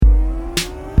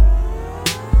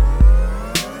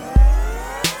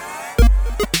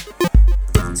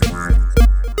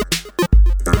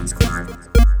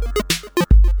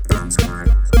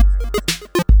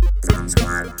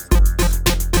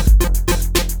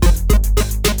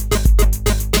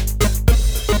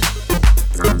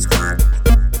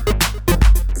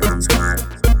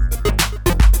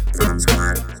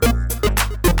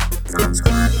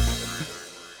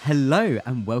Hello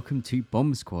and welcome to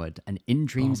Bomb Squad, an In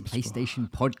Dreams Bomb PlayStation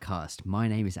podcast. My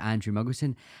name is Andrew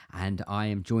Muggleton and I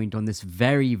am joined on this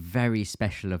very, very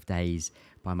special of days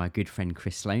by my good friend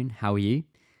Chris Sloan. How are you?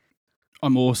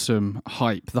 I'm awesome.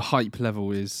 Hype. The hype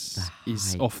level is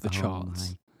off the charts. Oh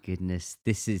my goodness.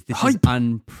 This is Hype.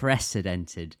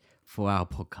 unprecedented for our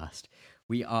podcast.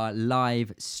 We are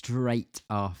live straight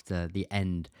after the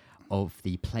end of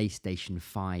the PlayStation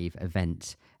 5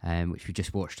 event, which we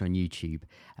just watched on YouTube.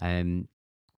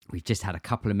 We've just had a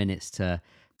couple of minutes to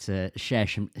share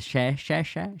some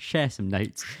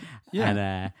notes,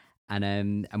 Yeah.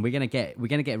 and we're gonna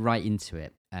get right into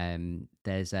it.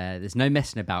 There's no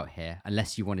messing about here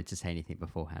unless you wanted to say anything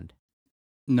beforehand.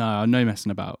 No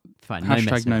messing about. Fine.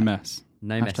 Hashtag no about. mess.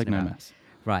 No Hashtag messing no about. mess.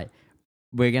 Right.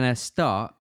 We're gonna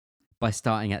start by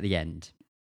starting at the end.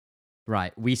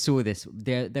 Right, we saw this.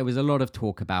 There was a lot of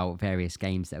talk about various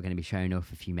games that are going to be shown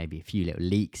off. Maybe a few little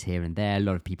leaks here and there. A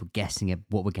lot of people guessing at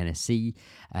what we're going to see.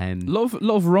 A lot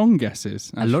of wrong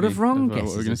guesses. A lot of wrong what we're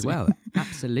guesses gonna as see. well.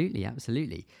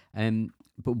 Absolutely.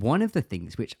 But one of the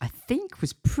things which I think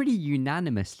was pretty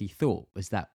unanimously thought was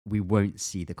that we won't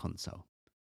see the console.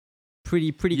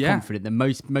 Pretty Yeah. confident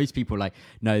that most people are like,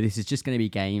 no, this is just going to be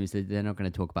games. They're not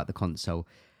going to talk about the console.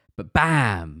 But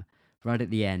bam! Right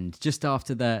at the end, just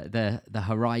after the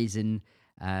Horizon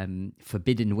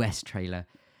Forbidden West trailer,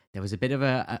 there was a bit of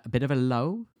a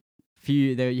lull.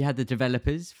 You had the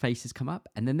developers' faces come up,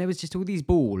 and then there was just all these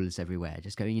balls everywhere,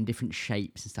 just going in different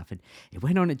shapes and stuff. And it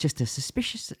went on at just a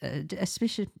suspicious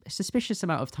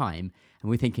amount of time,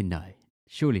 and we're thinking, no,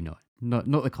 surely not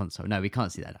the console. No, we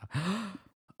can't see that now.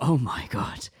 Oh my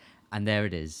god! And there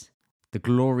it is. The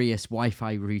glorious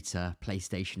Wi-Fi router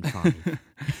PlayStation 5.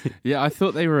 Yeah, I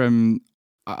thought they were.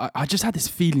 I just had this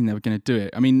feeling they were going to do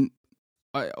it. I mean,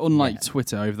 on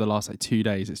Twitter over the last 2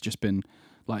 days, it's just been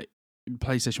like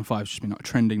PlayStation 5's just been like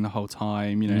trending the whole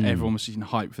time. You know, everyone was just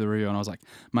hyped for the reveal, and I was like,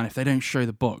 man, if they don't show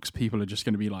the box, people are just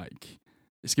going to be like.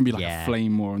 It's going to be like a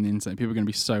flame war on the internet. People are going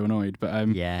to be so annoyed. But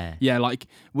yeah, like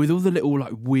with all the little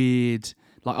like weird.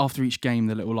 Like after each game,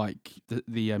 the little like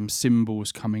the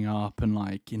symbols coming up and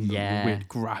like in the weird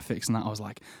graphics and that, I was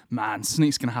like, man,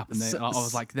 something's gonna happen. I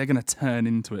was like, they're gonna turn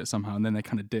into it somehow, and then they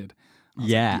kind of did.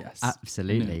 Yeah, like, yes.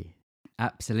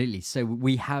 Absolutely. So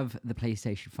we have the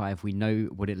PlayStation 5. We know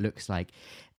what it looks like.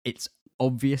 It's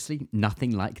obviously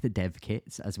nothing like the dev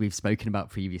kits, as we've spoken about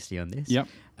previously on this. Yep.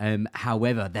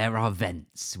 However, there are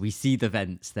vents. We see the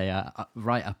vents. They are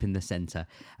right up in the center.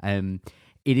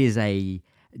 It is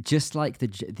just like the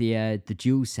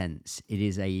DualSense, it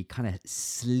is a kind of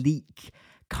sleek,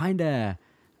 kind of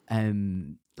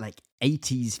like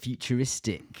 80s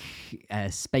futuristic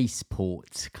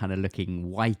spaceport kind of looking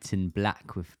white and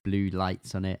black with blue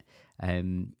lights on it.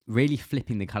 Really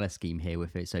flipping the color scheme here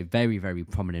with it. So very, very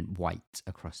prominent white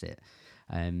across it.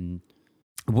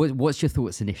 What's your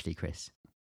thoughts initially, Chris?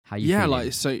 How you feeling?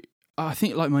 Like so. I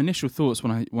think like my initial thoughts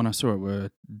when I saw it were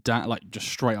like just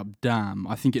straight up damn.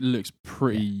 I think it looks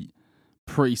pretty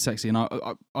sexy, and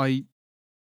I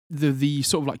the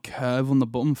sort of like curve on the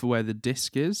bottom for where the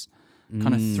disc is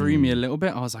kind of threw me a little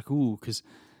bit. I was like, ooh, because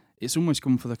it's almost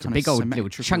gone for the kind of big old little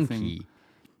symmetrical chunky thing.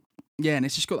 Yeah, and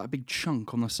it's just got that big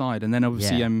chunk on the side, and then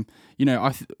obviously, you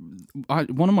know,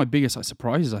 one of my biggest like,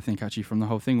 surprises I think actually from the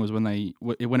whole thing was when it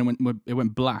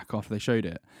went black after they showed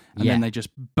it, and then they just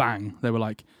bang, they were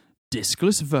like.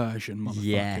 Discless version, motherfuckers.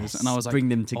 Yes, and I was like, bring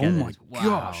them together. Oh my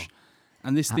gosh.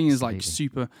 And this thing is like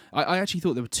super. I actually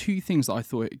thought there were two things that I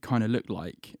thought it kind of looked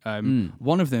like.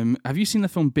 One of them, have you seen the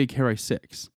film Big Hero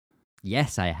 6?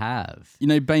 Yes, I have. You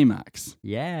know Baymax?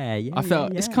 Yeah. I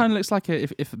felt this kind of looks like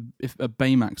if a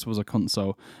Baymax was a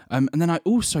console. And then I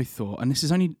also thought, and this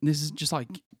is just like,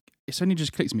 it's only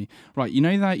just clicked to me. Right, you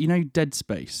know Dead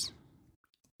Space?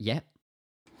 Yep.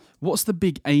 What's the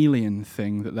big alien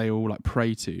thing that they all like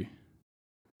pray to?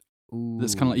 Ooh.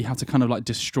 That's kind of like you have to kind of like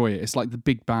destroy it. It's like the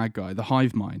big bad guy, the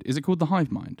Hive Mind. Is it called the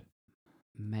Hive Mind?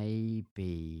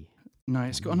 Maybe. No,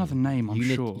 it's got another name, I'm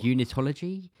sure.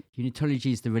 Unitology?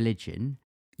 Unitology is the religion.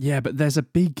 Yeah, but there's a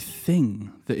big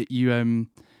thing that you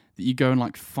go and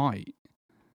like fight.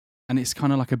 And it's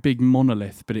kind of like a big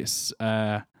monolith, but it's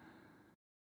man,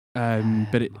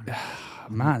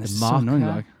 it's so annoying.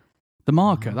 Like, the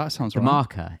marker, that sounds right. The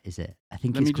marker, is it? I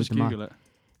think Let it's me called just the Google it.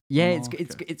 Yeah,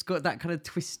 it's got that kind of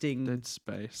twisting. Dead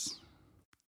Space.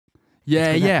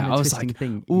 Yeah. I was like,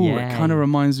 oh, it kind of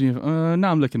reminds me of.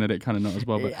 Now I'm looking at it, kind of not as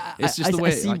well, but it's just the way.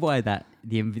 I see why that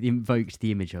invoked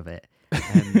the image of it.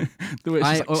 The way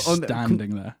it's just like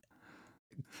standing there.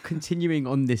 Continuing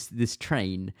on this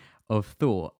train of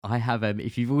thought, I have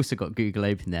if you've also got Google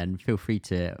open, then feel free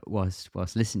to whilst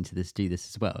listening to this, do this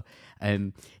as well.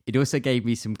 It also gave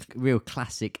me some real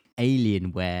classic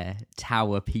Alienware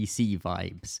tower PC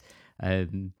vibes.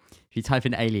 If you type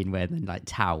in Alienware then like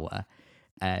tower,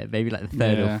 maybe like the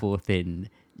third or fourth in,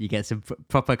 you get some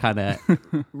proper kind of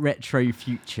retro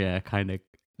future kind of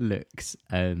looks.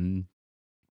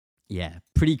 Yeah,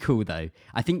 pretty cool though.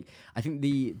 I think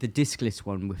the discless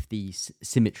one with the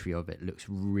symmetry of it looks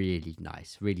really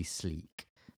nice, really sleek.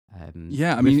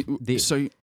 Yeah, I mean, so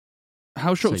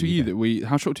how shocked were you that we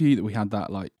had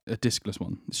that like a discless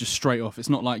one? It's just straight off. It's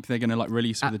not like they're going to like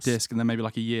release it with a disc and then maybe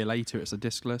like a year later it's a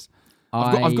discless.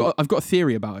 I've got a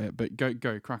theory about it, but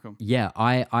go crack on. Yeah,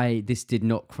 I this did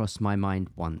not cross my mind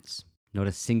once. Not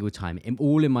a single time.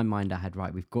 All in my mind, I had,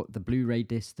 right, we've got the Blu-ray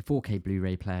disc, the 4K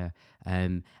Blu-ray player,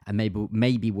 and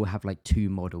maybe we'll have like two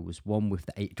models, one with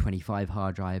the 825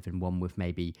 hard drive and one with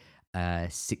maybe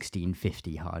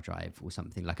 1650 hard drive or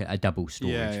something, like a double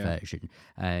storage version.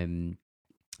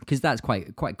 Because that's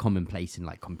quite commonplace in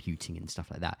like computing and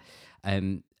stuff like that.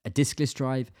 A discless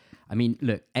drive, I mean,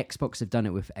 look, Xbox have done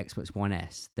it with Xbox One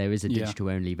S. There is a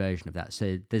digital-only version of that.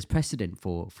 So there's precedent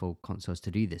for consoles to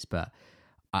do this, but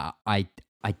I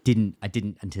didn't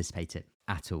anticipate it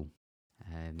at all.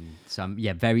 So I'm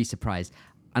very surprised,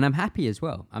 and I'm happy as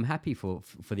well. I'm happy for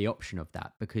the option of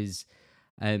that because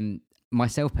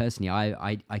myself personally,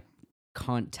 I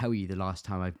can't tell you the last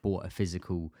time I've bought a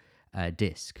physical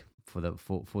disc for the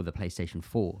PlayStation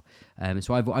 4.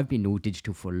 So I've been all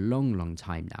digital for a long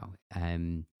time now.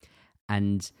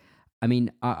 And I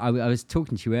mean, I was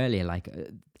talking to you earlier, like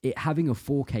having a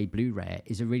 4K Blu-ray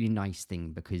is a really nice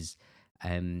thing because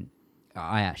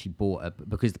I actually bought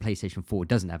because the PlayStation 4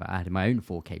 doesn't have it. I had my own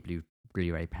 4K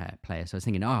Blu-ray player, so I was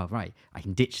thinking, oh right, I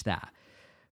can ditch that.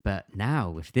 But now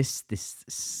with this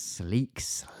sleek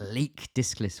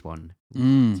discless one,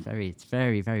 it's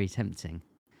very very tempting.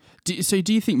 Do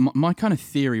you think my kind of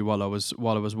theory while I was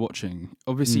watching?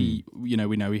 Obviously, we know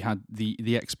we had the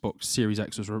Xbox Series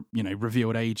X was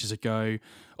revealed ages ago.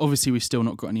 Obviously, we've still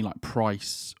not got any like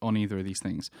price on either of these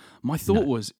things. My thought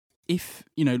was, if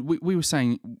we were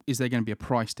saying, is there going to be a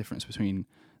price difference between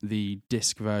the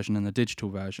disc version and the digital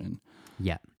version?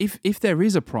 Yeah. If there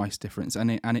is a price difference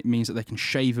and it means that they can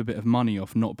shave a bit of money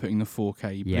off not putting the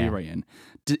 4K Blu-ray in,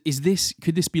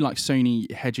 could this be like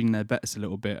Sony hedging their bets a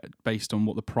little bit based on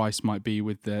what the price might be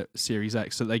with the Series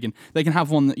X, so they can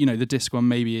have one that the disc one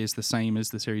maybe is the same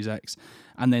as the Series X,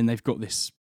 and then they've got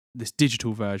this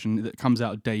digital version that comes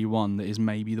out day one that is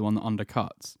maybe the one that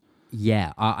undercuts.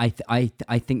 Yeah, I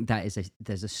think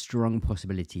there's a strong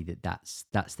possibility that's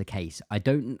the case. I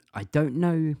don't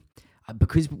know.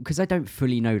 Because I don't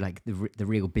fully know like the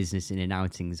real business in and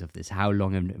outings of this, how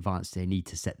long in advance they need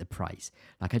to set the price.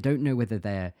 Like I don't know whether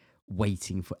they're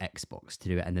waiting for Xbox to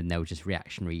do it and then they'll just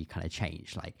reactionary kind of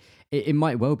change. Like it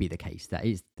might well be the case.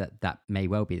 That may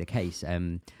well be the case.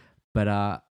 But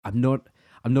I'm not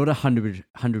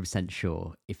 100%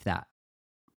 sure if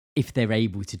they're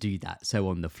able to do that so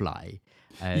on the fly.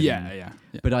 Yeah.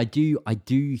 But I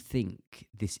do think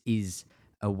this is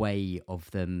a way of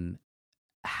them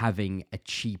having a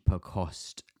cheaper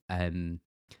cost than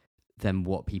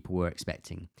what people were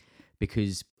expecting,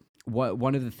 because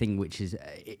one of the thing which is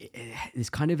this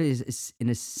kind of is in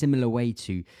a similar way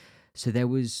to, so there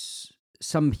was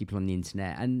some people on the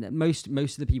internet and most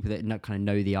of the people that kind of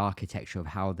know the architecture of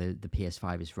how the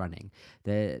PS5 is running,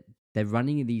 they're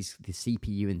running the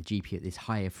CPU and the GPU at this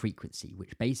higher frequency,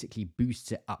 which basically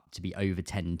boosts it up to be over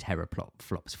 10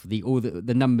 teraflops for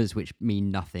the numbers which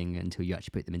mean nothing until you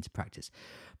actually put them into practice.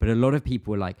 But a lot of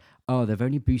people were like, oh, they've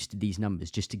only boosted these numbers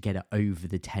just to get it over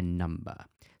the 10 number.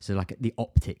 So like the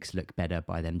optics look better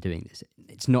by them doing this.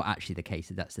 It's not actually the case.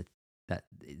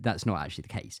 That's not actually the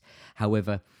case.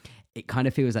 However, it kind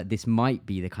of feels like this might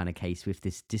be the kind of case with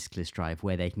this discless drive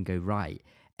where they can go, right,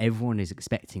 everyone is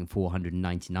expecting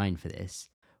 $499 for this.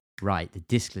 Right, the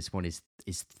discless one is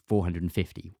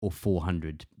 $450 or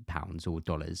 £400 or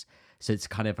dollars. So it's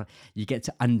kind of you get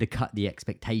to undercut the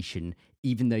expectation,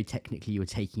 even though technically you're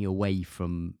taking away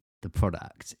from the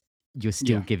product. You're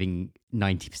still giving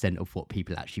 90% of what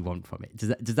people actually want from it.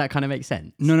 Does that kind of make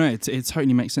sense? No, it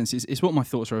totally makes sense. It's what my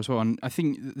thoughts are as well. And I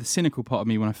think the cynical part of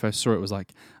me when I first saw it was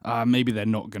like, maybe they're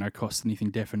not going to cost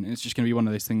anything different. It's just going to be one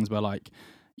of those things where like,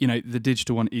 the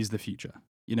digital one is the future.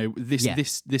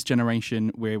 This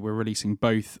generation we're releasing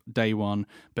both day one,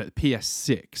 but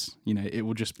PS6, it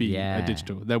will just be a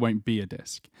digital. There won't be a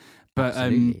disc. But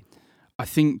I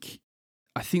think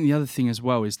the other thing as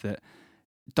well is that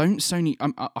don't Sony.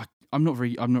 I'm not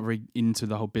very into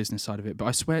the whole business side of it, but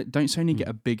I swear, don't Sony get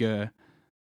a bigger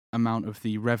amount of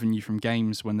the revenue from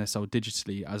games when they're sold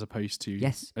digitally as opposed to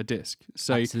Yes. a disc.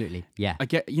 So Absolutely. Yeah. I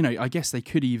guess they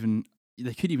could even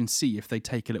see if they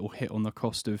take a little hit on the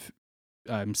cost of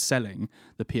selling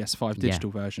the PS5 digital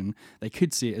version, they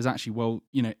could see it as actually, well,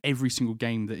 every single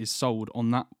game that is sold on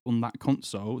that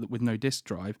console with no disc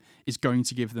drive is going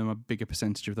to give them a bigger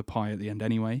percentage of the pie at the end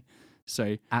anyway.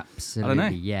 So absolutely, I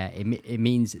don't know. Yeah. It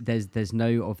means there's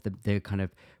no of the kind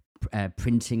of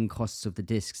printing costs of the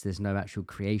discs. There's no actual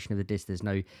creation of the disc.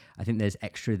 I think there's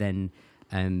extra then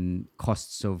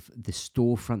costs of the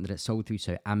storefront that it's sold through.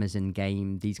 So Amazon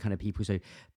Game, these kind of people. So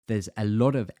there's a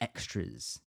lot of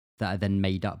extras that are then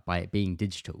made up by it being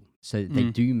digital. So they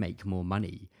do make more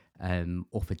money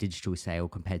off a digital sale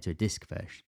compared to a disc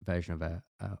version of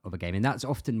a game. And that's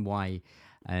often why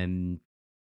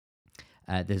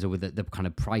there's all the kind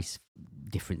of price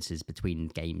differences between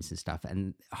games and stuff.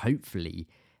 And hopefully,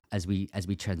 as we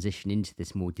transition into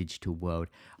this more digital world,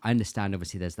 I understand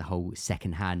obviously there's the whole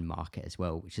second-hand market as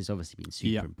well, which has obviously been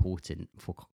super important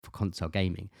for console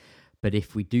gaming. But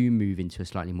if we do move into a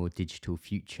slightly more digital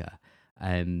future,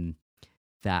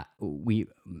 that we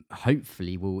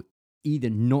hopefully will either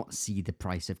not see the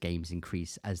price of games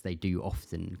increase as they do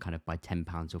often, kind of by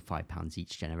 £10 or £5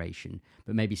 each generation,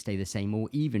 but maybe stay the same or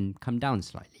even come down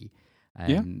slightly.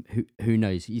 Who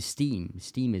knows? Steam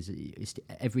is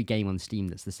every game on Steam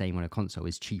that's the same on a console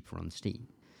is cheaper on Steam,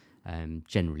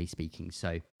 generally speaking.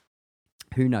 So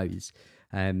who knows?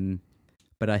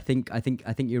 But I think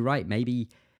you're right. Maybe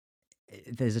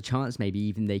there's a chance. Maybe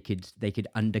even they could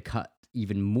undercut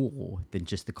even more than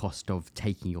just the cost of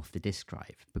taking off the disc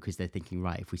drive, because they're thinking,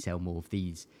 right, if we sell more of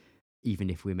these, even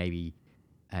if we're maybe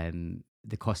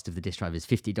the cost of the disc drive is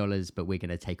 $50, but we're going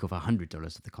to take off $100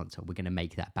 of the console, we're going to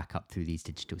make that back up through these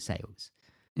digital sales.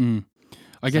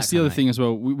 I guess the other thing as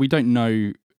well, we don't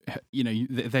know,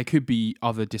 there could be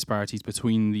other disparities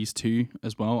between these two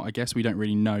as well. I guess we don't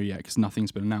really know yet because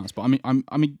nothing's been announced, but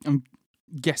I'm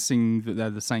guessing that they're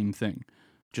the same thing,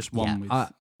 just one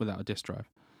without a disc drive.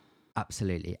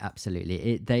 Absolutely.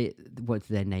 What did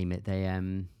they name it?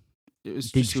 It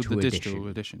was digital the digital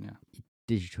edition. Yeah,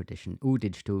 digital edition, all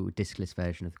digital discless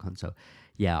version of the console.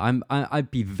 Yeah,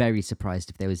 I'd be very surprised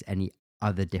if there was any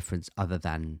other difference other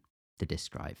than the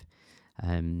disc drive.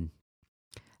 One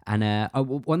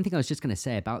thing I was just going to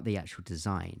say about the actual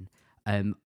design,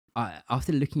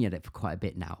 after looking at it for quite a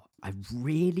bit now, I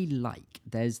really like.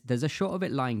 There's a shot of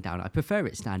it lying down. I prefer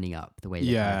it standing up the way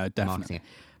they're marketing it.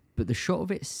 But the shot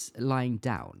of it lying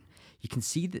down, you can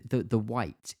see that the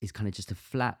white is kind of just a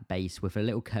flat base with a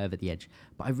little curve at the edge.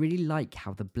 But I really like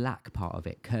how the black part of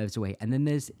it curves away. And then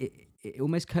it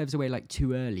almost curves away like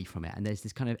too early from it. And there's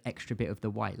this kind of extra bit of the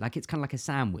white. Like it's kind of like a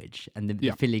sandwich and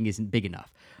the filling isn't big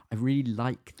enough. I really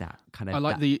like that kind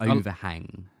of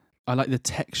overhang. I like the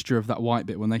texture of that white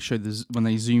bit when they showed when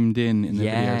they zoomed in the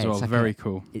video as well. Like very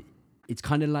cool. It's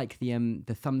kind of like the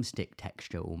thumbstick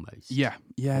texture almost. For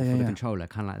the controller,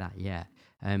 kind of like that. Yeah.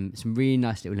 Some really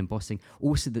nice little embossing.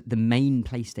 Also, the main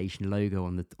PlayStation logo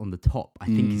on the top, I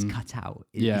think, is cut out.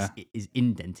 Is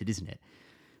indented, isn't it?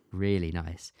 Really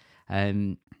nice.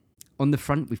 On the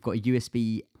front, we've got a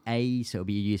USB-A, so it'll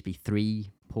be a USB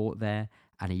 3 port there,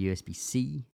 and a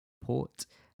USB-C port.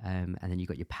 And then you've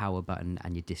got your power button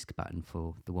and your disc button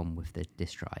for the one with the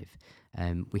disc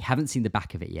drive. We haven't seen the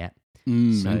back of it yet.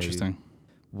 So interesting.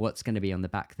 What's going to be on the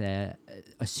back there?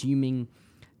 Assuming,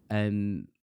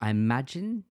 I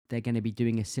imagine they're going to be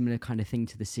doing a similar kind of thing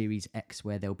to the Series X,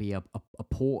 where there'll be a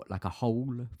port, like a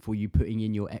hole for you putting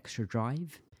in your extra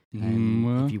drive.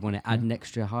 If you want to add an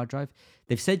extra hard drive,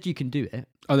 they've said you can do it.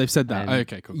 Oh, they've said that.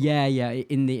 Okay, cool. Yeah.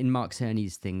 In Mark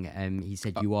Cerny's thing, he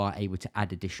said you are able to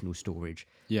add additional storage.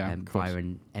 Via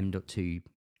an M.2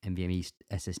 NVMe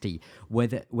SSD.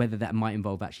 Whether that might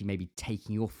involve actually maybe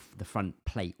taking off the front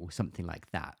plate or something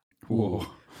like that, or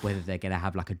whether they're going to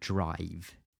have like a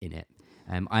drive in it.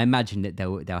 I imagine that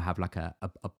they'll have like a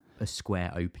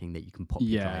square opening that you can pop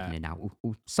your drive in and out,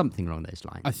 or something along those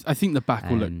lines. I think the back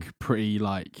will look pretty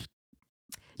like.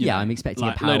 I'm expecting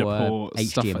like a power, ports,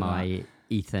 HDMI, like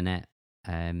Ethernet.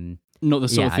 Not the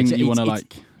sort of thing that you want to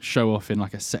like show off in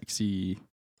like a sexy,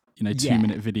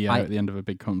 2-minute video at the end of a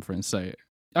big conference. So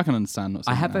I can understand. Not.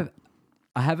 I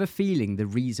have a feeling the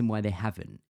reason why they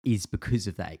haven't is because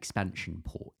of that expansion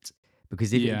port. Because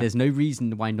there's no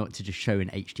reason why not to just show an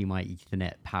HDMI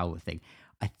Ethernet power thing.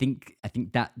 I think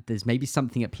that there's maybe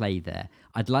something at play there.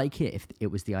 I'd like it if it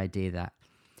was the idea that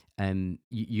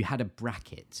you had a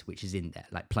bracket which is in there,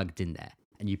 like plugged in there,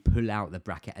 and you pull out the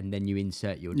bracket and then you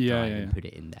insert your drive and put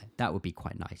it in there. That would be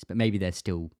quite nice. But maybe they're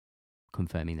still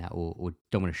confirming that or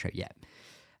don't want to show it yet.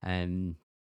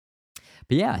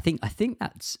 But yeah, I think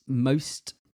that's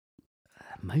most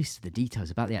most of the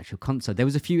details about the actual console. There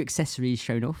was a few accessories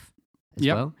shown off as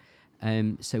Yep. well.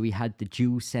 So we had the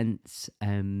DualSense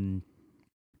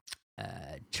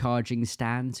charging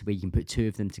stands where you can put two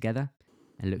of them together.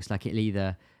 It looks like it'll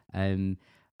either...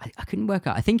 I couldn't work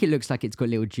out. I think it looks like it's got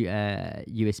a little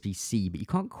USB-C, but you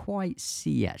can't quite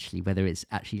see actually whether it's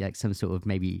actually like some sort of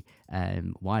maybe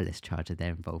wireless charger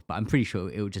there involved. But I'm pretty sure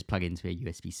it will just plug into a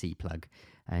USB-C plug.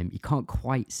 You can't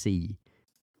quite see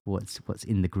what's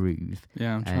in the groove.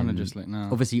 Yeah, I'm trying to just look now.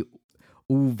 Obviously,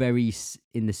 all very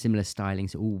in the similar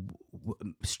stylings, all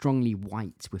strongly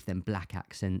white with them black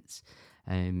accents.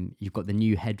 You've got the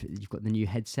new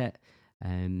headset,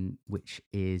 which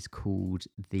is called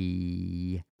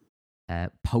the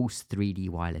Pulse 3D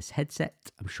wireless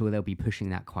headset. I'm sure they'll be pushing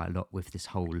that quite a lot with this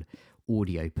whole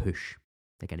audio push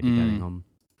they're going to be going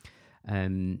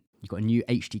on. You've got a new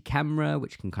HD camera,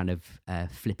 which can kind of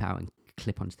flip out and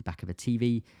clip onto the back of a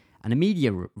TV, and a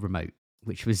media remote,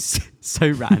 which was so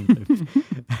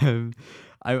random.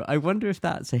 I wonder if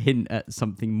that's a hint at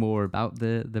something more about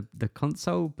the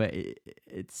console, but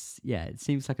it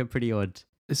seems like a pretty odd.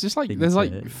 It's just like there's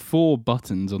like 4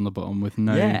 buttons on the bottom with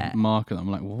no marker. I'm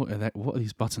like, what are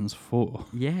these buttons for?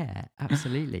 Yeah,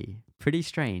 absolutely. Pretty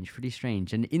strange.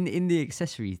 And in the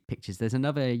accessory pictures, there's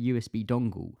another USB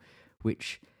dongle,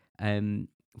 which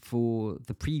for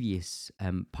the previous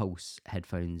Pulse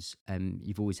headphones,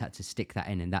 you've always had to stick that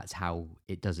in, and that's how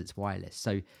it does its wireless.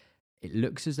 So it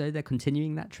looks as though they're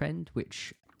continuing that trend,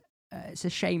 which it's a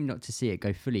shame not to see it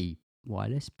go fully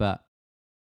wireless, but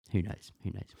who knows?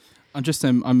 I'm just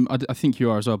I think you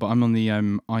are as well, but I'm on the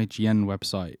IGN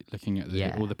website looking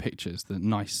at all the pictures, the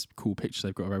nice, cool pictures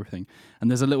they've got of everything. And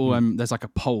there's a little there's like a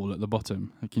poll at the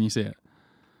bottom. Can you see it?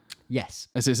 Yes.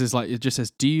 It just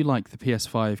says, "Do you like the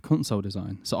PS5 console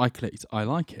design?" So I clicked, "I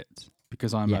like it,"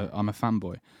 because I'm a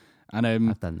fanboy, and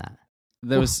I've done that.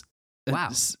 There was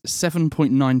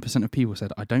 7.9% of people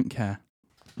said, "I don't care."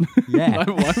 Yeah. Like,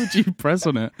 why would you press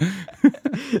on it?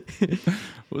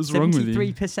 What's wrong with you?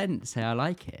 73% say I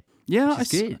like it. Yeah,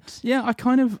 it's good. Yeah,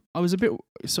 I was a bit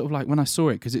sort of like when I saw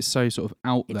it, because it's so sort of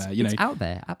out there. It's out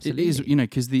there, absolutely. It is,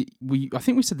 because I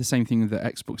think we said the same thing with the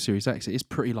Xbox Series X. It is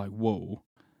pretty like whoa.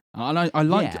 And I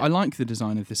like the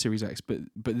design of the Series X, but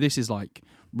this is like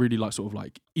really like sort of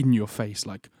like in your face,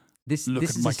 like this look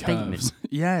is at my a statement. curves.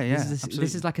 Yeah,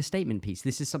 this is like a statement piece.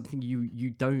 This is something you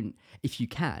don't, if you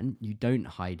can, you don't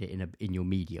hide it in your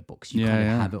media box. You kind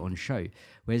of have it on show.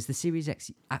 Whereas the Series X,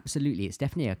 absolutely, it's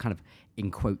definitely a kind of, in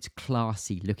quotes,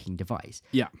 classy looking device.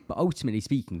 Yeah. But ultimately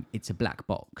speaking, it's a black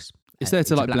box. It's there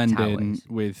to like blend tower. in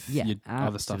with your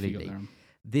other stuff you got there.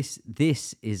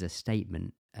 This is a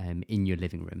statement in your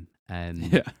living room.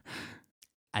 And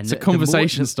it's a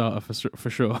conversation starter for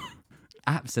sure.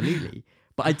 Absolutely.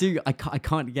 But I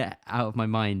can't get out of my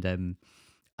mind.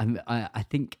 I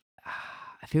think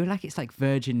I feel like it's like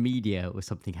Virgin Media or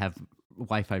something have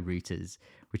Wi-Fi routers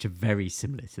which are very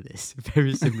similar to this,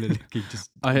 very similar looking.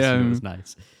 Just smells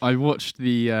nice. I watched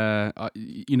the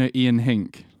Ian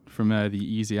Hink from the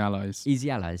Easy Allies.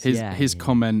 Easy Allies. His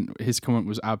comment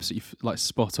was absolutely like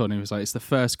spot on. He was like, "It's the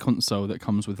first console that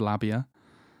comes with labia."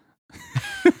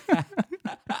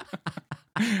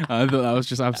 I thought that was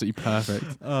just absolutely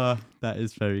perfect. Oh, that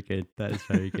is very good.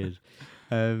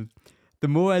 The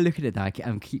more I look at it,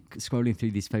 and keep scrolling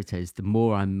through these photos, the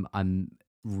more I'm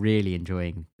really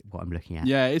enjoying what I'm looking at.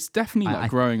 Yeah, it's definitely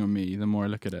growing on me the more I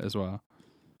look at it as well.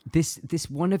 This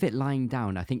one of it lying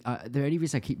down, I think the only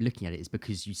reason I keep looking at it is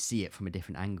because you see it from a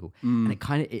different angle, and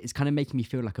it's kind of making me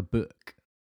feel like a book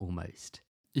almost.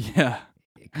 Yeah.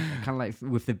 Kind of like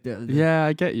with the yeah,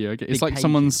 I get you. It's like pages.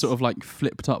 Someone's sort of like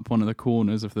flipped up one of the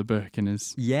corners of the book and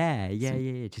is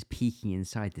just peeking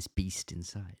inside this beast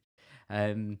inside.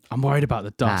 I'm worried about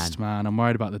the dust, man. I'm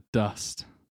worried about the dust.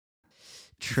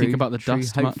 True. You think about the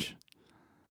dust much?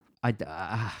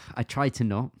 I try to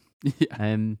not.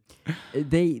 Yeah.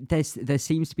 There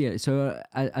seems to be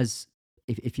as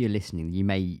if you're listening,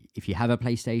 if you have a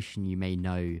PlayStation, you may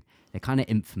know they're kind of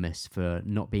infamous for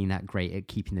not being that great at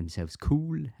keeping themselves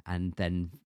cool, and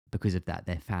then because of that,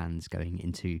 their fans going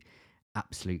into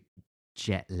absolute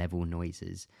jet level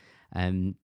noises.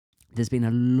 There's been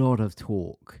a lot of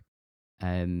talk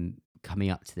coming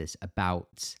up to this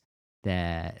about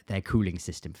their cooling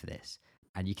system for this,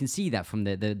 and you can see that from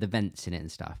the vents in it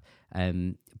and stuff.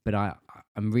 But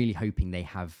I'm really hoping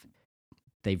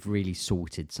they've really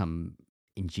sorted some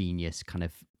ingenious kind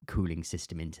of cooling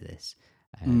system into this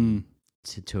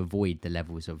to avoid the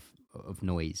levels of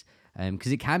noise,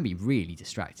 because it can be really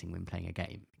distracting when playing a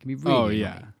game. It can be really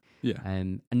annoying. Yeah.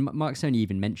 And Mark Cerny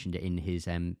even mentioned it in his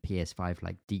PS5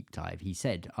 like deep dive. He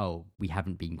said, "Oh, we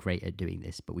haven't been great at doing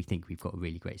this, but we think we've got a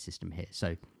really great system here."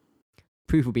 So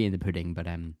proof will be in the pudding, but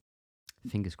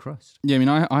fingers crossed. Yeah, I mean,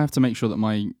 I have to make sure that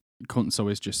my console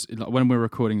is just like when we're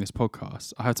recording this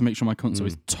podcast, I have to make sure my console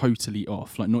is totally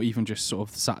off, like not even just sort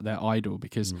of sat there idle,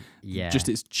 because just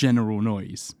its general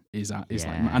noise is like,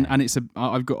 and it's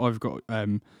I've got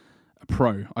a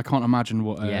Pro. I can't imagine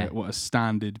what a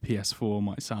standard PS4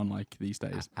 might sound like these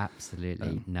days.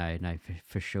 Absolutely, no,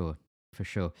 for sure.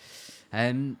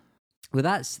 Well,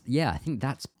 I think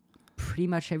that's pretty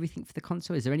much everything for the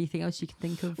console. Is there anything else you can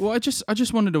think of? Well, I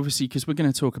just wondered, obviously, because we're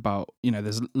going to talk about,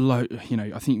 there's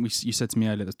I think you said to me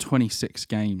earlier, there's 26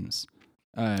 games.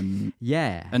 And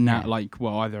now,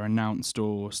 either announced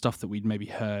or stuff that we'd maybe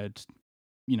heard,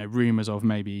 rumors of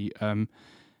maybe.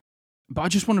 But I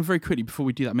just wanted very quickly, before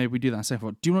we do that, maybe we do that in a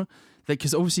second. Do you want?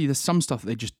 Because obviously there's some stuff that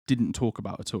they just didn't talk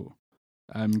about at all.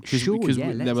 Because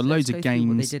there were loads of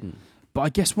games. They didn't. But I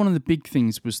guess one of the big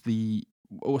things was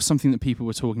something that people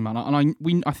were talking about, and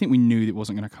I think we knew it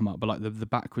wasn't going to come up, but like the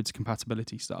backwards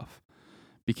compatibility stuff,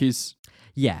 because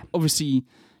obviously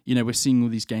we're seeing all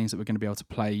these games that we're going to be able to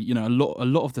play. A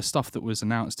lot of the stuff that was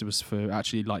announced was for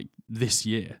actually like this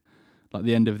year, like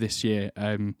the end of this year.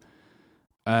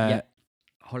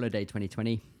 Holiday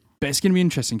 2020. But it's going to be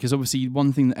interesting because obviously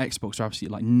one thing that Xbox are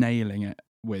absolutely like nailing it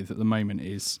with at the moment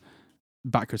is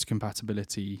backwards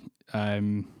compatibility.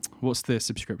 What's the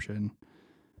subscription?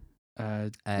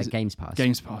 Games Pass.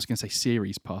 Games Pass. I was going to say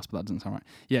Series Pass, but that doesn't sound right.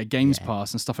 Yeah, Games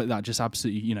Pass and stuff like that. Just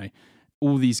absolutely,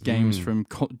 all these games from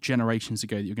generations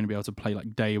ago that you're going to be able to play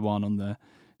like day one on the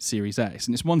Series X.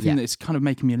 And it's one thing that's kind of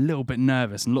making me a little bit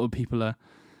nervous. And a lot of people are,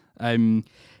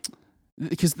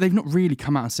 because they've not really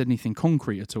come out and said anything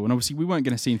concrete at all. And obviously we weren't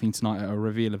going to see anything tonight at a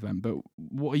reveal event, but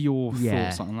what are your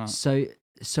thoughts on that? So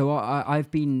I've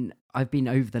been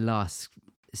over the last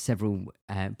several,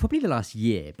 probably the last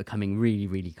year, becoming really,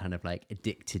 really kind of like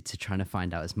addicted to trying to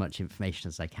find out as much information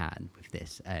as I can with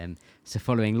this. So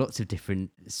following lots of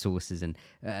different sources and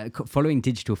following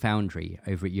Digital Foundry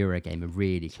over at Eurogamer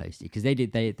really closely, because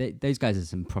those guys are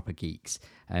some proper geeks,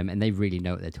 and they really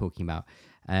know what they're talking about.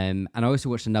 And I also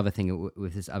watched another thing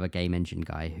with this other game engine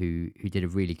guy who did a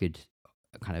really good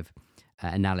kind of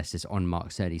analysis on Mark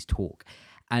Cerny's talk.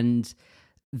 And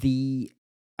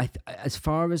as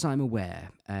far as I'm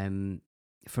aware,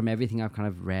 from everything I've kind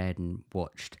of read and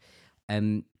watched,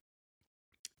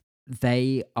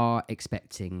 they are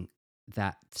expecting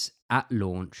that at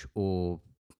launch, or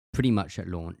pretty much at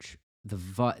launch,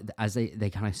 as they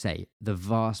kind of say, the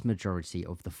vast majority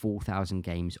of the 4,000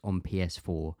 games on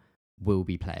PS4 will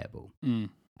be playable.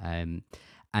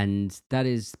 And that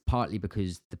is partly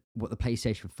because what the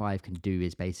PlayStation 5 can do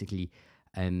is basically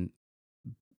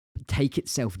take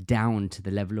itself down to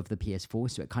the level of the PS4,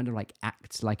 so it kind of like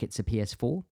acts like it's a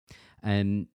PS4.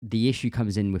 The issue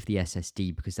comes in with the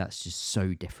SSD because that's just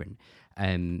so different.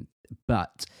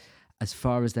 But as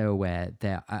far as they're aware,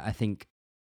 I think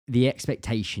the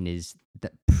expectation is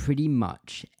that pretty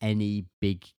much any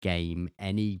big game,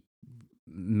 any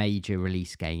major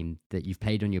release game that you've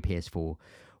played on your PS4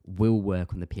 will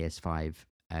work on the PS5,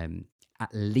 at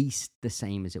least the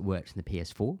same as it works on the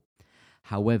PS4.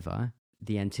 However,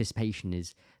 the anticipation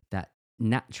is that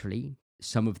naturally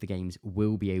some of the games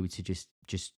will be able to just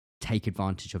take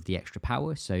advantage of the extra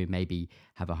power, so maybe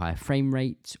have a higher frame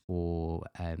rate or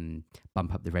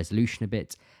bump up the resolution a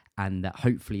bit, and that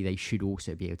hopefully they should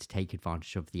also be able to take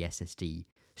advantage of the SSD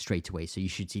straight away. So you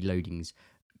should see loadings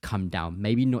come down,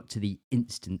 maybe not to the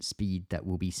instant speed that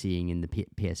we'll be seeing in the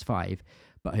PS5,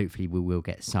 but hopefully we will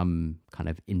get some kind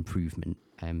of improvement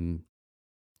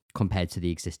compared to the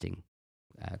existing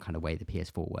kind of way the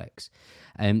PS4 works.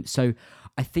 So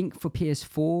I think for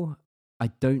PS4, I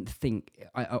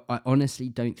honestly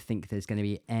don't think there's going to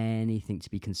be anything to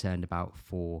be concerned about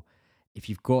for if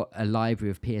you've got a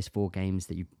library of PS4 games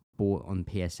that you bought on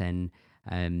PSN.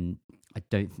 I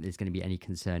don't think there's going to be any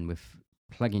concern with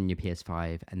plugging your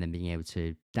PS5 and then being able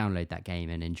to download that game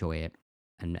and enjoy it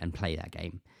and play that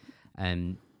game.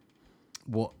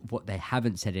 What they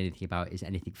haven't said anything about is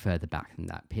anything further back than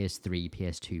that. PS3,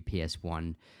 PS2,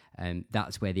 PS1.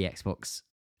 That's where the Xbox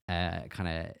kind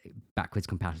of backwards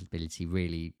compatibility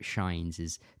really shines,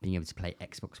 is being able to play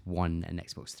Xbox One and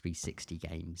Xbox 360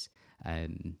 games.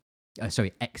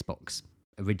 Xbox,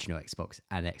 original Xbox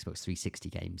and Xbox 360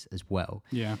 games as well.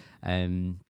 Yeah.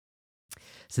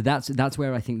 So that's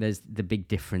where I think there's the big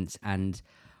difference, and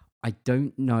I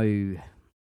don't know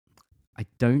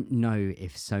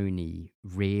if Sony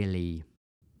really,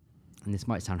 and this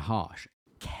might sound harsh,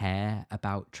 care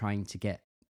about trying to get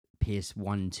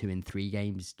PS1, 2, and 3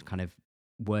 games kind of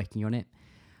working on it.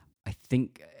 I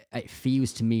think it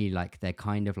feels to me like they're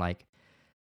kind of like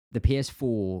the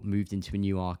PS4 moved into a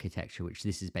new architecture, which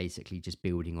this is basically just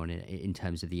building on it in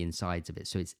terms of the insides of it.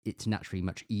 So it's naturally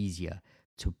much easier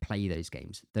to play those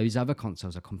games. Those other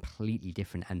consoles are completely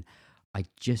different, and I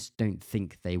just don't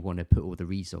think they want to put all the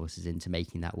resources into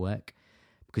making that work,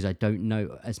 because I don't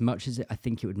know, as much as I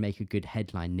think it would make a good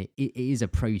headline, it is a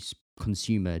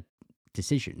pro-consumer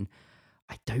decision.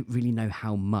 I don't really know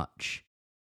how much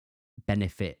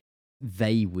benefit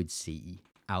they would see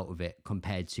out of it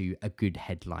compared to a good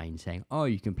headline saying, oh,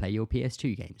 you can play your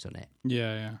PS2 games on it.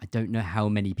 Yeah. I don't know how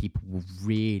many people will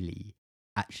really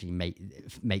actually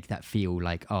make that feel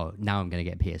like, oh, now I'm going to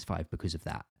get PS5 because of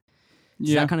that.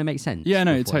 Does that kind of make sense? Yeah,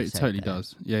 no, it totally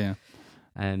does. Yeah.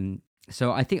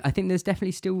 So I think there's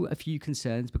definitely still a few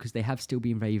concerns, because they have still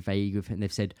been very vague with it, and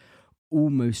they've said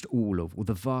almost all of, or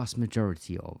the vast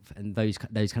majority of, and those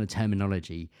kind of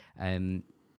terminology.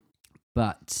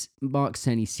 But Mark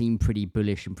certainly seemed pretty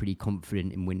bullish and pretty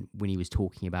confident in when he was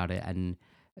talking about it, and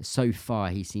so far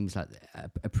he seems like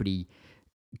a pretty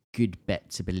good bet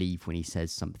to believe when he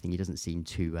says something. He doesn't seem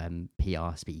too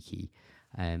PR speaky.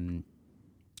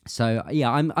 So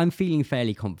yeah, I'm feeling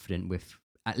fairly confident with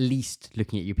at least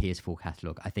looking at your PS4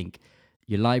 catalog. I think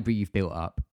your library you've built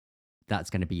up, that's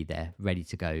going to be there, ready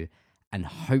to go, and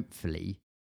hopefully,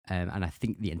 and I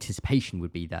think the anticipation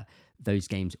would be that those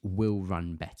games will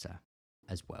run better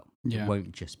as well. Yeah. It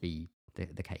won't just be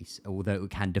the case, although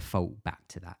it can default back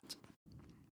to that.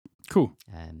 Cool.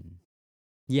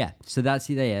 Yeah, so that's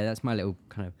my little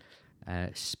kind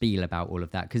of spiel about all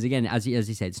of that, because again, as he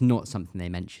said, it's not something they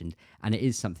mentioned, and it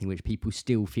is something which people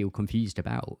still feel confused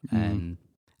about, and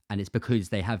it's because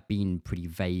they have been pretty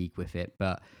vague with it.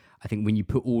 But I think when you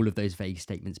put all of those vague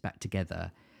statements back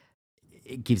together,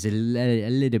 it gives a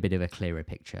little bit of a clearer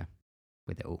picture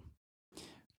with it all.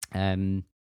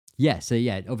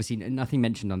 Obviously nothing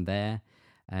mentioned on there,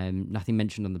 nothing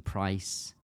mentioned on the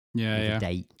price, the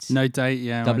date, no date,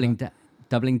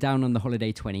 doubling down on the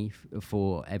holiday 20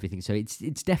 for everything. So it's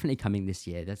definitely coming this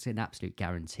year. That's an absolute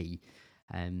guarantee.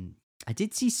 I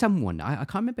did see someone, I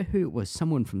can't remember who it was,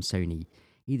 someone from Sony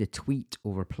either tweet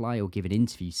or reply or give an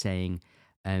interview saying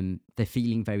they're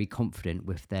feeling very confident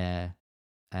with their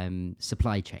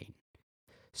supply chain.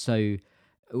 So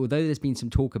although there's been some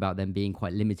talk about them being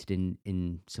quite limited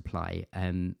in supply,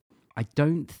 I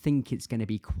don't think it's going to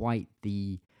be quite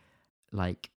the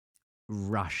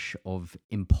rush of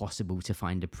impossible to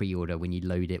find a pre-order when you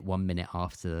load it 1 minute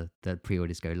after the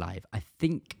pre-orders go live. I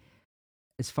think,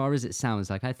 as far as it sounds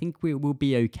like, I think we'll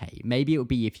be okay. Maybe it'll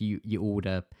be if you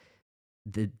order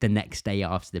the next day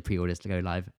after the pre-orders to go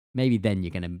live. Maybe then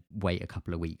you're going to wait a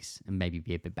couple of weeks and maybe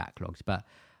be a bit backlogged. But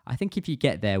I think if you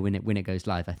get there when it goes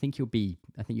live, I think you'll be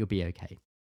okay.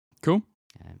 Cool.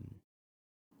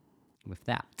 With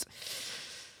that,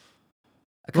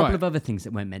 a couple of other things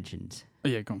that weren't mentioned. Oh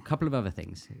yeah, go on. A couple of other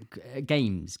things.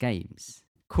 Games.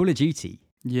 Call of Duty.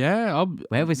 Yeah,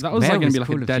 that was going to be like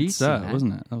Call a dead Duty, cert,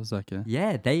 wasn't it? That was like a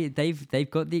they've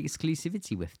got the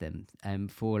exclusivity with them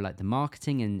for like the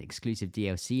marketing and exclusive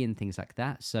DLC and things like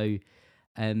that. So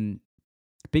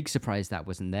big surprise that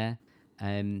wasn't there.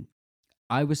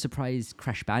 I was surprised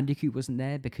Crash Bandicoot wasn't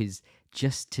there, because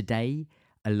just today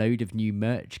a load of new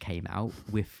merch came out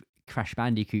with Crash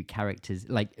Bandicoot characters,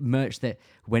 like merch that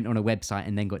went on a website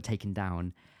and then got taken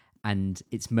down, and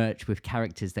it's merch with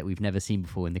characters that we've never seen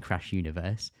before in the Crash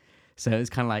universe. So it's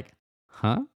kind of like,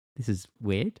 this is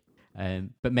weird.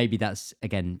 But maybe that's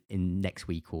again in next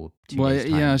week or 2 days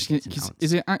time. Yeah,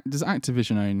 does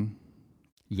Activision own?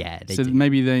 Yeah, they so do.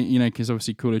 Maybe they, because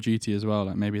obviously Call of Duty as well.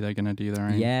 Like maybe they're going to do their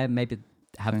own. Yeah, maybe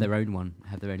have their own one,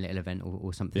 have their own little event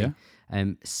or something. Yeah.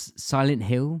 Silent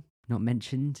Hill, not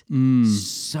mentioned.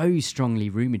 So strongly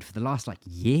rumored for the last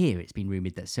year. It's been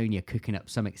rumored that Sony are cooking up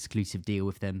some exclusive deal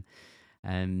with them.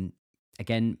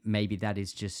 Again, maybe that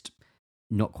is just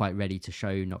not quite ready to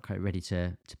show, not quite ready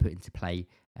to put into play.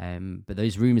 But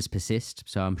those rumors persist,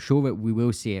 so I'm sure that we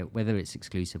will see it, whether it's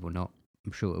exclusive or not.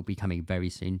 I'm sure it'll be coming very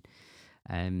soon.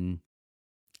 And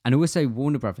also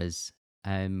Warner Brothers,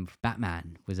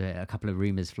 Batman was a couple of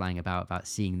rumors flying about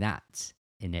seeing that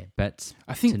in it, but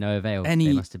I think to no avail. There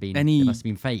must have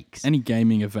been fakes. Any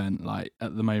gaming event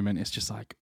at the moment, it's just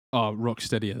like, oh,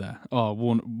 Rocksteady are there. Oh,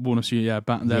 Warner Studio,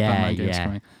 Batman game's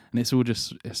coming, and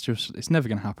it's never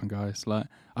going to happen, guys. Like,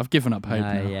 I've given up hope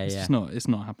now. It's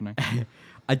not happening.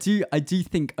 I do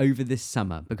think over this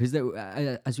summer, because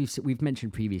as we've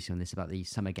mentioned previously on this about the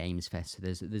Summer Games Fest,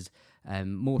 so there's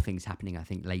more things happening. I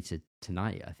think later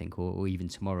tonight, or even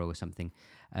tomorrow or something.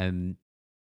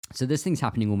 So there's things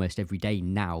happening almost every day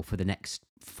now for the next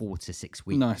 4 to 6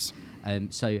 weeks. Nice.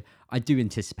 So I do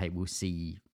anticipate we'll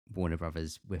see Warner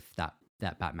Brothers with that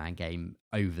Batman game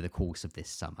over the course of this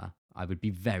summer. I would be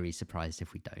very surprised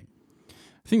if we don't.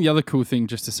 I think the other cool thing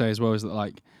just to say as well is that,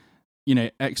 like, you know,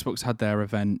 Xbox had their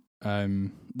event.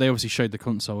 They obviously showed the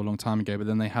console a long time ago, but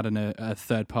then they had a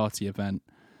third-party event,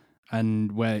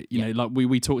 and where you know, like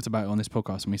we talked about it on this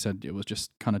podcast, and we said it was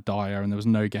just kind of dire, and there was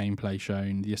no gameplay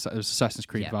shown. There was Assassin's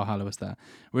Creed Valhalla was there,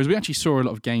 whereas we actually saw a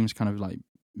lot of games kind of like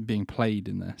being played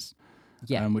in this.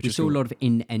 Yeah, we saw a lot of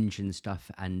in-engine stuff,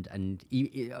 and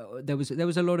there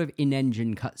was a lot of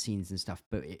in-engine cutscenes and stuff,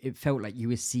 but it felt like you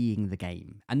were seeing the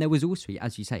game, and there was also,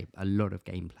 as you say, a lot of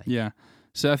gameplay. Yeah,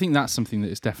 so I think that's something that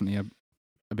is definitely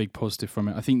a big positive from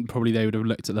it. I think probably they would have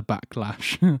looked at the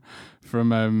backlash from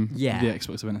the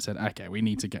Xbox event and said, okay, we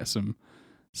need to get some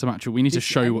actual, we need to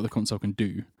show what the console can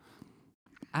do.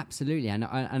 Absolutely, and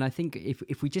I think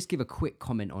if we just give a quick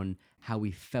comment on how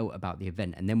we felt about the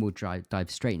event, and then we'll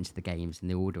dive straight into the games and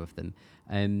the order of them.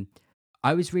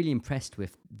 I was really impressed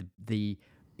with the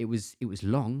it was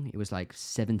long. It was like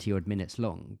 70 odd minutes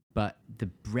long, but the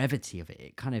brevity of it,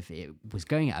 it was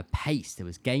going at a pace. There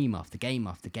was game after game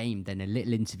after game, then a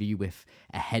little interview with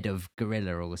a head of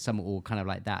Guerrilla or kind of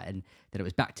like that, and then it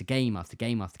was back to game after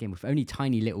game after game with only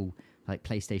tiny little like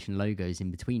PlayStation logos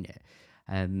in between it.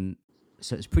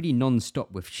 So it's pretty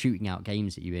non-stop with shooting out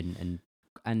games at you,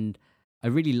 and I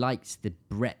really liked the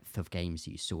breadth of games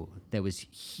that you saw. There was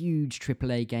huge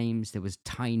AAA games, there was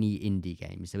tiny indie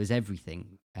games, there was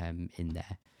everything in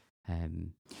there.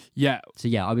 So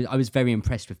yeah, I was very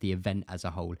impressed with the event as a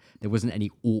whole. There wasn't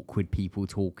any awkward people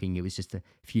talking. It was just a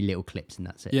few little clips, and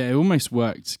that's it. Yeah, it almost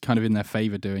worked kind of in their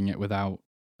favor doing it without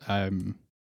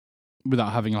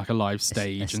having like a live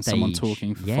stage and someone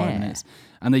talking for 5 minutes.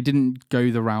 And they didn't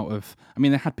go the route of, I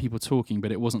mean, they had people talking,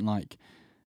 but it wasn't like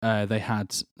they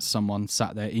had someone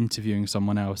sat there interviewing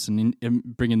someone else and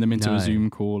bringing them into a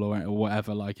Zoom call or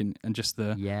whatever, like, and just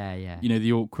the you know,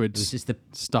 the awkward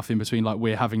stuff in between, like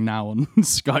we're having now on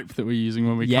Skype that we're using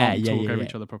when we can't talk over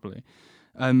each other properly.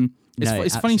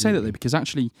 It's funny you say that though, because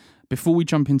actually before we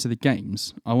jump into the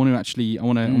games, I want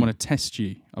to test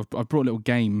you. I've brought a little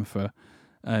game for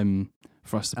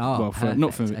us to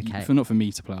not for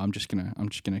me to play. I'm just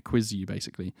gonna quiz you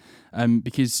basically,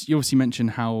 because you obviously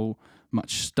mentioned how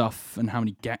much stuff and how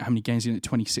many games,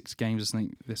 26 games or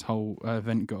something this whole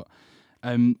event got.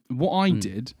 What I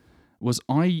did was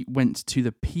I went to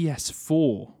the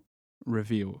PS4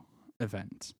 reveal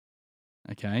event.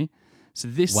 Okay, so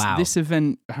this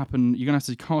event happened. You're gonna have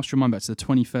to cast your mind back to the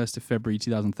 21st of February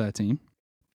 2013.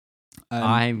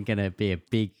 I'm gonna be a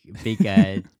big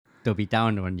Dobby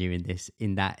Downer on you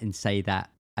and say that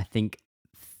I think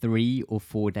 3 or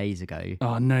 4 days ago.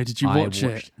 Oh no! Did you watch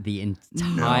it? The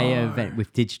entire event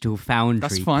with Digital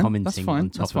Foundry commenting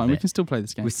on top That's fine. of it. We can still play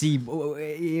this game. We'll see.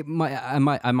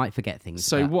 I might forget things.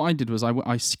 So what I did was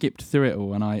I skipped through it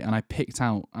all and I picked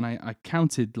out and I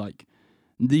counted, like,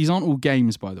 these aren't all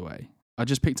games, by the way. I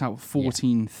just picked out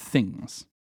 14 things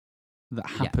that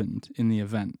happened in the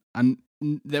event, and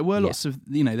there were lots of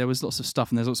there was lots of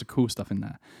stuff and there's lots of cool stuff in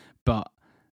there, but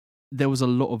there was a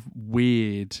lot of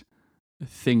weird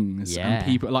things and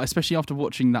people, like, especially after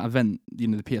watching that event, the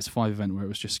PS5 event, where it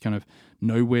was just kind of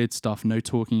no weird stuff, no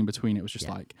talking in between. It was just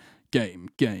like game.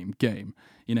 Going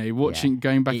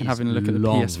back and having a look at the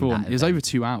PS4, it was over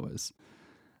 2 hours.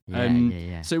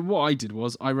 So what I did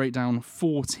was I wrote down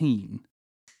 14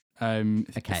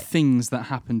 things that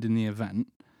happened in the event.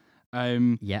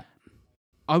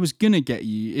 I was gonna get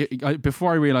you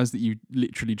before I realised that you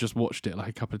literally just watched it like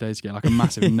a couple of days ago, like a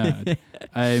massive nerd.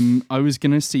 I was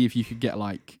gonna see if you could get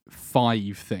like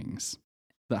 5 things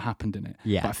that happened in it.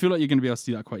 But I feel like you're gonna be able to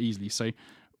do that quite easily. So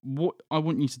what I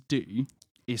want you to do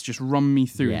is just run me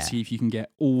through and see if you can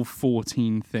get all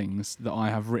 14 things that I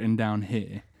have written down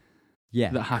here.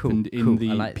 That happened in the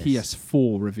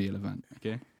PS4 reveal event.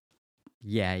 Okay.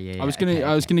 I was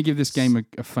gonna give this game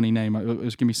a funny name. It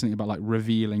was gonna be something about like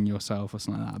revealing yourself or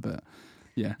something like that.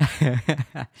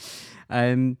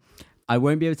 But I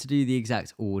won't be able to do the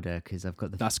exact order because I've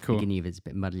got the beginning of it's a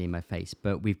bit muddly in my face.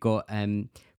 But we've got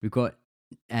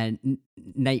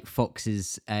Nate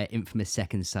Fox's infamous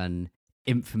Second Son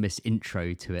infamous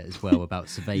intro to it as well about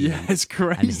surveillance. It's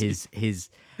crazy. And his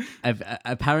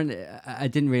apparent. I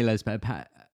didn't realize, but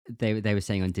they were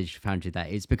saying on Digital Foundry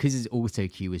that it's because his auto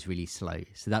cue was really slow,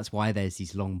 so that's why there's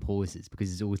these long pauses, because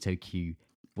his auto cue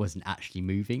wasn't actually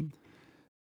moving.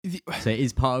 So it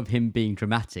is part of him being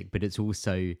dramatic, but it's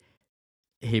also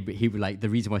he like the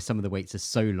reason why some of the waits are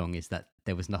so long is that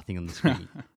there was nothing on the screen.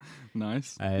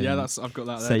 Nice. I've got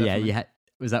that there. So definitely.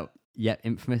 Was that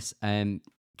infamous.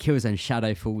 Killzone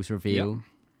Shadow Falls reveal.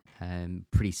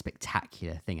 Pretty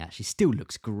spectacular thing, actually. Still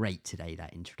looks great today,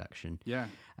 that introduction. Yeah.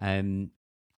 A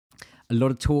lot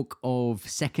of talk of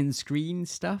second screen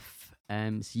stuff.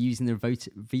 So using the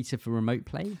Vita for remote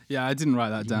play. Yeah, I didn't write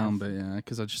that down, but yeah,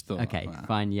 because I just thought. Okay,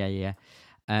 fine. Yeah.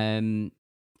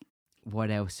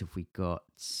 What else have we got?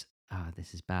 Oh,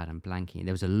 this is bad. I'm blanking.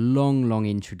 There was a long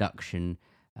introduction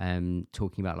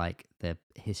talking about like the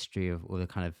history of or the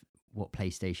kind of what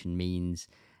PlayStation means.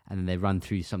 And then they run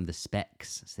through some of the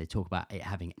specs. So they talk about it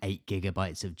having 8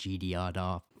 gigabytes of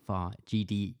GDDR5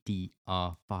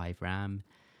 RAM.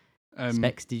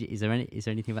 Specs? Is there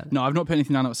anything about that? No, I've not put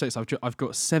anything down about 6. I've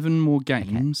got 7 more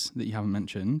games that you haven't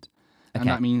mentioned, and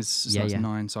that means that's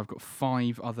 9. So I've got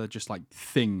 5 other just like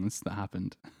things that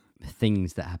happened.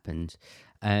 Things that happened.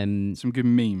 Some good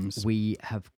memes. We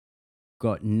have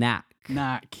got Knack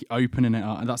opening it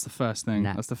up, and that's the first thing.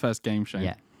 That's the first game show.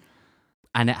 Yeah.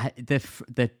 And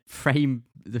the frame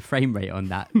rate on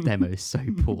that demo is so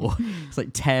poor. It's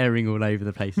like tearing all over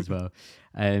the place as well.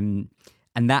 And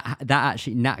that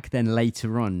actually Knack then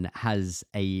later on has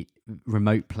a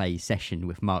remote play session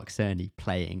with Mark Cerny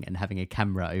playing and having a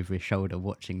camera over his shoulder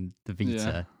watching the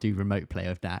Vita do remote play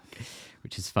of Knack,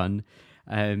 which is fun.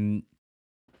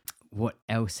 What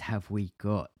else have we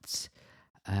got?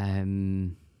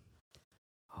 Oh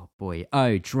boy.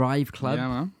 Oh, Drive Club. Yeah,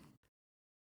 man.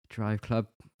 Drive Club,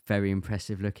 very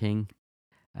impressive looking.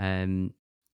 We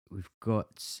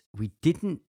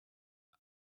didn't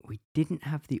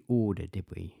have the order, did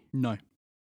we? No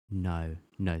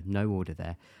order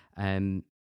there.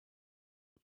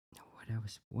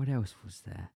 What else was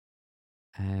there?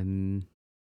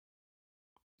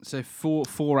 So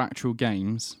four actual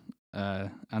games,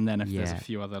 and then there's a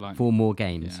few other like 4 more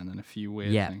games. Yeah, and then a few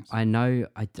weird things. I know.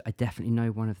 I definitely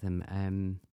know one of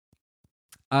them.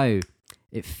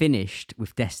 It finished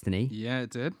with Destiny. Yeah, it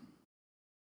did.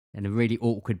 And a really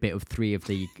awkward bit of 3 of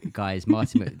the guys,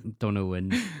 Martin McDonnell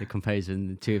and the composer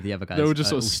and 2 of the other guys. They were just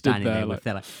sort of standing stood there with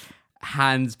their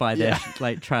hands by their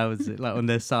trousers, like on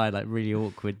their side, like really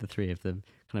awkward. The 3 of them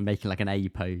kind of making like an A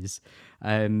pose.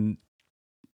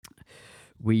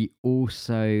 We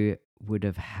also would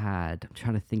have had. I'm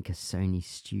trying to think of Sony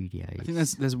Studios. I think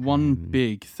there's one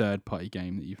big third party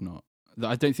game that you've not. That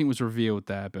I don't think was revealed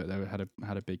there, but they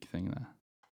had a big thing there.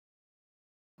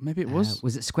 Maybe it was.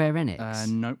 Was it Square Enix?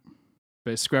 Nope.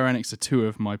 But Square Enix are 2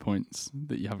 of my points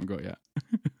that you haven't got yet.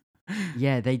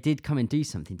 Yeah, they did come and do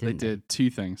something, didn't they? They did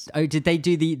 2 things. Oh, did they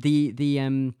do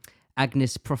the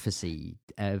Agnes Prophecy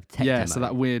tech demo? So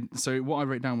that weird. So what I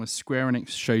wrote down was Square Enix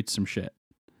showed some shit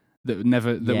that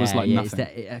was like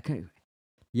nothing.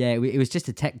 It was just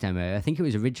a tech demo. I think it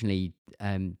was originally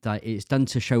it's done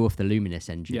to show off the Luminous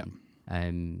engine,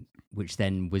 which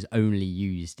then was only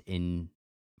used in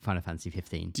Final Fantasy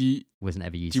 15. Wasn't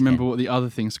ever used. Do you remember what the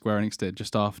other thing Square Enix did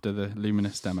just after the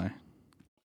Luminous demo?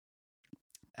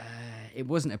 It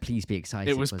wasn't a Please Be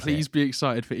Excited. It was Please Be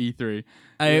Excited for E3.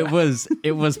 Oh, yeah. It was.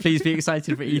 It was Please Be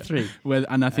Excited for E3.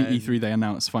 And I think E3 they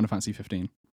announced Final Fantasy 15.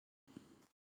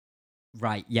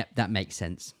 Right. Yep. That makes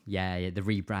sense. Yeah. The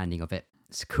rebranding of it.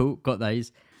 It's cool. Got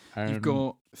those. You've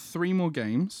got 3 more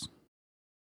games.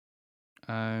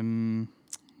 I'm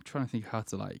trying to think how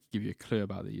to give you a clue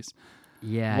about these.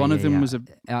 Yeah. One of them was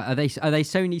Are they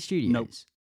Sony Studios? Nope.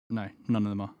 No, none of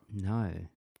them are. No.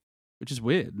 Which is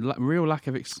weird. Real lack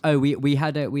of. We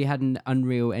had an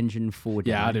Unreal Engine 4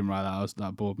 demo. Yeah, I didn't write that.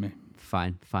 That bored me.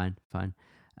 Fine.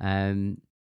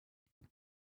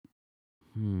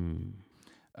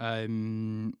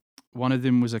 One of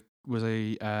them was a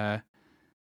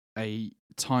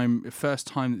first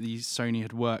time that Sony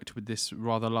had worked with this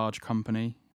rather large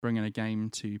company bringing a game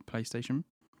to PlayStation.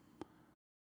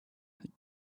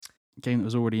 A game that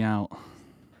was already out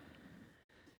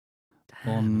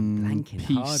on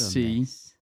PC. Do you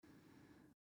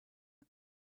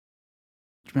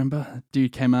remember?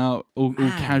 Dude came out all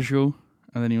casual,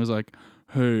 and then he was like,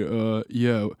 "Hey,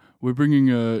 we're bringing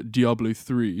Diablo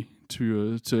 3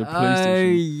 to PlayStation." Oh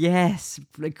yes,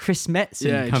 like Chris Metzen.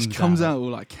 Yeah, he just comes out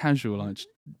all casual, just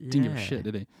didn't give a shit,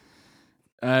 did he?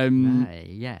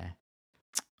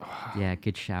 Yeah,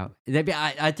 good shout.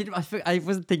 I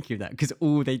wasn't thinking of that because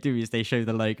all they do is they show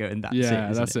the logo and that's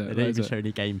it. That's it. They don't even show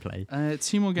any gameplay.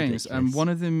 2 more games. One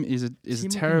of them is a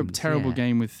terrible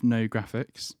game with no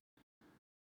graphics.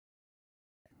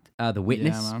 The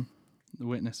Witness. Yeah, man. The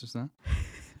Witness was there.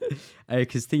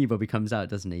 Because Thingy Bobby comes out,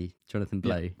 doesn't he? Jonathan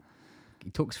Blow. Yeah.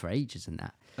 He talks for ages in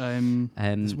that.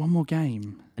 There's one more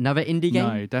game. Another indie game?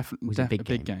 No, definitely a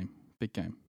big game. Big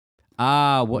game.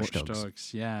 Watch Dogs. Watch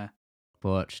Dogs, yeah.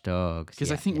 Watch Dogs.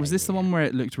 Because I think, was this the one where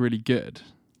it looked really good?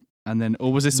 And then,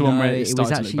 or was this the one where it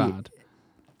started to look bad?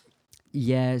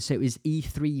 Yeah, so it was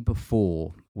E3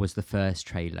 before was the first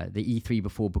trailer. The E3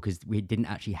 before because we didn't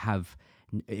actually have.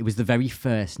 It was the very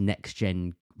first next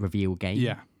gen reveal game.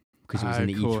 Yeah. Because it was in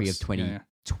the E3 of Yeah.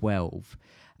 2012,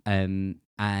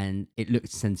 and it looked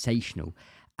sensational.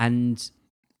 And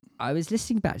I was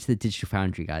listening back to the Digital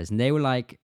Foundry guys, and they were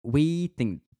like, "We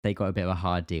think they got a bit of a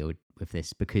hard deal with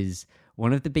this because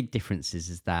one of the big differences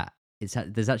is that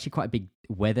there's actually quite a big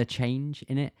weather change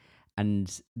in it."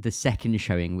 And the second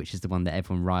showing, which is the one that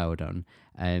everyone riled on,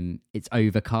 it's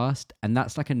overcast, and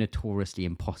that's like a notoriously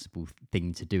impossible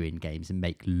thing to do in games and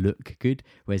make look good.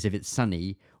 Whereas if it's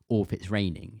sunny or if it's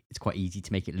raining, it's quite easy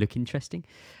to make it look interesting.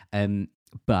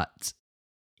 But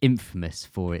infamous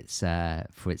for its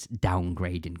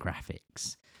downgrade in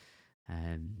graphics.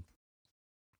 And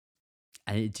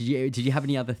did you have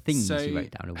any other things you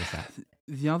wrote down, or was that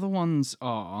the other ones?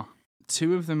 Are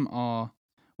two of them are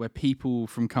where people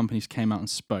from companies came out and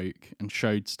spoke and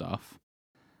showed stuff,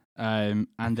 and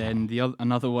then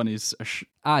another one is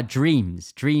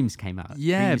Dreams. Dreams came out.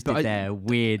 Yeah, Dreams but did their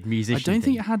weird musician. I don't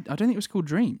think it was called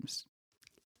Dreams.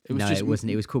 It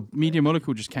wasn't. It was called Media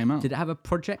Molecule. Just came out. Did it have a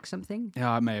project something?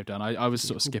 Yeah, I may have done. I was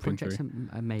sort of skipping through.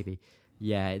 Maybe.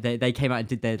 Yeah, they came out and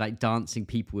did their like dancing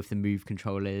people with the Move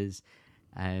controllers,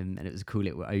 and it was a cool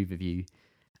little overview.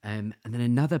 And then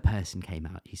another person came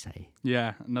out, you say?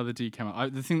 Yeah, another dude came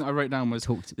out. The thing that I wrote down was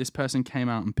this person came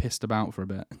out and pissed about for a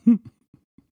bit.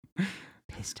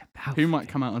 Pissed about? Who might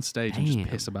come out on stage and just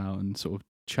piss about and sort of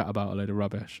chat about a load of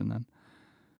rubbish and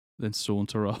then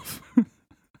saunter off?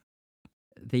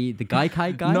 The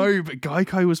Gaikai guy? No, but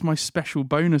Gaikai was my special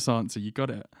bonus answer. You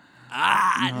got it.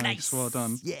 Nice. Well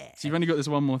done. Yeah. So you've only got this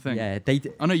one more thing. Yeah,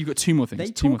 I know you've got two more things. They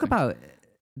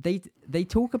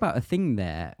talk about a thing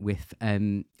there with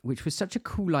which was such a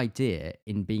cool idea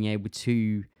in being able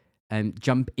to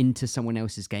jump into someone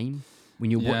else's game when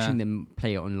you're watching them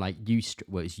play it on like Ustream.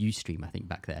 Well, it's Ustream, I think,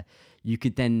 back there. You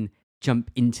could then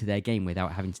jump into their game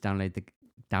without having to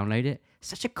download it.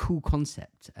 Such a cool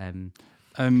concept. Two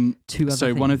other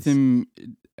things. One of them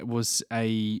was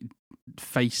a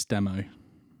face demo.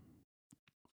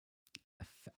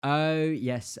 Oh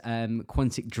yes,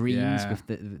 Quantic Dreams with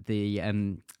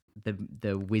the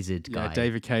wizard guy. Yeah,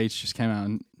 David Cage just came out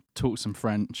and talked some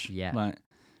French. Yeah, like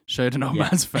showed an old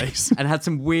man's face and had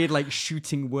some weird like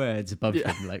shooting words above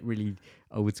him, like really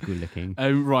old school looking.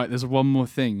 Right, there's one more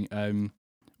thing,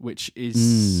 which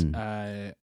is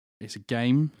it's a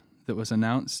game that was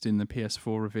announced in the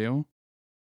PS4 reveal.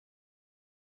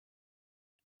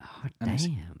 Oh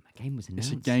damn! A game was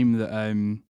announced. It's a game that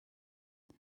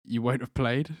you won't have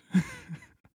played.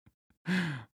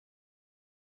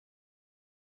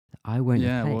 I won't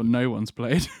have played. Yeah, well, no one's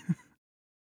played.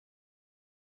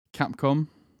 Capcom.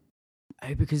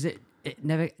 Oh, because it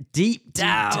never... Deep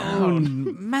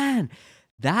down. Man,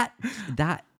 that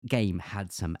game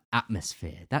had some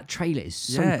atmosphere. That trailer is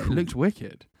so cool. It looked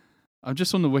wicked. I'm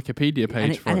just on the Wikipedia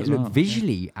page for it as well. And it looked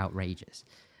visually outrageous.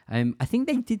 I think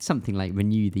they did something like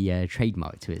renew the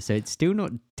trademark to it, so it's still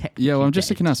not technically Yeah, well, I'm just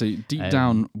dead. looking now. So Deep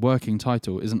Down working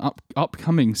title is an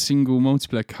upcoming single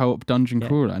multiplayer co-op dungeon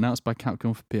crawler announced by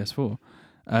Capcom for PS4.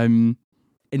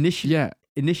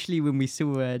 Initially, when we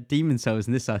saw Demon Souls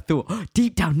and this, I thought,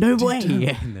 Deep Down, no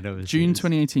way! And then June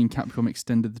 2018, Capcom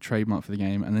extended the trademark for the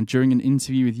game, and then during an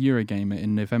interview with Eurogamer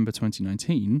in November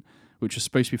 2019, which was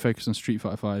supposed to be focused on Street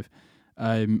Fighter 5,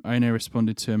 Ono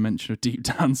responded to a mention of Deep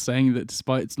Down, saying that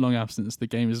despite its long absence, the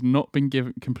game has not been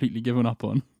completely given up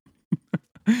on.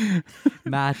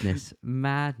 Madness.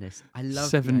 I love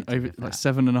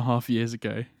 7.5 years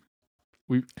ago.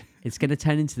 It's going to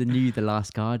turn into the new The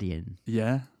Last Guardian.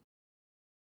 Yeah.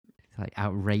 It's like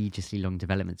outrageously long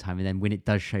development time, and then when it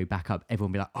does show back up,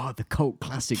 everyone will be like, "Oh, the cult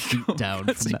classic Deep Down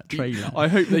from that trailer." I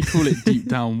hope they call it Deep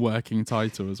Down working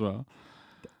title as well.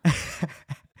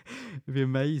 It'd be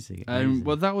amazing.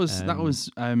 Well, that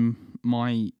was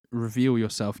my reveal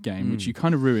yourself game, which you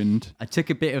kind of ruined. I took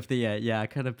a bit of the I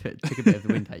kind of took a bit of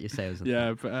the wind out your sails.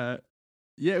 Yeah, but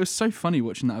it was so funny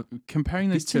watching that, comparing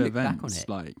those two events.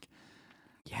 Like,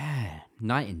 yeah,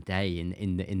 night and day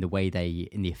in the way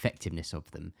in the effectiveness of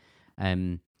them.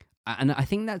 And I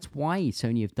think that's why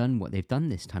Sony have done what they've done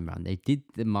this time around. They did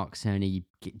the Mark Cerny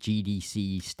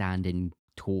GDC stand-in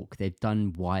talk. They've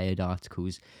done Wired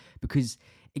articles because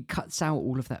it cuts out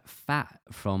all of that fat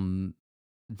from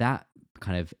that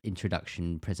kind of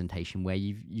introduction presentation where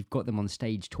you've got them on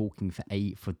stage talking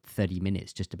for 30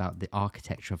 minutes just about the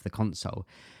architecture of the console,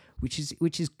 which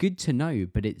is good to know,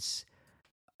 but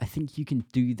I think you can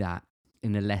do that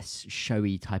in a less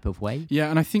showy type of way. Yeah,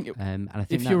 and I think And I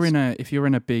think if you're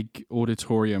in a big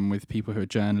auditorium with people who are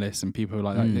journalists and people who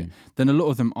are like that, then a lot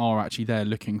of them are actually there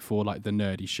looking for like the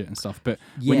nerdy shit and stuff. But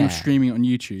when you're streaming it on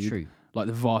YouTube, true. like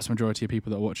the vast majority of people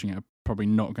that are watching it are probably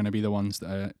not going to be the ones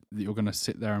that you're going to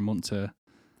sit there and want to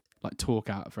like talk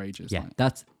out for ages. Yeah,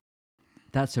 like.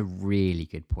 That's a really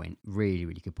good point. Really,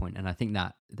 really good point. And I think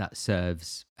that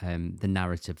serves the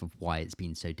narrative of why it's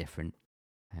been so different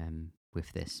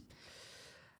with this.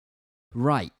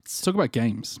 Right. Let's talk about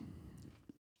games.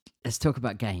 Let's talk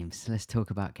about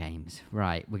games.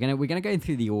 Right. We're gonna go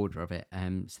through the order of it.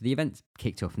 So the event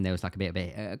kicked off, and there was like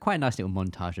quite a nice little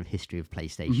montage of history of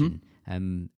PlayStation,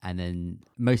 and then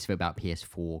most of it about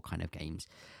PS4 kind of games,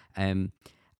 and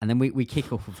then we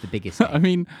kick off with the biggest game. I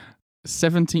mean,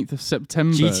 17th of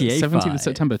September, GTA 17th 5. of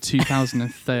September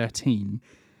 2013,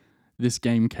 this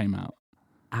game came out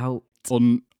on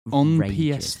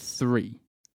PS3.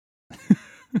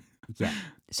 Yeah.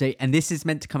 So, and this is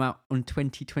meant to come out on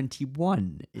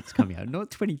 2021. It's coming out,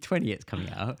 not 2020. It's coming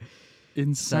out.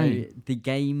 Insane. So the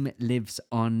game lives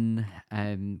on.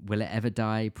 Will it ever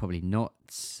die? Probably not.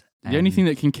 The only thing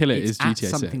that can kill it is at GTA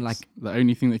 6. something like- the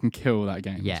only thing that can kill that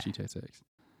game Yeah. is GTA 6.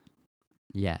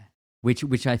 Yeah.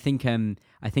 Which I think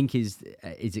is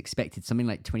expected something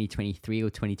like 2023 or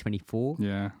 2024.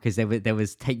 Yeah. Because there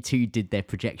was Take-Two did their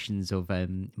projections of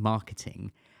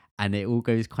marketing, and it all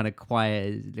goes kind of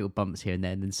quiet, little bumps here and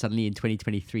there, and then suddenly in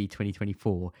 2023,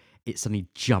 2024, it suddenly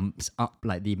jumps up,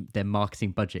 like their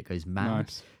marketing budget goes mad.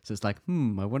 Nice. So it's like,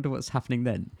 I wonder what's happening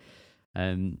then.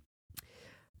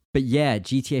 But yeah,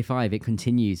 GTA 5, it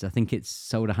continues. I think it's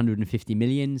sold 150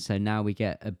 million, so now we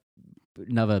get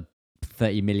another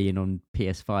 30 million on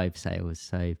PS5 sales.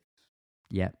 So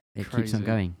yeah, it keeps on Crazy.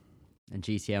 going. And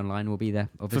GTA Online will be there,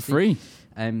 obviously. For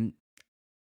free.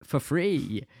 For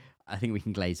free. I think we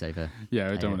can glaze over.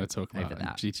 Yeah, I don't want to talk about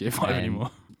that. GTA 5 anymore.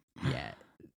 Yeah.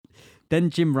 Then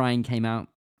Jim Ryan came out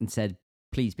and said,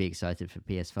 please be excited for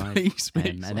PS5. Please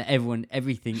be And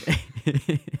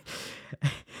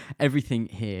everything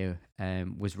here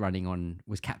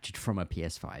was captured from a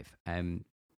PS5.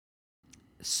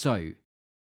 So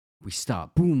we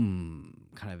start, boom,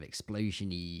 kind of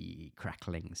explosion-y,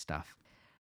 crackling stuff.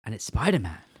 And it's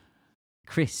Spider-Man.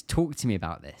 Chris, talk to me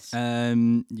about this.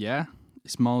 Yeah,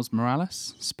 it's Miles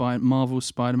Morales, Marvel's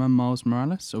Spider-Man Miles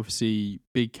Morales. Obviously,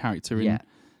 big character in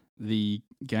the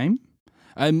game.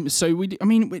 So we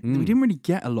didn't really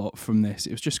get a lot from this.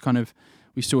 It was just kind of,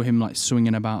 we saw him like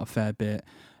swinging about a fair bit.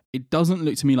 It doesn't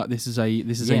look to me like this is a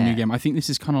new game. I think this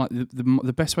is kind of like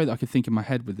the best way that I could think in my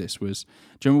head with this was,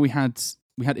 do you remember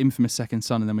we had Infamous Second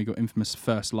Son, and then we got Infamous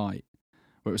First Light,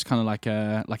 where it was kind of like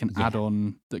an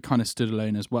add-on that kind of stood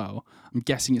alone as well. I'm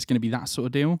guessing it's going to be that sort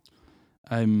of deal.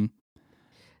 I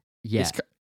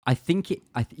think it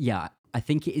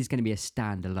is going to be a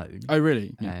standalone. Oh,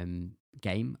 really? Yeah.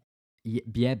 Game.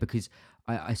 Yeah, because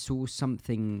I saw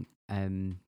something,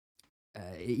 even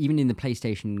in the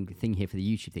PlayStation thing here for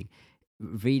the YouTube thing,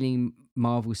 revealing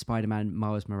Marvel Spider-Man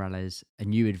Miles Morales, a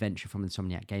new adventure from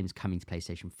Insomniac Games coming to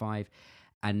PlayStation 5.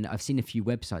 And I've seen a few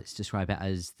websites describe it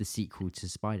as the sequel to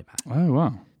Spider-Man. Oh,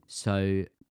 wow. So,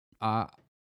 I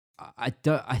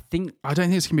don't think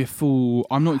it's gonna be a full.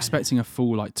 I'm not expecting a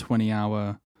full like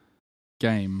 20-hour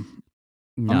game.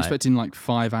 No, I'm expecting like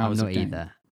 5 hours. I'm not of game.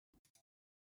 either.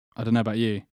 I don't know about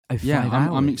you. Oh, Yeah, 5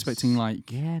 I'm hours? expecting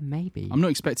like. Yeah, maybe. I'm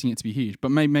not expecting it to be huge, but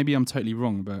maybe I'm totally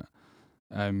wrong. But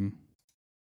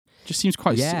just seems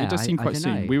quite. Yeah, It does seem I quite don't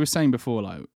soon. know. We were saying before,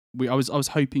 like I was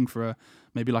hoping for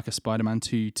maybe like a Spider-Man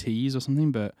 2 tease or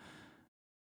something, but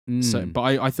but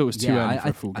I thought it was too early for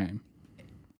a full game.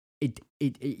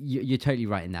 You're totally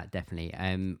right in that, definitely.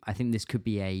 I think this could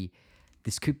be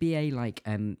a like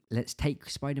let's take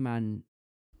Spider-Man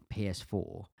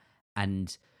PS4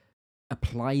 and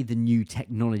apply the new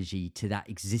technology to that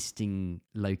existing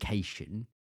location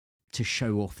to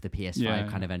show off the PS5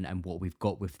 kind of and what we've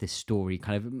got with this story,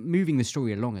 kind of moving the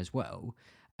story along as well.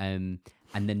 And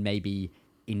then maybe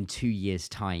in 2 years'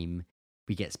 time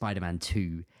we get Spider-Man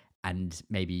 2, and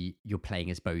maybe you're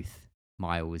playing as both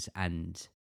Miles and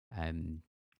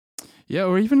Yeah,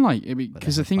 or even like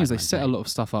because the thing is, they Spider-Man's set a name. lot of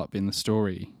stuff up in the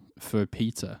story for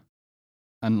Peter,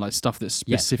 and like stuff that's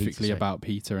specifically Peter, about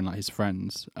Peter and like his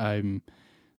friends.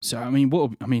 So I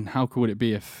mean, how cool would it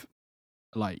be if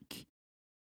like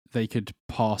they could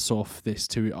pass off this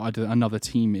to either another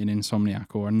team in Insomniac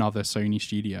or another Sony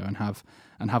studio and have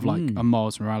like a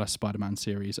Miles Morales Spider-Man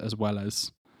series as well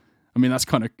as. I mean, that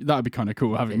would be kind of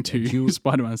cool having two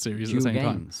Spider-Man series at the same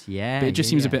time. Yeah, But it just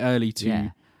seems a bit early to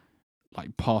Yeah.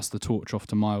 like pass the torch off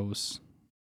to Miles,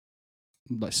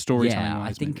 like storytelling. Yeah,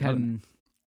 I think.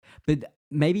 But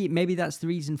maybe that's the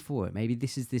reason for it. Maybe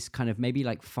this is this kind of maybe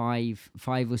like 5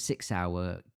 or 6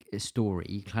 hour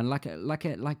story, kind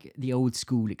of like the old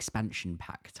school expansion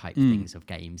pack type things of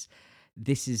games.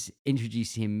 This is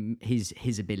introducing him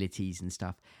his abilities and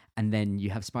stuff, and then you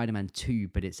have Spider-Man 2,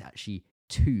 but it's actually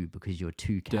 2 because you're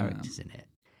 2 characters in it,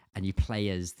 and you play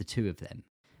as the 2 of them,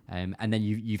 and then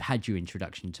you've had your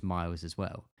introduction to Miles as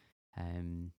well,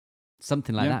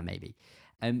 something like that maybe.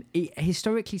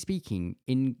 Historically speaking,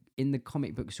 in the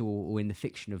comic books or in the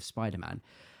fiction of Spider-Man,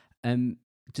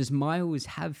 does Miles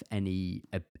have any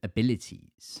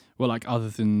abilities? Well, like other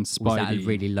than Spidey. Was that a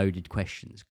really loaded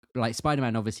questions? Like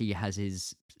Spider-Man obviously has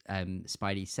his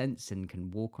Spidey sense and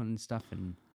can walk on stuff,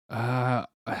 and I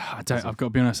don't. I've got to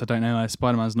be honest. I don't know.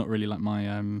 Spider-Man's not really like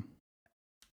my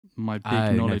my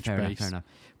big knowledge base. Fair enough.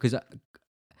 Because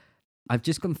I've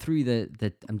just gone through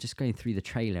I'm just going through the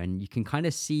trailer, and you can kind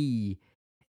of see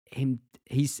him.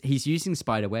 He's using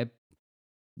spider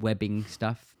webbing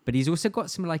stuff, but he's also got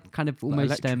some like kind of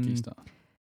almost electric-y stuff.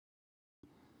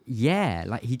 Yeah,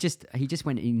 like he just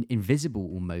went invisible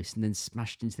almost, and then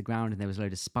smashed into the ground, and there was a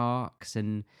load of sparks,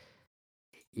 and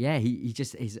yeah, he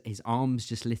just his arms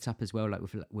just lit up as well, like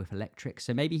with electric.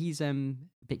 So maybe he's a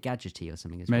bit gadgety or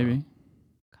something as well. Maybe,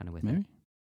 kind of with maybe.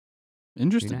 it.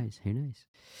 Interesting. Who knows?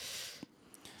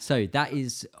 So that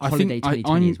is I Holiday think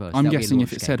 2020 as well. So I'm that'll be a guessing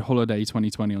if launch it game. said Holiday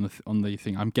 2020 on the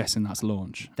thing, I'm guessing that's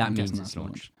launch. That means it's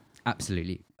launch.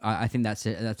 Absolutely, I think that's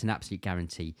an absolute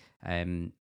guarantee.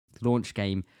 Launch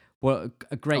game. Well,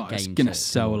 a great game. It's gonna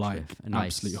sell launch like with.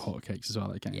 absolute hotcakes as well.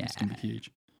 That game. It's gonna be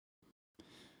huge.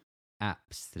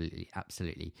 Absolutely.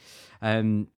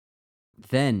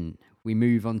 Then we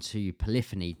move on to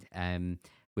Polyphony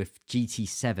with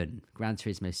GT7, Gran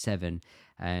Turismo 7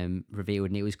 revealed,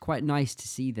 and it was quite nice to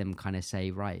see them kind of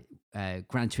say, right,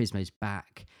 Gran Turismo's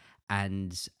back,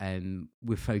 and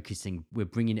we're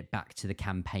bringing it back to the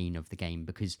campaign of the game,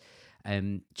 because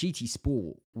GT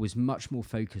Sport was much more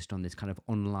focused on this kind of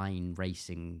online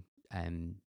racing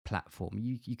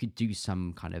platform. You could do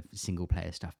some kind of single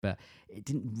player stuff, but it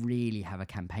didn't really have a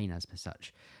campaign as per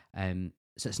such.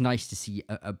 So it's nice to see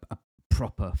a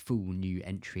proper full new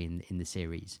entry in the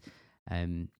series.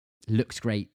 Looks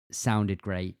great, sounded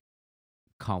great.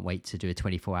 Can't wait to do a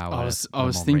 24-hour. I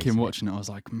was thinking watching it. I was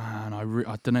like, man,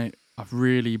 I don't know. I've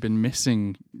really been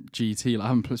missing GT. Like, I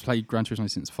haven't played Gran Turismo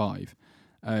since 5.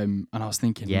 And I was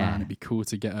thinking, man, it'd be cool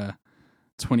to get a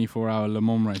 24-hour Le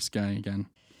Mans race going again.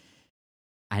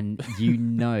 And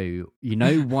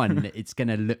one, it's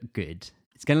gonna look good.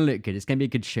 It's gonna be a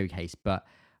good showcase. But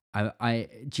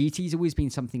GT's always been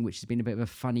something which has been a bit of a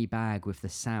funny bag with the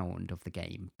sound of the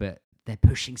game. But they're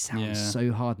pushing sound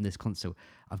so hard in this console.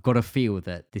 I've got to feel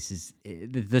that this is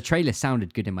the trailer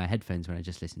sounded good in my headphones when I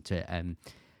just listened to it.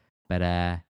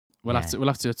 We'll have to do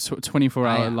a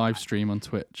 24-hour live stream on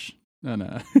Twitch.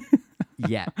 No.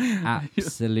 Yeah,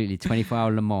 absolutely.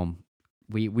 24-hour Le Mans.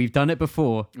 We've done it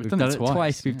before. We've done it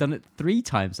twice. We've done it 3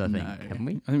 times, I think, haven't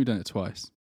we? I think we've done it twice.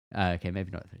 Okay,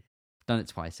 maybe not 3. Done it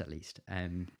twice at least.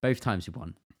 Both times we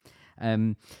won.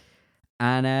 And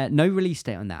no release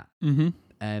date on that. Mm-hmm.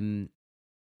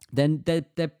 Then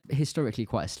they're historically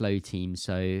quite a slow team,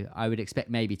 so I would expect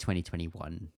maybe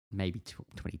 2021, maybe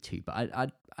 22.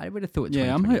 But I would have thought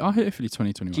 2021. Yeah, I hopefully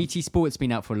 2021. GT Sport's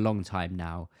been out for a long time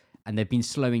now, and they've been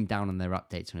slowing down on their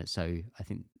updates on it, so I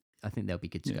think they'll be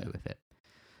good to go with it.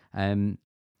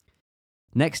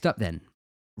 Next up then,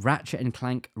 Ratchet and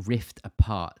Clank Rift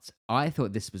Apart. I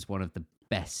thought this was one of the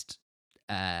best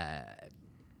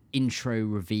intro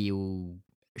reveal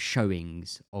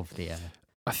showings of the.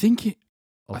 I think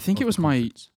it was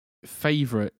my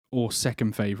favorite or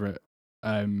second favorite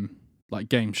like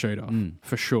game showed off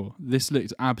for sure. This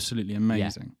looked absolutely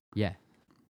amazing. Yeah.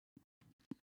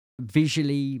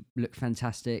 Visually looked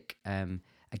fantastic.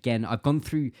 Again, I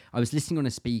was listening on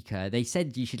a speaker. They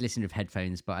said you should listen with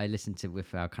headphones, but I listened to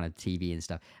with our kind of TV and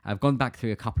stuff. I've gone back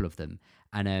through a couple of them,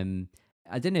 and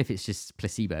I don't know if it's just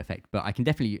placebo effect, but I can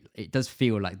definitely, it does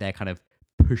feel like they're kind of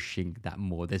pushing that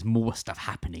more. There's more stuff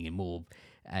happening and more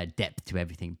depth to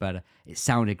everything, but it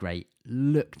sounded great,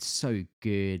 looked so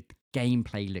good.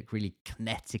 Gameplay looked really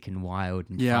kinetic and wild.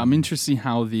 And fun. I'm interested to see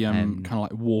how the kind of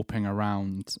like warping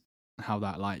around, how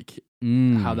that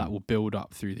how that will build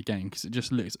up through the game, because it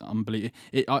just looks unbelievable.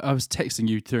 I was texting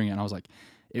you during it, and I was like,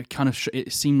 it kind of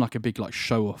it seemed like a big like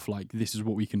show off, like this is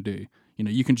what we can do. You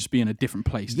know, you can just be in a different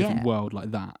place, different world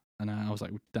like that. And I was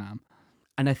like, damn.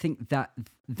 And I think that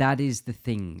is the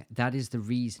thing. That is the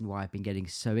reason why I've been getting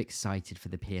so excited for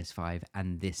the PS5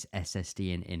 and this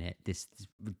SSD in it, this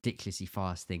ridiculously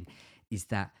fast thing, is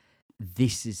that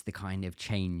this is the kind of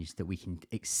change that we can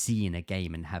see in a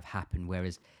game and have happen.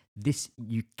 Whereas This,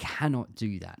 you cannot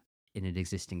do that in an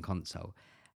existing console,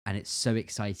 and it's so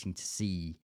exciting to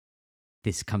see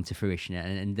this come to fruition,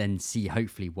 and then see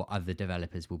hopefully what other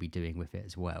developers will be doing with it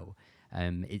as well.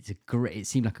 It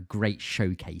seemed like a great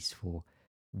showcase for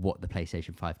what the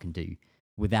PlayStation 5 can do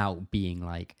without being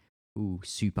like, ooh,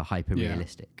 super hyper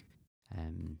realistic.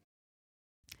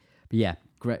 But yeah,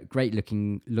 great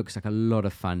looking, looks like a lot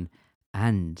of fun.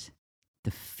 And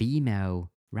the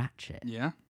female Ratchet,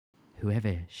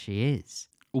 whoever she is,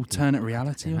 alternate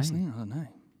reality or something, I don't know.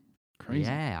 Crazy.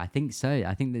 Yeah, I think so.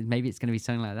 I think that maybe it's going to be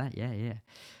something like that.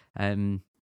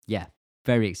 Yeah,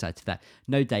 very excited for that.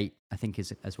 No date, I think,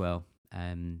 as well.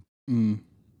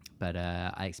 But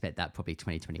I expect that probably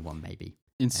 2021 maybe.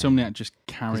 Insomniac just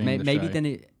carrying the maybe show. then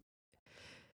it.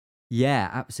 Yeah,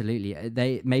 absolutely.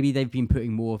 They've been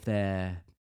putting more of their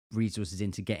resources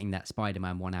into getting that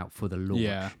Spider-Man one out for the launch.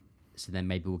 Yeah. So then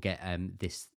maybe we'll get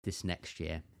this next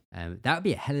year. That would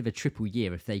be a hell of a triple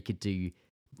year if they could do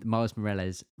Miles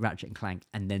Morales, Ratchet and Clank,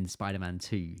 and then Spider-Man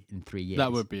 2 in 3 years.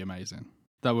 That would be amazing.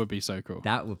 That would be so cool.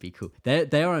 That would be cool.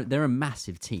 They're a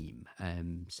massive team,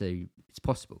 so it's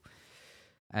possible.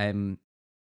 Moving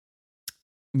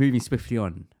swiftly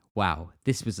on. Wow,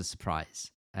 this was a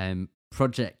surprise.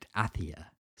 Project Athia,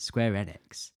 Square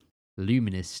Enix,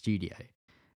 Luminous Studio,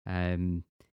 a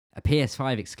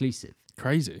PS5 exclusive.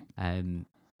 Crazy.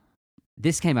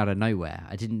 This came out of nowhere.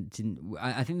 I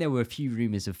think there were a few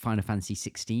rumors of Final Fantasy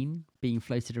 16 being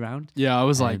floated around. Yeah, I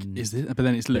was like, is this? But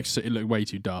then it looked way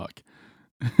too dark.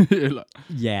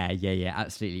 Yeah,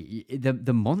 absolutely.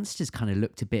 The monsters kind of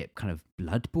looked a bit kind of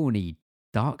Bloodborne-y,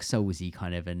 Dark Souls-y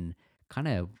kind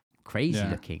of crazy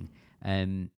looking.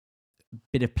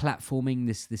 Bit of platforming.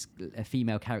 This a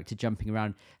female character jumping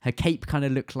around. Her cape kind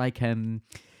of looked like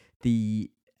the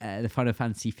Final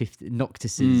Fantasy 15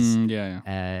 Noctis's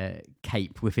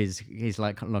cape with his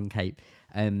like long cape.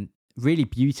 Really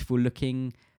beautiful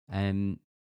looking. I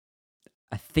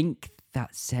think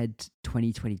that said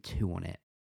 2022 on it.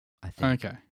 I think.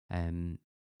 Okay.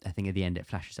 I think at the end it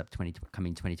flashes up coming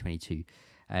 2022.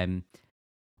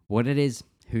 What it is,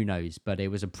 who knows? But it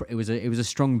was a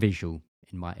strong visual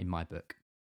in my book.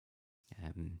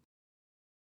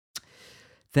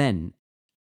 Then,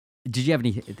 did you have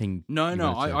anything?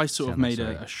 No. I sort of made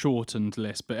a shortened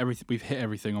list, but we've hit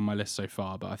everything on my list so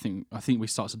far. But I think we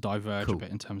start to diverge a bit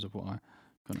in terms of what I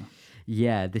gonna.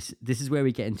 Yeah, this is where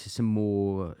we get into some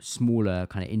more smaller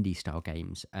kind of indie style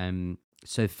games.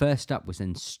 So first up was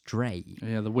then Stray.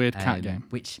 Yeah, the weird cat game.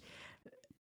 Which,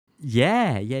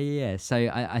 yeah. So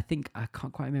I think I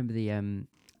can't quite remember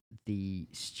the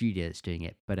studio that's doing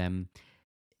it, but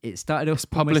it started off. It's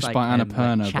published like, by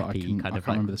Annapurna, like but I can't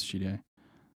remember the studio.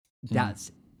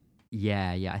 That's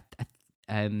yeah. It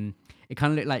kind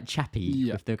of looked like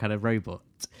Chappie with the kind of robot,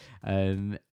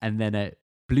 and then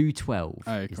Blue 12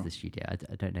 is the studio.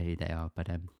 I don't know who they are, but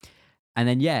and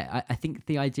then I think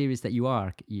the idea is that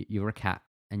you're a cat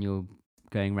and you're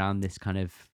going around this kind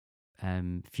of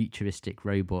futuristic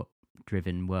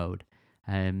robot-driven world.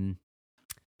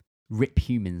 Rip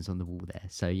humans on the wall there.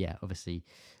 So yeah, obviously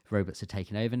robots are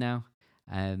taking over now.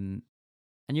 And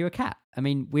you're a cat. I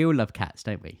mean, we all love cats,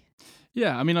 don't we?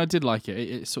 Yeah, I mean, I did like it.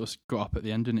 It sort of got up at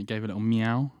the end and it gave a little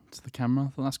meow to the camera. I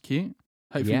thought that's cute.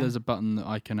 Hopefully there's a button that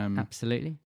I can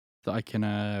absolutely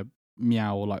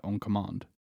meow like on command.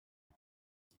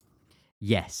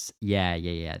 Yes.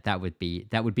 Yeah. That would be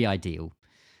ideal.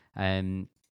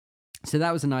 So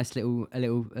that was a nice little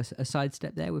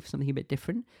sidestep there with something a bit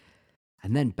different.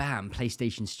 And then bam,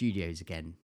 PlayStation Studios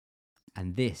again.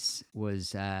 And this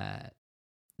was the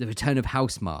return of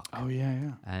Housemarque. Oh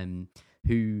yeah.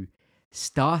 Who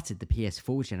started the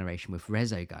PS4 generation with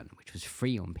Resogun, which was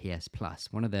free on PS Plus,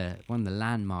 one of the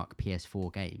landmark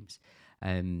PS4 games.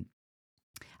 And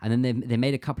then they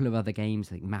made a couple of other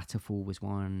games, like Matterfall was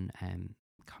one. Can't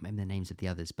remember the names of the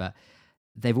others, but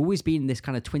they've always been this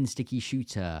kind of twin sticky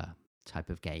shooter type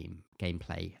of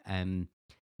gameplay.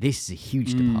 This is a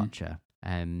huge departure.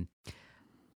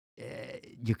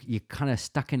 You're kind of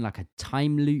stuck in like a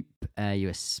time loop.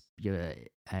 You're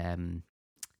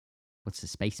what's the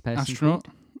space person? Astronaut.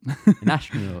 An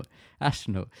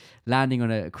astronaut landing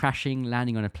on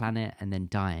a planet and then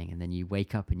dying, and then you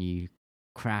wake up and you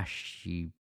crash, you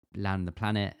land on the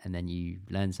planet, and then you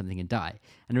learn something and die,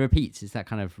 and it repeats. It's that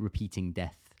kind of repeating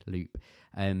death loop.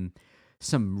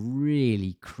 Some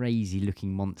really crazy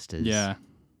looking monsters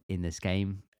in this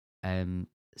game.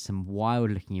 Some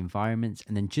wild looking environments,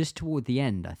 and then just toward the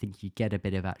end I think you get a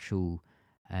bit of actual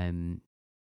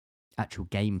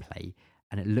gameplay,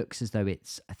 and it looks as though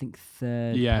it's, I think,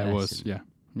 third person. It was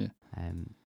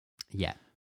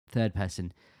third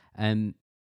person.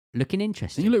 Looking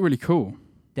interesting. You look really cool.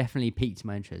 definitely piqued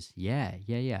my interest. Yeah.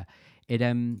 It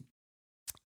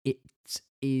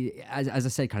as I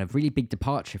said, kind of really big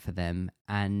departure for them,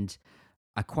 and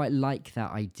I quite like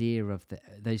that idea of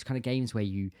those kind of games where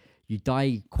you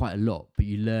die quite a lot, but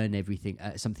you learn everything,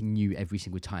 something new every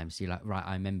single time. So you're like, right,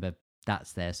 I remember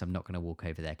that's there, so I'm not going to walk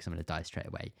over there because I'm going to die straight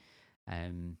away.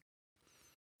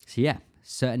 So yeah,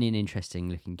 certainly an interesting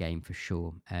looking game for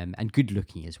sure, and good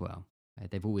looking as well.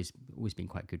 They've always been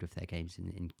quite good with their games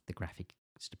in the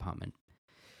graphics department.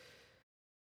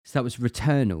 So that was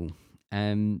Returnal.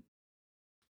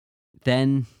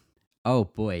 Then, oh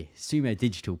boy, Sumo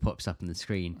Digital pops up on the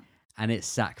screen, and it's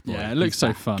Sackboy. Yeah, it looks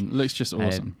so fun. It looks just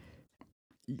awesome.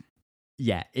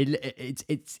 Yeah, it's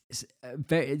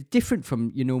very different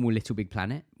from your normal Little Big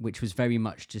Planet, which was very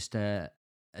much just a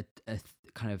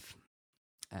kind of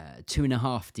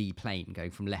 2.5D plane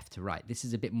going from left to right. This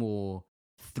is a bit more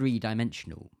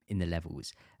 3-dimensional in the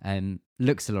levels.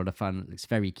 Looks a lot of fun. Looks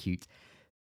very cute.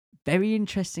 Very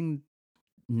interesting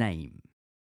name.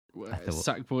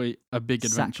 Sackboy, a big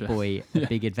adventure. Sackboy, a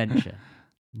big adventure.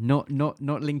 Not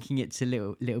linking it to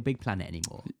Little Big Planet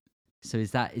anymore. So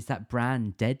is that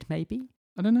brand dead? Maybe,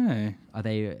 I don't know. Are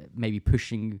they maybe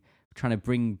trying to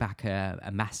bring back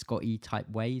a mascot-y type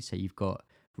way? So you've got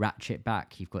Ratchet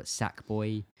back, you've got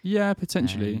Sackboy. Yeah,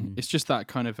 potentially. It's just that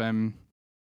kind of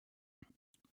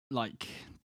like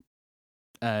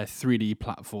 3D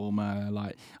platformer.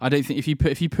 Like, I don't think if you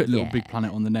put Little Big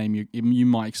Planet on the name, you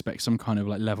might expect some kind of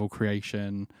like level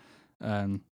creation.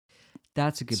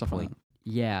 That's a good point. Like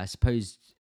yeah, I suppose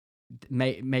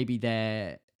maybe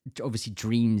they're obviously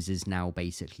Dreams is now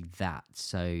basically that.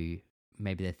 So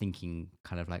maybe they're thinking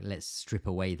kind of like, let's strip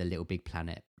away the Little Big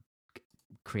Planet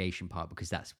creation part, because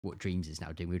that's what Dreams is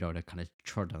now doing. We don't want to kind of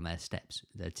trod on their steps,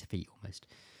 their feet almost.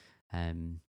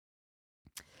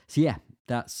 So yeah,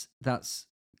 that's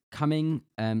coming.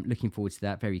 Looking forward to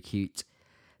that. Very cute.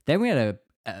 Then we had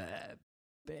a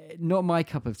not my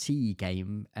cup of tea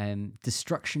game,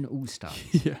 Destruction All Stars.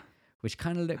 Yeah. Which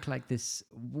kind of looked like this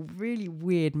really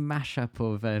weird mashup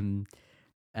of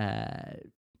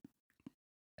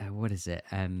what is it?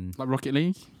 Like Rocket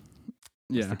League.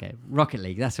 Yeah. Okay, Rocket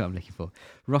League. That's what I'm looking for.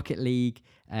 Rocket League.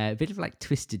 A bit of like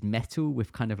Twisted Metal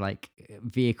with kind of like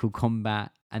vehicle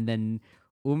combat, and then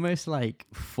almost like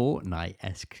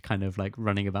Fortnite-esque kind of like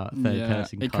running about third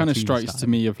person. It kind of strikes style. to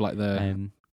me of like the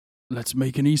let's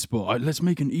make an esport. Let's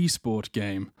make an esport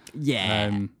game.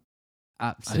 Yeah.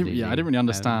 Absolutely. I didn't really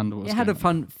understand what was it had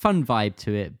going a fun vibe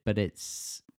to it, but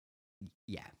it's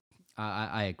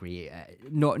I agree.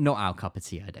 Not our cup of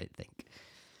tea, I don't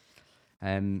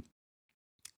think.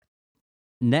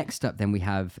 Next up, then we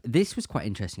have, this was quite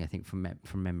interesting, I think, from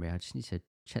memory. I just need to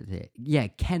check it. Yeah,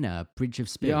 Kenna, Bridge of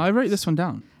Spirits. Yeah, I wrote this one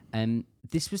down.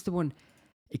 This was the one.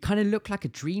 It kind of looked like a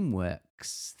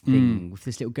DreamWorks thing with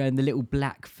this little girl and the little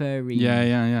black furry.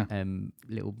 Yeah.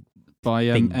 Little by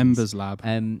Ember's Lab.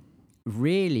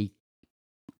 Really,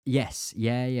 yes,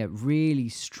 yeah, really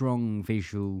strong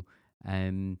visual.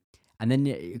 And then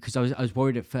because I was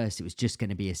worried at first it was just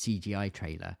going to be a CGI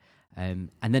trailer,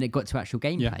 and then it got to actual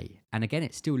gameplay, and again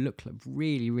it still looked like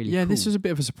really cool. This was a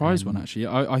bit of a surprise one actually.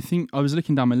 I think I was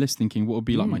looking down my list thinking what would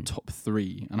be like my top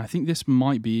 3, and I think this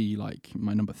might be like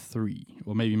my number 3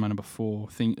 or maybe my number 4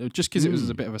 thing, just because it was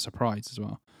a bit of a surprise as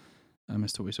well.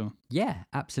 As to what we saw. Yeah,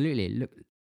 absolutely.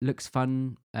 Looks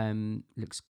fun.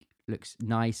 Looks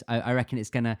nice. I reckon it's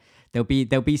gonna. There'll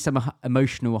be some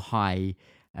emotional high,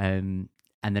 and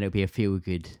then it'll be a feel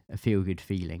good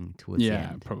feeling towards the end.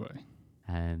 Yeah, probably.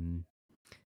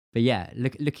 But yeah,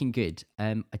 looking good.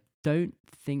 I don't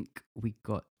think we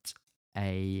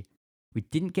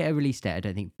didn't get a release date. I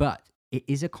don't think, but it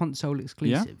is a console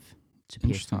exclusive to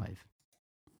PS5.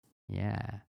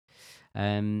 Yeah.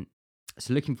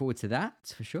 So looking forward to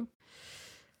that for sure.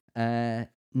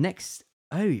 Next,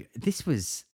 this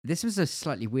was a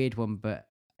slightly weird one, but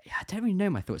I don't really know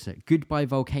my thoughts on it. Goodbye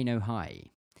Volcano High,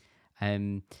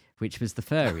 which was the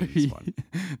furries one.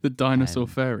 The dinosaur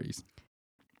furries.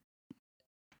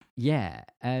 Yeah,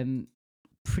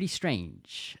 pretty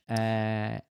strange.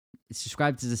 It's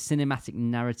described as a cinematic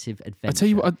narrative adventure.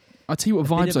 I tell you what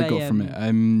vibes I got from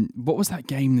it. What was that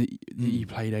game that you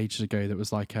played ages ago that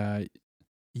was like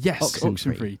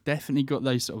Oxenfree. Definitely got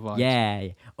those sort of vibes. Yeah.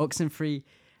 Oxenfree.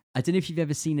 I don't know if you've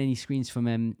ever seen any screens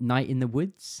from Night in the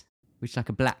Woods, which is like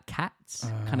a black cat,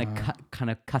 kind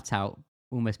of cut out,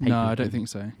 almost paper. No, I don't think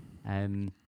so.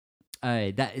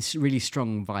 That is really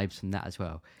strong vibes from that as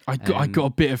well. I got a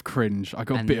bit of cringe. I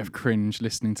got a bit of cringe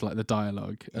listening to like the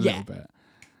dialogue a little bit.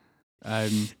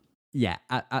 Yeah,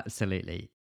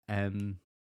 absolutely.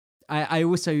 I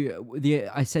also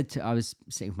I was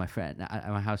sitting with my friend,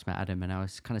 my housemate Adam, and I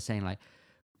was kind of saying like,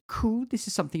 cool. This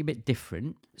is something a bit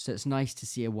different. So it's nice to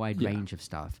see a wide Yeah. range of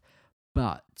stuff.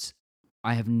 But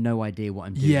I have no idea what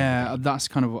I'm doing. Yeah, that's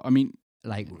kind of what I mean.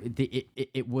 Like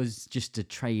it was just a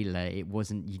trailer. It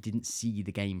wasn't. You didn't see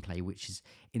the gameplay, which is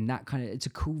in that kind of. It's a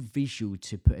cool visual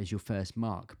to put as your first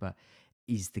mark. But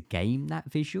is the game that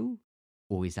visual,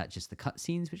 or is that just the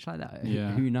cutscenes which like that?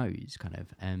 Yeah. Who knows? Kind of.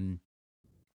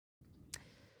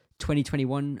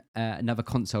 2021, another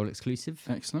console exclusive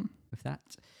Excellent. with that.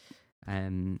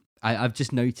 I've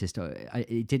just noticed,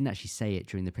 it didn't actually say it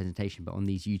during the presentation, but on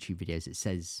these YouTube videos, it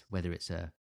says whether it's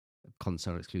a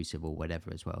console exclusive or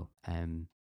whatever as well.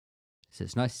 So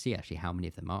it's nice to see actually how many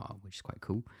of them are, which is quite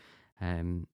cool.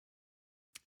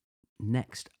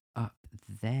 Next up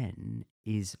then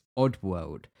is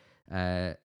Oddworld.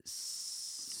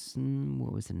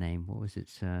 What was the name? What was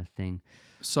its thing?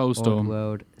 Soulstorm.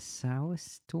 Oddworld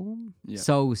Soulstorm? Yeah.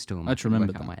 Soulstorm. I just remembered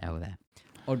Work out that. my L there.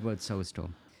 Oddworld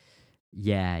Soulstorm.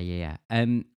 Yeah.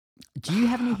 Do you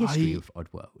have any history of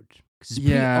Oddworld? 'Cause it's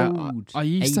pretty old. I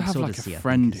used to Apes have like Odyssey, I a think,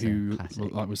 friend is a who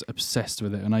classic. like was obsessed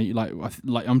with it, and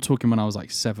I'm talking when I was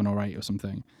like 7 or 8 or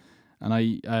something, and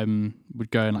I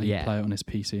would go and Yeah. play it on his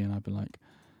PC, and I'd be like,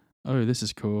 oh, this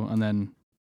is cool, and then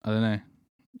I don't know,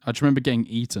 I just remember getting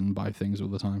eaten by things all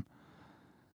the time.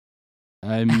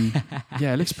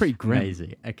 Yeah, it looks pretty grim,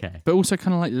 Crazy. Okay. but also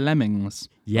kind of like Lemmings.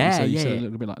 Yeah, so you said yeah. it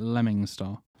looked a bit like Lemmings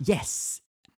style. Yes.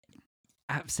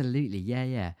 Absolutely.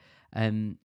 Yeah.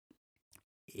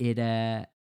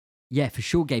 Yeah, for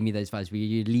sure gave me those vibes where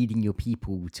you're leading your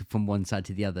people from one side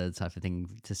to the other type of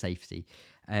thing to safety.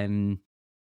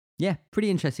 Yeah, pretty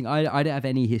interesting. I don't have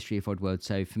any history of Oddworld,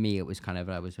 so for me it was kind of,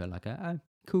 I was like, oh,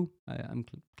 cool. I'm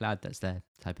glad that's there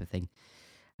type of thing.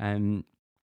 And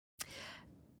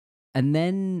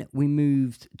then we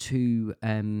moved to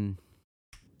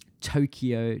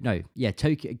Tokyo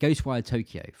Ghostwire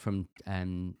Tokyo from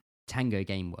Tango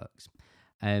Gameworks,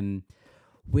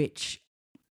 which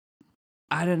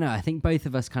I don't know. I think both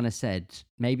of us kind of said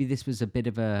maybe this was a bit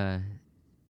of a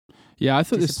Yeah, I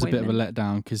thought this was a bit of a disappointment,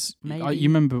 letdown because maybe? you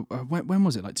remember when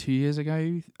was it? Like 2 years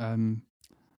ago?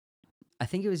 I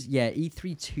think it was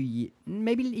E3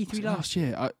 maybe Was E3 it last.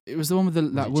 year. It was the one with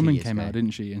it that 2 woman years came ago? out,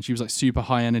 didn't she? And she was like super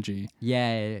high energy.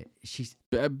 Yeah, she's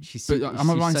But she's. but su- am I she's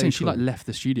right in so saying she like cool. left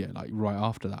the studio like right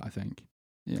after that? I think.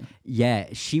 Yeah. Yeah,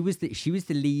 she was the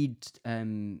lead,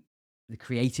 the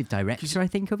creative director, I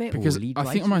think, of it. Because or lead I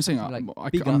think I'm writer, right saying something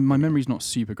like, big up my in it. memory's not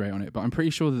super great on it, but I'm pretty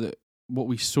sure that what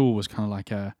we saw was kind of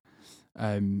like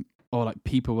or like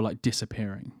people were like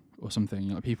disappearing or something.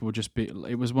 Like people would just be.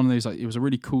 It was one of those like it was a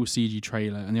really cool CG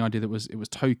trailer, and the idea that it was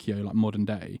Tokyo like modern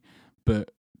day,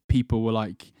 but people were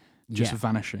like just Yeah.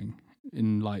 vanishing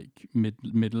in like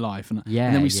mid life, and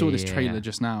Yeah, then we yeah, saw this yeah, trailer yeah.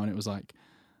 just now, and it was like,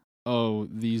 oh,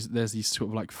 there's these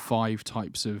sort of like 5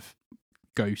 types of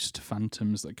ghost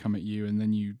phantoms that come at you, and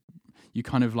then you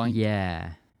kind of like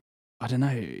Yeah. I don't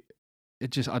know.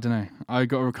 It just I don't know. I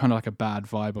got a kind of like a bad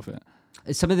vibe of it.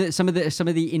 Some of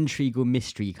the intrigue or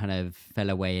mystery kind of fell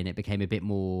away, and it became a bit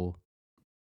more.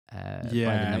 By the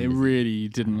Yeah, it numbers, really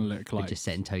didn't look but like just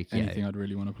set in Tokyo. anything I'd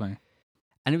really want to play.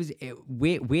 And it was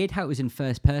weird how it was in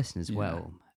first person as Yeah.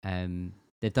 well.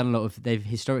 They've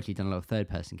historically done a lot of third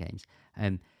person games.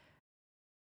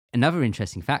 Another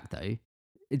interesting fact though,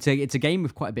 it's a game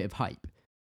with quite a bit of hype.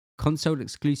 Console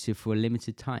exclusive for a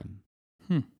limited time.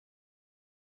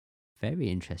 Very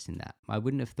interesting that. I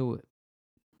wouldn't have thought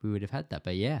we would have had that,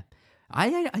 but yeah.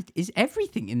 I is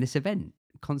everything in this event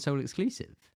console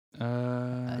exclusive?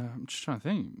 I'm just trying to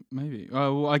think. Maybe.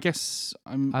 Oh, well, I guess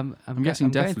I'm guessing I'm going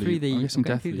definitely. through the I'm guessing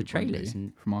going through definitely the trailers probably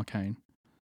and from Arcane.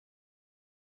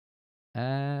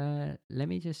 let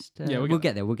me just. Yeah, we'll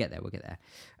get there. We'll get there.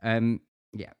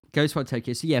 Yeah, Ghostwire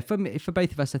Tokyo. So yeah, for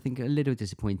both of us, I think a little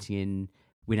disappointing in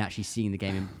when actually seeing the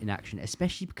game in action,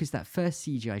 especially because that first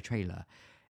CGI trailer,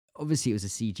 obviously it was a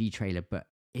CG trailer, but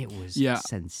it was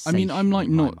sensational. I mean, I'm like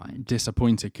in my not mind.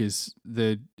 disappointed because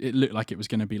it looked like it was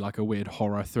going to be like a weird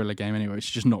horror thriller game anyway. It's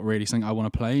just not really something I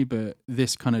want to play. But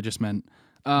this kind of just meant,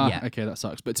 okay, that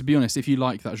sucks. But to be honest, if you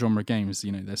like that genre of games,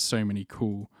 there's so many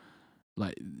cool.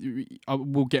 Like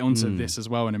we'll get onto this as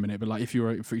well in a minute. But like if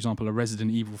you're, for example, a Resident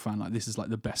Evil fan, like this is like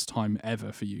the best time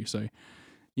ever for you. So,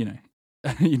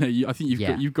 I think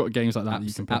you've got games like that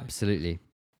you can play. Absolutely.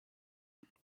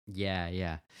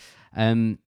 Yeah.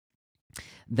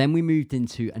 Then we moved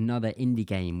into another indie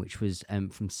game, which was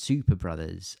from Super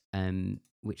Brothers,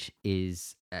 which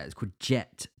is it's called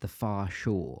Jet: The Far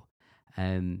Shore.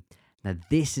 Now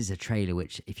this is a trailer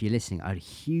which, if you're listening, I'd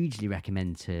hugely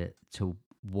recommend to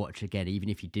watch again, even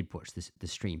if you did watch the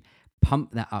stream.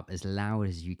 Pump that up as loud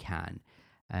as you can.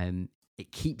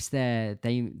 It keeps they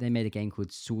made a game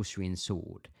called Sorcery and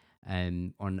Sword,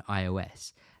 on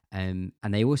iOS. And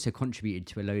they also contributed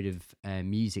to a load of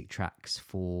music tracks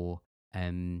for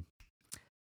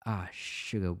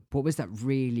sugar. What was that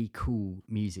really cool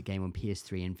music game on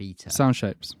PS3 and Vita? Sound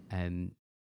Shapes.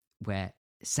 Where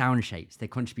Sound Shapes, they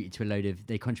contributed to a load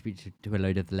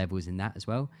of the levels in that as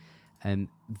well.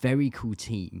 Very cool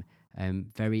team.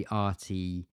 Very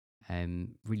arty.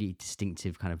 Really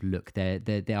distinctive kind of look. The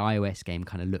iOS game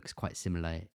kind of looks quite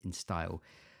similar in style,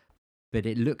 but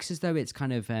it looks as though it's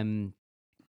kind of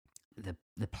the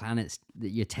planets that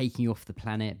you're taking off the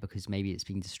planet because maybe it's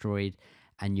being destroyed,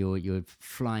 and you're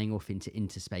flying off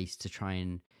into space to try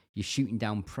and you're shooting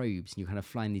down probes, and you're kind of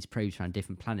flying these probes around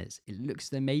different planets. It looks as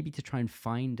though maybe to try and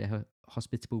find a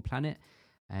hospitable planet,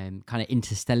 kind of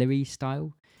interstellar-y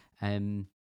style.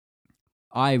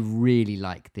 I really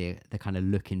like the kind of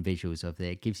look and visuals of it.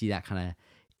 It gives you that kind of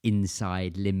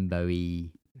inside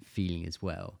limbo-y feeling as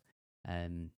well.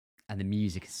 And the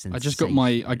music is sensational.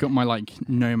 I got my like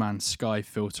No Man's Sky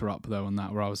filter up though on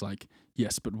that, where I was like,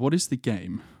 yes, but what is the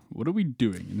game? What are we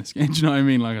doing in this game? Do you know what I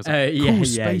mean? Like, I was like, cool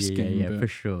space game, yeah, for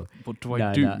sure. What do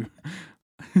I do? No.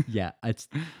 Yeah, I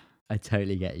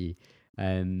totally get you.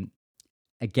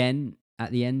 Again,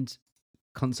 at the end,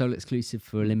 console exclusive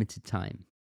for a limited time.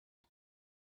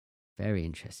 Very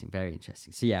interesting, very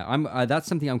interesting. So yeah, I'm that's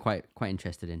something I'm quite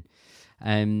interested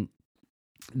in.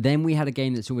 Then we had a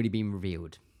game that's already been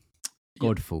revealed,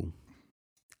 Godfall.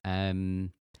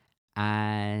 And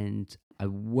I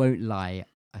won't lie,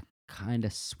 I kind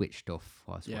of switched off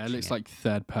whilst watching it. It looks like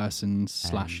third person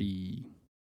slashy,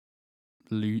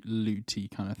 looty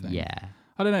kind of thing. Yeah,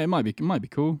 I don't know. It might be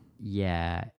cool.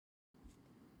 Yeah.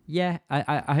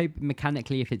 I hope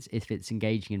mechanically, if it's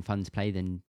engaging and fun to play,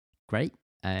 then great.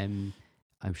 I'm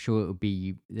sure it'll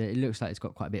be. It looks like it's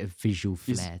got quite a bit of visual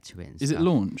flair to it. Is it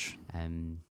launch?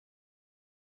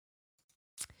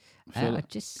 I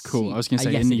just cool. See, I was going to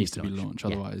say yes, it needs to be launch. launched,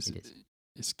 otherwise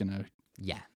it's gonna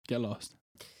get lost.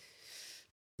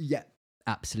 Yeah,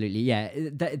 absolutely. Yeah,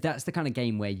 that's the kind of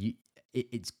game where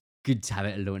it's good to have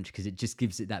it at launch because it just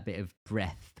gives it that bit of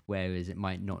breath, whereas it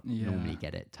might not normally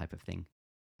get it, type of thing.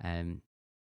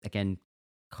 Again,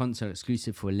 console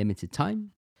exclusive for a limited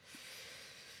time.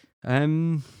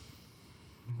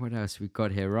 What else we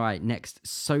got here? Right, next,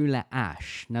 Solar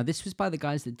Ash. Now, this was by the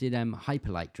guys that did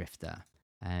Hyperlight Drifter,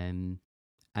 and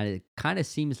it kind of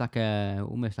seems like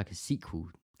almost like a sequel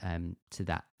to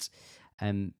that.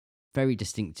 Very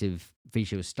distinctive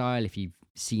visual style. If you've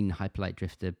seen Hyperlight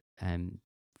Drifter,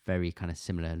 very kind of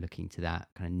similar looking to that,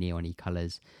 kind of neon-y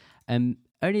colors. Only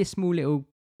a small little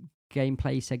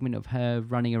gameplay segment of her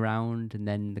running around and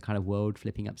then the kind of world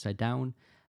flipping upside down.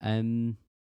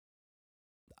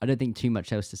 I don't think too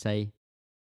much else to say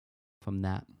from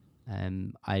that.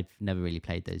 I've never really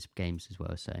played those games as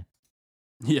well, so.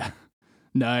 Yeah.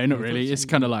 No, not really. It's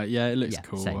kind of like, it looks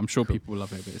cool. Same. I'm sure people will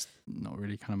love it, but it's not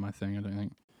really kind of my thing, I don't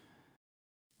think.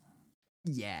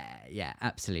 Yeah,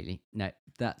 absolutely. No,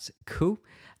 that's cool.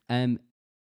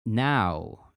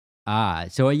 Now,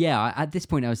 at this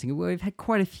point I was thinking, well, we've had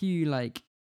quite a few like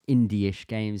indie-ish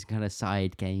games, kind of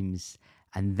side games,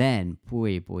 and then,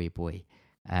 boy,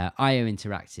 IO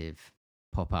Interactive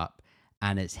pop up,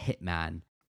 and it's Hitman,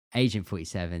 Agent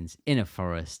 47's in a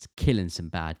forest, killing some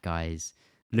bad guys,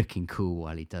 looking cool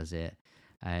while he does it.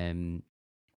 And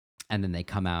then they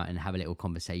come out and have a little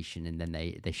conversation, and then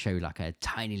they show like a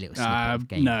tiny little snippet of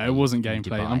gameplay. No, it wasn't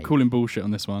gameplay. I'm calling bullshit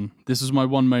on this one. This was my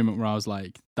one moment where I was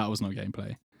like, that was not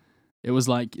gameplay. It was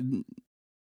like,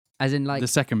 as in like the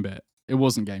second bit, it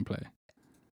wasn't gameplay.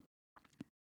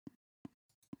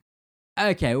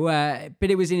 Okay, well,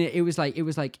 but it was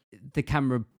like the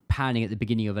camera panning at the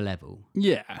beginning of a level.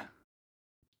 Yeah.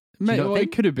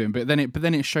 It could have been, but then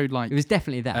it showed like it was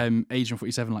definitely that Agent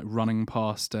 47 like running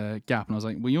past a gap, and I was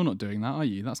like, well, you're not doing that, are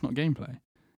you? That's not gameplay.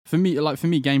 For me,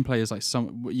 gameplay is like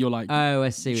you're like I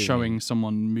see showing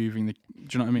someone moving the. Do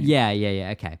you know what I mean? Yeah.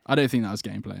 Okay. I don't think that was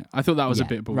gameplay. I thought that was a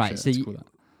bit bullshit. Right. So call that.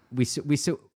 we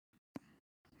saw.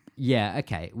 Yeah.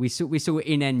 Okay. We saw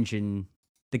in engine,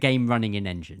 the game running in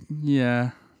engine.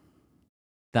 Yeah.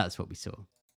 That's what we saw.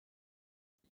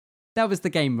 That was the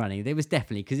game running. It was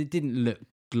definitely, because it didn't look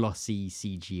glossy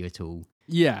CG at all.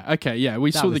 Yeah, okay, yeah.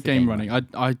 We saw the game running.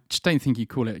 I just don't think you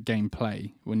call it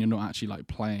gameplay when you're not actually like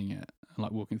playing it and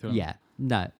like walking through it. Yeah,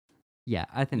 no. Yeah,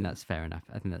 I think that's fair enough.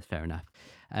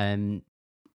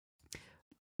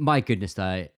 My goodness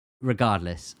though,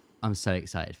 regardless, I'm so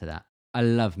excited for that. I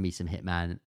love me some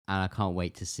Hitman, and I can't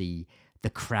wait to see the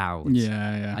crowds.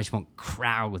 Yeah. I just want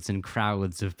crowds and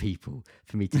crowds of people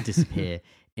for me to disappear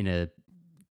in a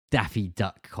Daffy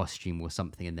Duck costume or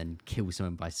something, and then kill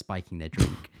someone by spiking their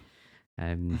drink.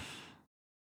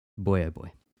 Boy, oh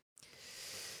boy.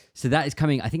 So that is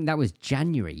coming. I think that was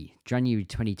January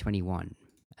 2021.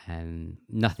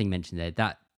 Nothing mentioned there.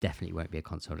 That definitely won't be a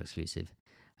console exclusive.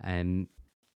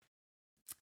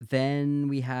 Then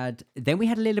we had a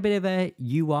little bit of a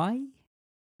UI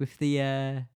with the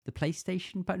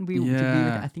PlayStation button.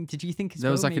 Yeah. Did you think as There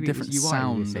well? was like a Maybe it was different UI we were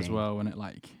sound as saying? well when it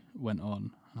like went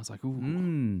on. I was like,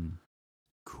 ooh,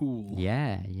 cool.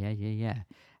 Yeah.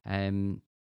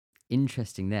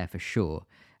 Interesting there for sure.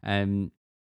 Then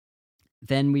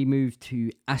we moved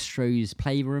to Astro's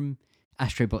Playroom.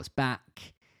 Astrobot's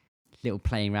back, little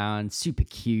playing around, super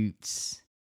cute.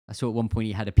 I saw at one point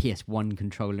he had a PS1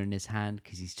 controller in his hand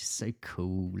because he's just so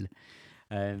cool.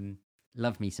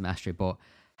 Love me some Astrobot.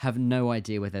 Have no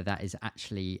idea whether that is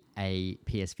actually a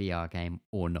PSVR game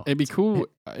or not. It'd be cool.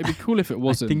 It'd be cool if it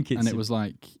wasn't, think it's and it was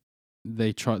like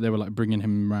they were like bringing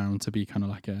him around to be kind of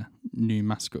like a new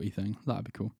mascot-y thing. That'd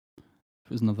be cool. If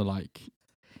it was another like,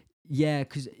 Yeah,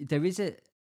 because there is a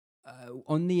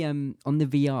on the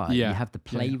VR you Yeah. have the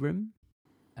playroom,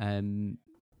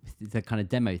 the kind of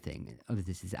demo thing. Oh,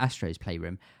 this is Astro's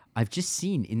Playroom. I've just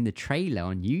seen in the trailer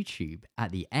on YouTube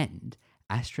at the end,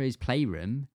 Astro's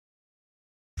Playroom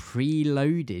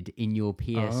preloaded in your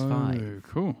PS5, oh,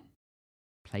 cool.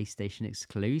 PlayStation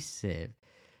exclusive.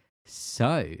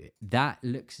 So that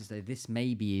looks as though this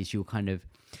maybe is your kind of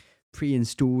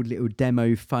pre-installed little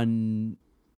demo fun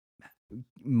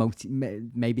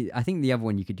maybe I think the other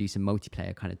one you could do some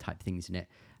multiplayer kind of type things in it.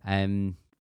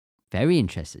 Very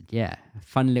interested. Yeah, a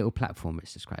fun little platform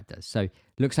it's described as. So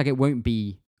looks like it won't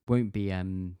be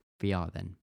VR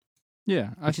then.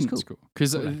 Yeah, I Which is think it's cool. cool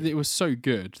because Cool, I think. it was so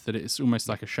good that it's almost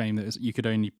like a shame that you could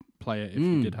only play it if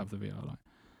you did Mm. have the VR. Like,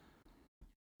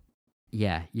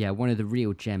 Yeah, one of the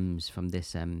real gems from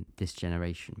this this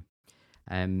generation.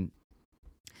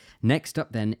 Next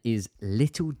up then is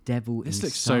Little Devil this Inside.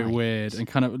 looks so weird and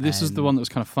kind of. This was the one that was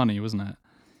kind of funny, wasn't it?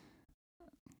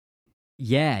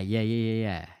 Yeah.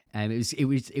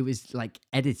 It was like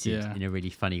edited Yeah. in a really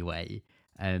funny way.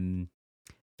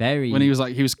 Very When he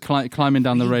was climbing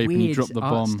down the really rope and he weird dropped the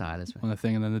art bomb style as well. on the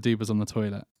thing, and then the dude was on the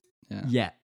toilet.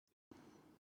 Yeah.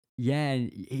 Yeah,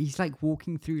 and he's like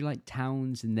walking through like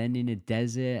towns and then in a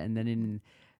desert and then in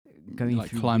going Like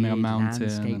through climbing a weird mountain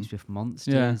landscapes and- with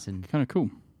monsters Yeah, and kind of cool.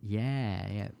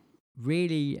 yeah,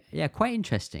 really, quite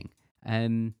interesting.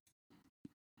 It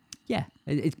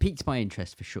piqued my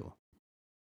interest for sure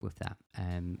with that.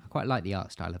 I quite like the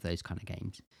art style of those kind of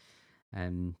games.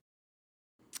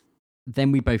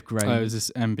 Then we both grown. Oh, it was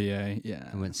this NBA. Yeah.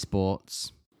 and went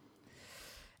sports.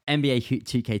 NBA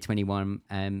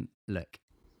 2K21. Look,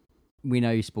 we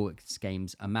know sports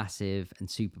games are massive and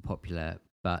super popular,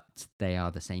 but they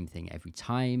are the same thing every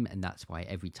time, and that's why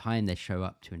every time they show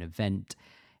up to an event,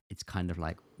 it's kind of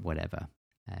like whatever.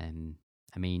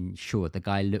 I mean, sure, the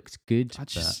guy looked good,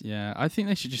 I think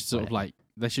they should just sort of whatever. like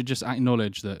they should just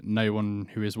acknowledge that no one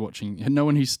who's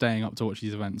staying up to watch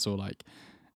these events or like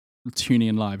tuning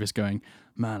in live is going,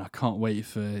 man, I can't wait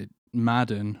for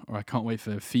Madden or I can't wait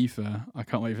for FIFA. I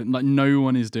can't wait for like no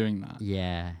one is doing that.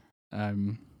 Yeah,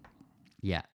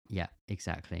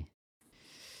 exactly.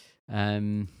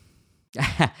 I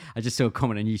just saw a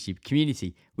comment on YouTube.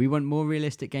 Community, we want more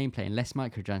realistic gameplay and less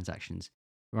microtransactions.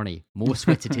 Ronnie, more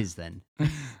sweat it is then.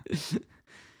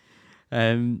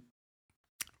 And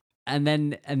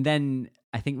then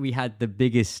I think we had the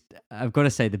biggest. I've got to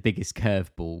say the biggest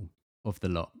curveball of the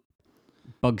lot.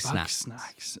 Bug snacks.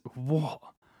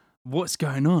 What's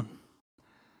going on?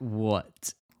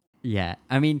 What? Yeah,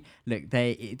 I mean, look,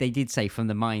 they did say from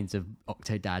the minds of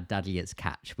Octodad Dadliot's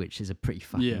Catch, which is a pretty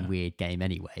fucking weird game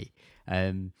anyway.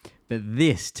 But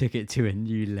this took it to a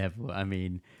new level. I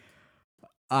mean,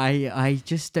 I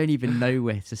just don't even know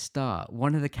where to start.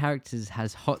 One of the characters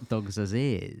has hot dogs as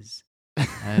ears.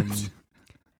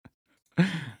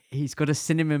 He's got a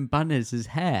cinnamon bun as his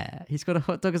hair. He's got a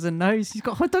hot dog as a nose. He's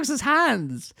got hot dogs as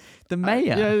hands. The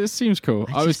mayor. Yeah, it seems cool.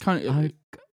 I was kind of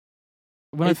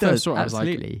when I first saw it, I was like,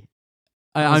 absolutely.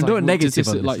 I I'm was not like, what, negative is this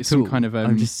on this like at some all. kind of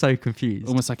I'm just so confused.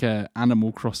 almost like a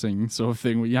Animal Crossing sort of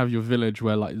thing where you have your village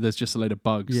where like there's just a load of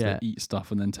bugs Yeah. that eat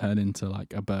stuff and then turn into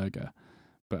like a burger.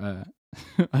 But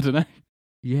I don't know.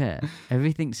 Yeah,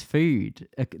 everything's food.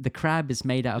 The crab is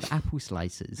made out of apple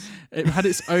slices. It had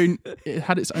its own. It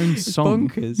had its own song.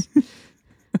 Bonkers.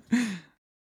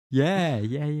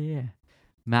 Yeah.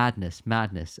 Madness.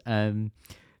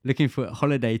 Looking for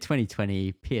holiday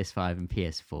 2020 PS5 and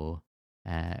PS4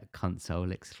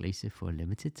 console exclusive for a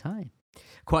limited time.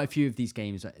 Quite a few of these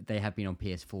games they have been on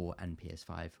PS4 and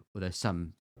PS5, although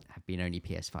some have been only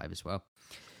PS5 as well.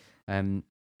 And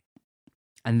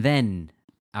then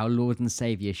our Lord and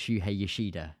Savior Shuhei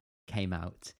Yoshida came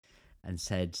out and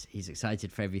said he's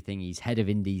excited for everything. He's head of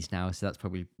indies now, so that's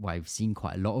probably why I've seen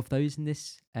quite a lot of those in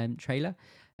this trailer,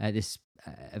 this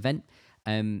event.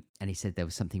 And he said there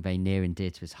was something very near and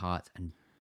dear to his heart, and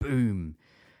boom,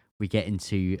 we get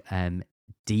into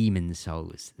Demon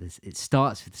Souls. It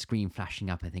starts with the screen flashing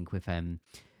up, I think, with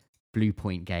Blue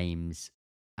Point Games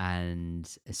and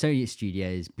Sony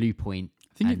Studios, Blue Point.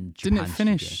 I think and didn't it Japan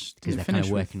finish? because they're kind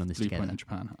of working on this Blue together. Point in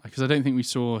Japan, because I don't think we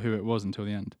saw who it was until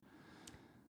the end.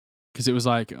 Because it was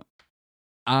like Okay.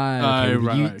 Oh,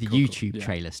 right, the cool, YouTube yeah.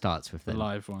 trailer starts with the them.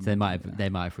 live one. So they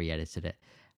might have re-edited it.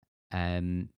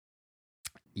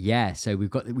 Yeah, so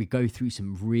we go through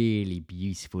some really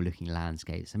beautiful looking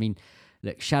landscapes. I mean,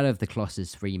 look, Shadow of the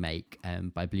Colossus remake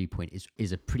by Blue Point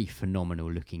is a pretty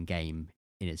phenomenal looking game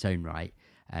in its own right.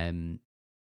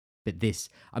 But this,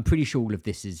 I'm pretty sure all of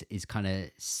this is kind of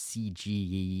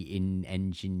CG in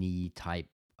engine type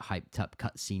hyped up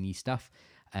cutscene stuff.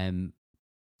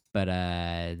 But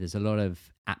there's a lot of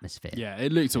atmosphere. Yeah,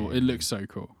 it looks so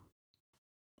cool.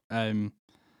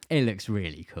 It looks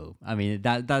really cool. I mean,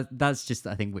 that's just,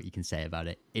 I think, what you can say about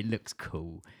it. It looks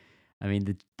cool. I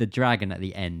mean, the dragon at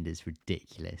the end is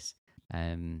ridiculous.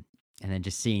 And then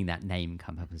just seeing that name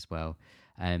come up as well.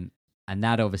 And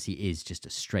that obviously is just a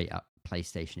straight up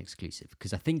PlayStation exclusive.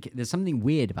 Because I think there's something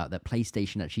weird about that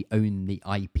PlayStation actually own the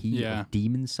IP of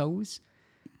Demon Souls.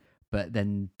 But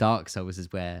then Dark Souls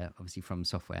is where, obviously, From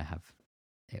Software have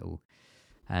it all.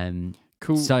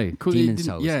 Cool. So, cool. Demon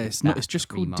Souls. Yeah, it's just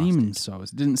called remastered. Demon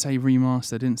Souls. It didn't say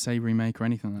remaster, didn't say remake or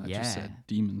anything like that. It just Yeah. said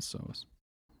Demon Souls.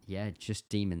 Yeah, just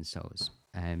Demon Souls.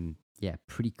 Yeah,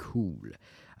 pretty cool.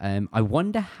 I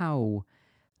wonder how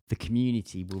the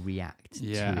community will react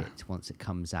to it once it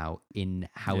comes out, in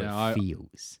how it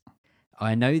feels.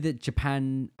 I know that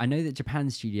Japan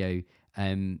Studio,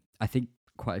 I think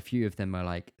quite a few of them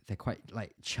are they're quite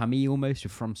chummy almost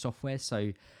with From Software,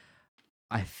 so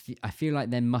I feel like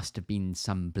there must have been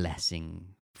some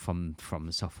blessing from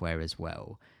Software as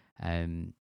well.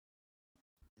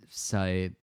 So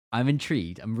I'm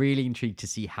intrigued. I'm really intrigued to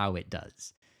see how it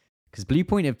does, because Blue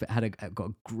Point have got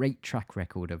a great track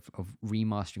record of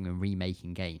remastering and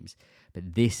remaking games,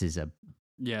 but this is a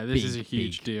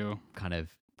huge deal. Kind of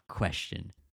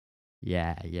question.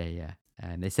 Yeah.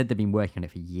 They said they've been working on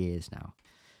it for years now.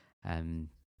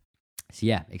 So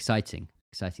yeah, exciting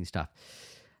stuff.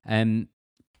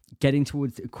 Getting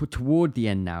toward the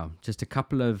end now. Just a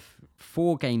couple of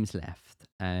 4 games left.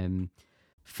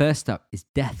 First up is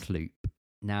Deathloop.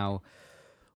 Now,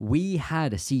 we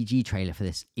had a CG trailer for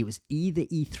this. It was either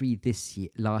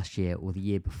E3 last year or the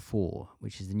year before,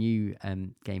 which is the new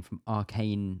game from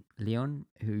Arcane Leon,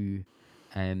 who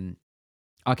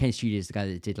Arcane Studios, the guy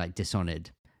that did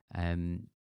Dishonored, and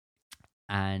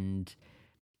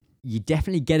you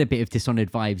definitely get a bit of Dishonored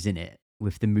vibes in it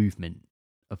with the movement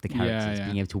of the characters,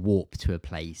 being able to warp to a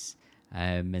place,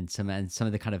 and some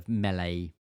of the kind of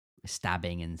melee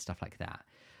stabbing and stuff like that.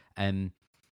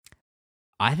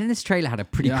 I think this trailer had a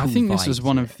pretty cool I think this vibe was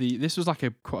one to of the. This was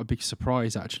quite a big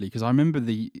surprise actually, because I remember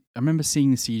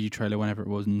seeing the CG trailer whenever it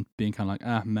was and being kind of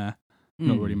like meh,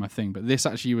 not really my thing. But this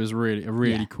actually was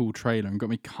really cool trailer and got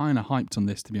me kind of hyped on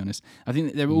this, to be honest. I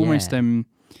think they were almost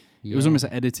it was almost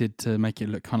edited to make it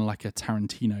look kind of like a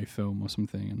Tarantino film or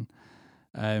something.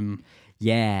 And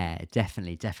yeah,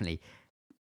 definitely.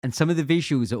 And some of the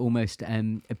visuals are almost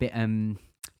a bit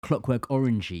Clockwork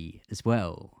Orangey as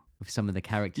well, with some of the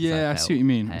characters. Yeah, I see what you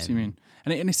mean.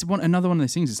 And it's another one of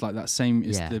those things. It's like that same.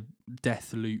 It's the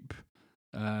death loop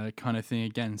kind of thing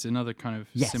again. It's another kind of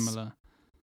similar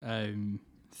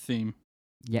theme.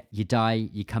 Yeah, you die,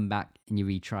 you come back, and you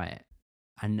retry it.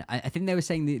 And I think they were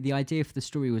saying the idea for the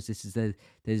story was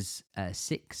there's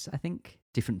 6, I think,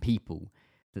 different people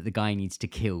that the guy needs to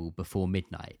kill before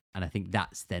midnight, and I think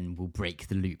that's then will break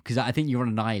the loop, because I think you're on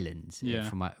an island.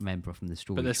 From what I remember from the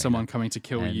story. But there's someone coming to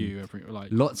kill you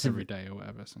every day or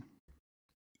whatever. So.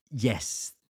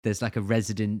 Yes, there's like a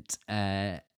resident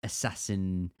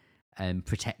assassin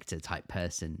protector type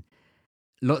person.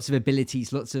 Lots of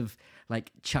abilities, lots of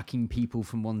chucking people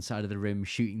from one side of the room,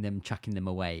 shooting them, chucking them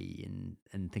away,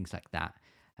 and things like that.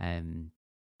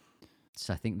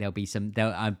 So I think there'll be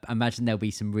I imagine there'll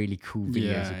be some really cool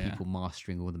videos of people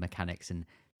mastering all the mechanics and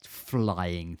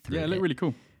flying through. Yeah, it looked really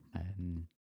cool.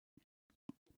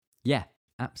 Yeah,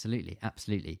 absolutely.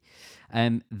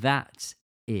 That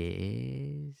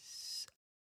is,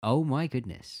 oh my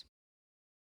goodness,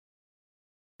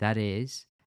 that is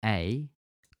a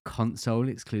console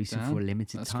exclusive for a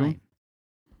limited time.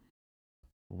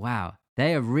 Cool. Wow,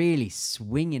 they are really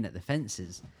swinging at the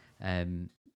fences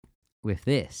with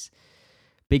this.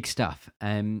 Big stuff.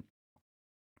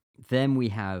 Then we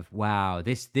have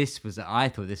this was I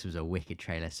thought this was a wicked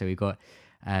trailer. So we got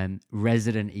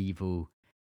Resident Evil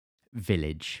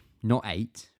Village, not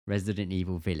 8, Resident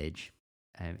Evil Village.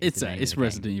 It's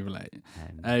Resident Evil 8.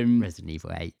 Resident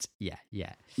Evil 8.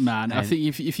 Yeah. Man, I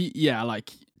think if you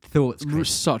like thoughts, Chris?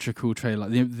 Such a cool trailer.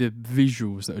 Like the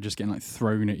visuals that are just getting like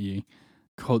thrown at you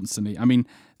constantly. I mean,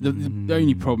 the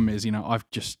only problem is,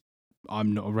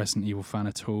 I'm not a Resident Evil fan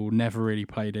at all. Never really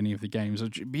played any of the games.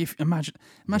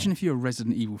 Imagine if you're a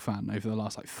Resident Evil fan over the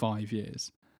last like 5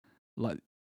 years. Like,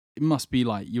 it must be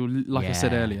like I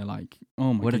said earlier, like,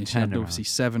 oh my goodness, you had obviously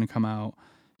 7 come out.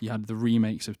 You had the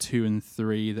remakes of 2 and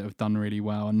 3 that have done really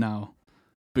well, and now,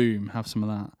 boom, have some of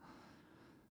that.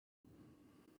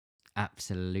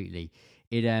 Absolutely.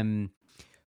 It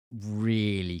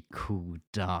really cool,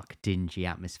 dark, dingy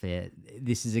atmosphere.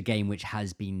 This is a game which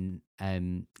has been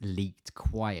leaked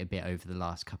quite a bit over the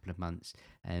last couple of months.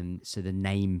 So the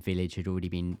name Village had already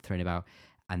been thrown about,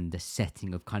 and the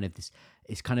setting of kind of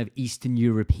it's kind of Eastern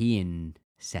European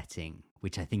setting,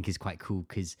 which I think is quite cool,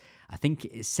 because I think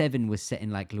 7 was set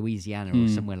in like Louisiana or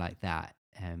somewhere like that,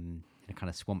 in a kind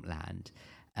of swampland.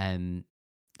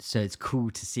 So it's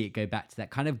cool to see it go back to that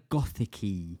kind of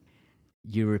gothic-y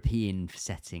European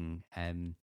setting.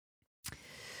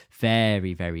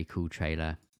 Very, very cool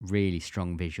trailer. Really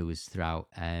strong visuals throughout.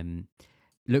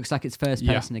 Looks like it's first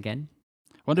person again.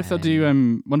 Wonder if they'll do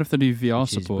VR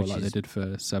support like they did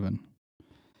for 7.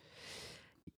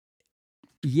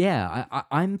 Yeah,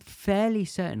 I'm fairly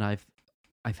certain I've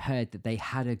heard that they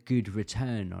had a good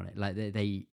return on it. Like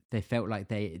they felt like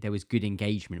there was good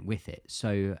engagement with it.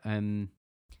 So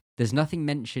there's nothing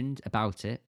mentioned about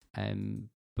it,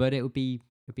 but it would be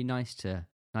nice to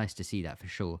see that for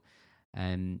sure.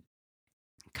 Coming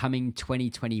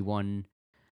 2021,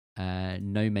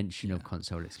 no mention of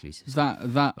console exclusives.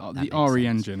 That the RE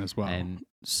engine as well.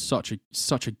 Such a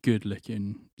good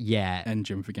looking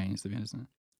engine for games to be, isn't it?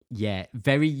 Yeah,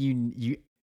 very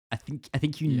I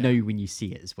think you know when you see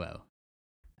it as well.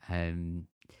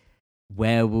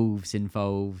 Werewolves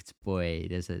involved, boy.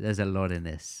 There's a lot in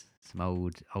this. Some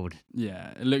old.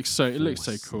 Yeah, it looks so cool.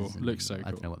 Looks so cool.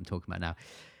 I don't know what I'm talking about now.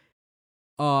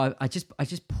 Oh, I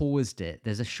just paused it.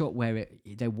 There's a shot where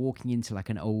they're walking into like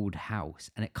an old house,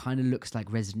 and it kind of looks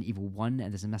like Resident Evil 1,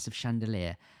 and there's a massive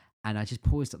chandelier. And I just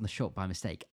paused on the shot by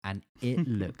mistake, and it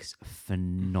looks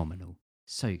phenomenal.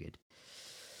 So good.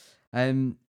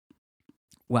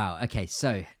 Wow. Okay.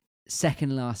 So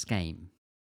second last game.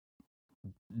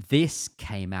 This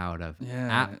came out of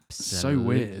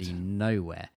absolutely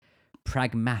nowhere.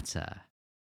 Pragmata,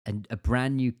 and a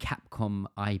brand new Capcom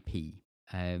IP,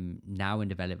 now in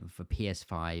development for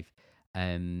PS5.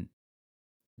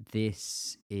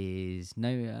 This is I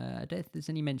don't think there's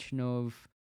any mention of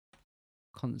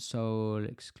console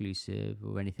exclusive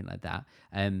or anything like that.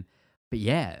 But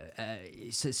yeah,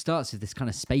 so it starts with this kind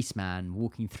of spaceman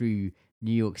walking through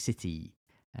New York City,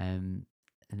 and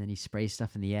then he sprays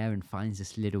stuff in the air and finds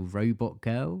this little robot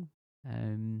girl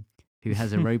who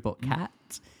has a robot cat.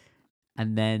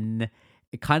 And then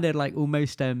it kind of like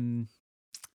almost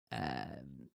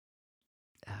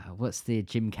what's the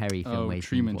Jim Carrey film where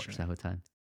you watch the whole time?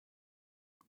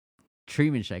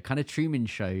 Truman Show. Kind of Truman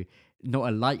Show, not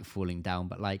a light falling down,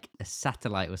 but like a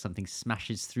satellite or something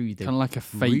smashes through the kind of like a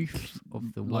fake roof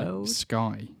of the like world.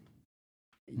 Sky.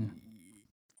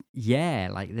 Yeah,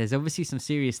 like there's obviously some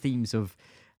serious themes of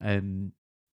kind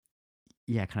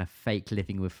of fake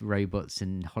living with robots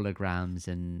and holograms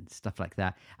and stuff like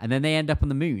that. And then they end up on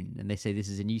the moon and they say this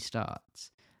is a new start.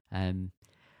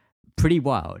 Pretty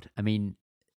wild. I mean,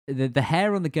 the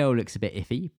hair on the girl looks a bit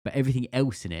iffy, but everything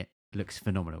else in it looks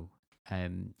phenomenal.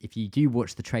 If you do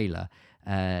watch the trailer,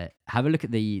 have a look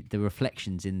at the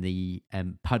reflections in the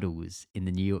puddles in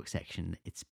the New York section.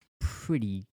 It's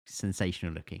pretty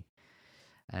sensational looking.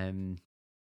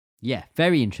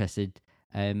 Very interested.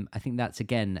 I think that's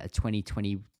again a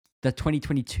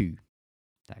 2022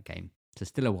 that game, so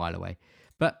still a while away.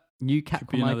 But new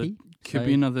Capcom IP could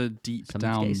be another deep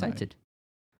down. Get excited.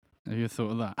 Have you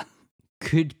thought of that?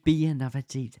 Could be another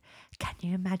deep. Can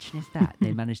you imagine if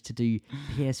they managed to do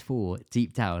PS4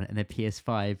 Deep Down and then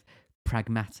PS5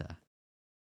 Pragmata?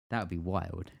 That would be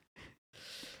wild.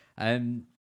 And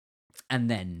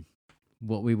then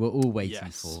what we were all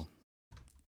waiting for.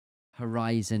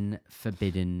 Horizon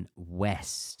Forbidden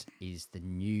West is the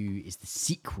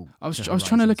sequel. I was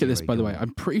trying to look at this, by the way.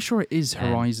 I'm pretty sure it is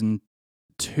Horizon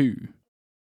 2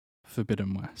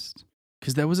 Forbidden West,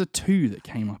 because there was a 2 that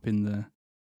came up in the.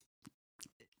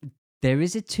 There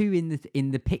is a 2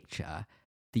 in the picture.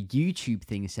 The YouTube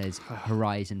thing says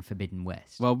Horizon Forbidden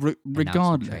West. Well,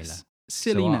 regardless,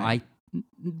 silly name,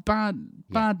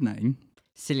 bad name.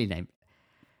 Silly name.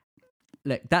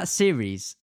 Look, that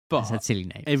series But has had silly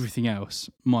names. everything else,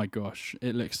 my gosh,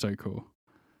 it looks so cool.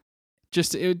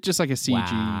 Just like a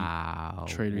CG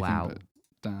trailer thing, but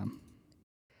damn.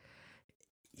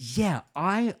 Yeah,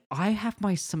 I have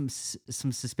some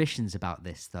suspicions about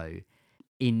this though.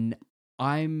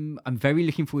 I'm very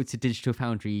looking forward to Digital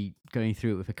Foundry going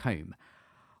through it with a comb.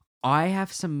 I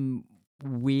have some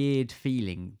weird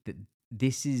feeling that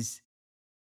this is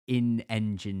in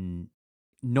engine,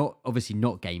 obviously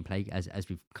not gameplay, as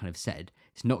we've kind of said.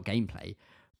 It's not gameplay,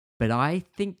 but I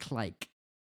think like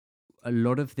a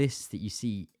lot of this that you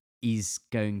see is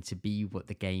going to be what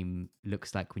the game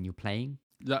looks like when you're playing.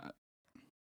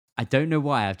 I don't know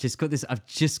why. I've just got this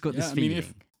feeling.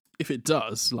 Mean, if it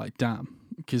does, like, damn,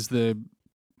 because the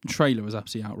trailer was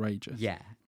absolutely outrageous.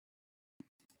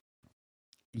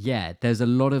 Yeah, there's a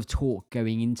lot of talk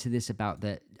going into this about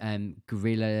that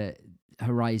Guerrilla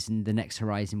Horizon, the next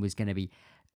Horizon, was going to be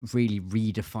really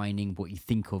redefining what you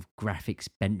think of graphics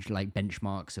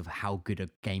benchmarks of how good a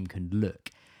game can look.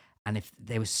 And if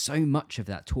there was so much of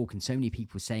that talk and so many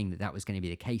people saying that was going to be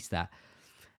the case, that,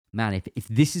 man, if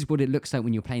this is what it looks like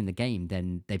when you're playing the game,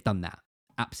 then they've done that.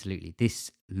 Absolutely.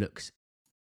 This looks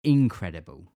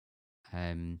incredible.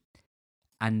 And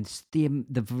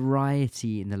the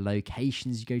variety in the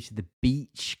locations, you go to the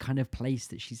beach kind of place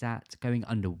that she's at, going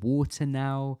underwater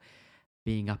now,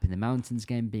 being up in the mountains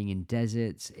again, being in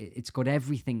deserts. It's got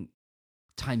everything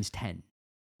times 10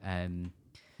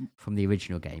 from the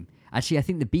original game. Actually, I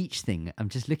think the beach thing, I'm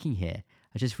just looking here,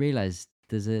 I just realised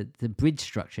there's the bridge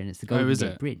structure, and it's the Golden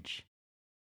Gate Bridge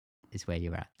is where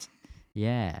you're at.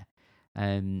 Yeah.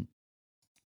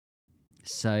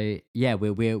 So yeah,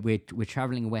 we're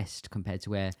traveling west compared to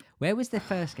where was the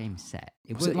first game set?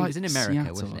 It was in America,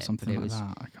 Seattle, wasn't it? Something like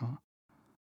that. I can't.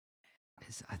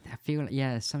 I feel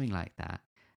like, something like that.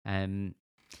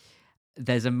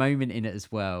 There's a moment in it as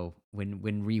well when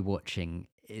rewatching.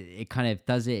 It kind of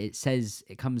does it. It says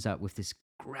it comes up with this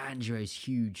grandiose,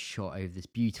 huge shot over this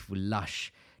beautiful,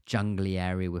 lush, jungly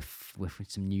area with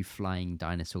some new flying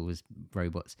dinosaurs,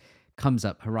 robots. Comes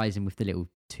up Horizon with the little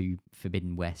 2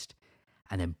 Forbidden West.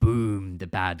 And then boom, the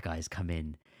bad guys come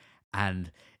in,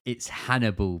 and it's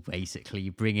Hannibal basically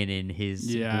bringing in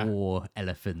his war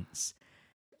elephants.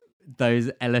 Those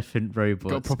elephant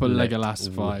robots got proper Legolas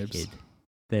vibes.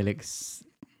 They look,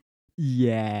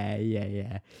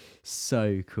 yeah,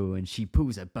 so cool. And she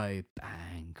pulls a bow,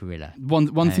 bang, gorilla.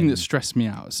 One thing that stressed me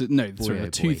out.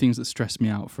 Two things that stressed me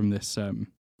out from this like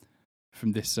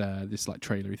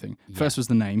trailery thing. First was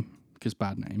the name, because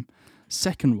bad name.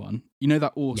 Second one, you know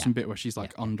that awesome bit where she's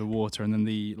like underwater and then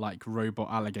the like robot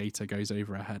alligator goes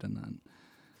over her head, and then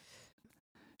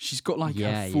she's got like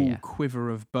a full quiver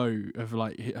of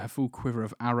her full quiver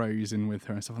of arrows in with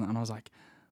her and stuff like that. And I was like,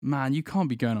 man, you can't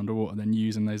be going underwater then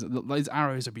using those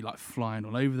arrows would be like flying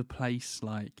all over the place.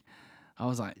 Like, I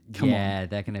was like, come on. Yeah,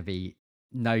 they're going to be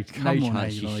no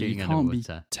chance she's shooting you underwater. You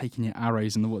can't be taking your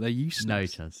arrows in the water. They're useless. No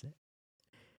chance.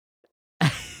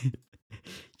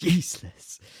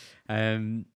 Useless.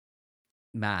 Man,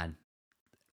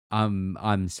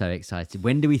 I'm so excited.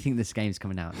 When do we think this game's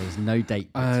coming out? There's no date.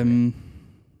 I'm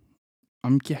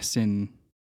guessing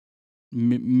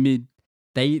mid.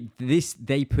 They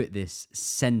put this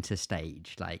center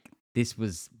stage. Like, this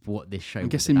was what this show. I'm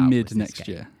guessing mid next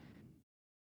year.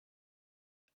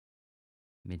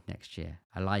 Mid next year.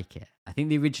 I like it. I think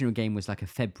the original game was like a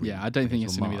February. Yeah, I don't think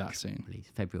it's going to be that soon.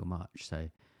 February or March. So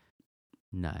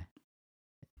no.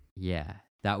 Yeah.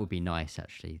 That would be nice,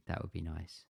 actually. That would be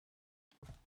nice.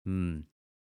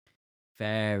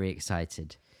 Very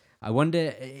excited. I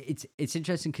wonder, it's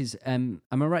interesting because, am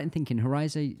I right in thinking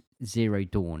Horizon Zero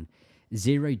Dawn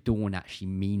actually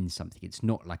means something? It's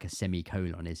not like a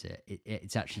semicolon, is it?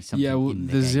 It's actually something. Yeah, well, in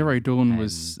the Zero Dawn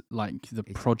was like the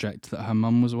project that her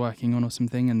mum was working on or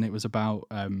something, and it was about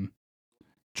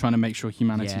trying to make sure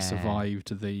humanity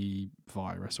survived the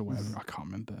virus or whatever. I can't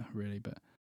remember really, but.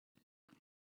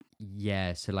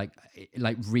 Yeah, so like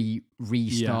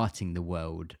restarting the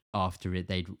world after it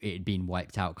had been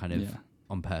wiped out, kind of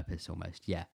on purpose almost.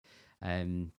 Yeah,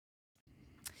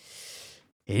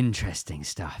 interesting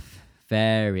stuff.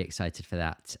 Very excited for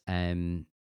that.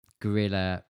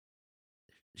 Guerrilla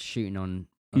shooting on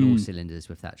all cylinders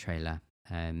with that trailer.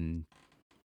 And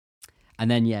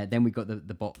then we got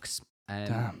the box,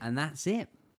 and that's it.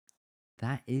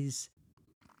 That is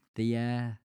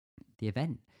the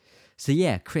event. So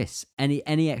yeah, Chris, any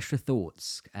extra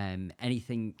thoughts?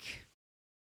 Anything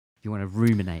you want to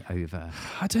ruminate over?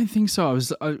 I don't think so. I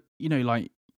was,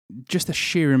 like just the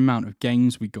sheer amount of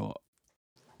games we got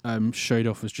showed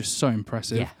off was just so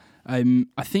impressive. Yeah.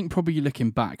 I think probably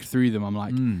looking back through them, I'm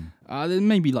like,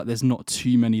 maybe like there's not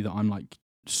too many that I'm like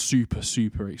super,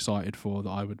 super excited for that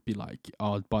I would be like,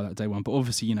 oh, I'd buy that day one. But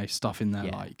obviously, you know, stuff in there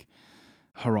like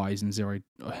Horizon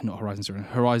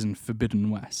Forbidden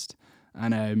West,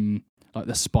 and like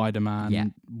the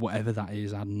Spider-Man, whatever that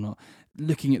is. I'm not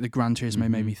looking at the Gran Turismo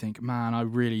made me think, man,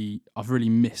 I've really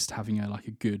missed having a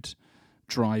good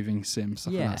driving sim,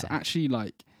 stuff like that. So actually,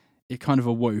 like, it kind of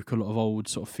awoke a lot of old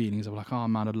sort of feelings of like, oh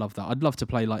man, I'd love that. I'd love to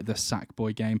play like the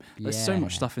Sackboy game. There's so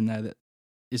much stuff in there that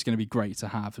is going to be great to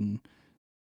have, and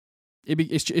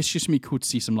it's just me cool to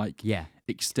see some like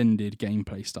extended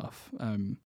gameplay stuff,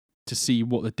 to see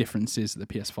what the difference is that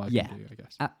the PS5 can do, I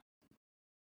guess.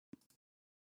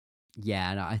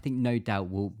 And I think no doubt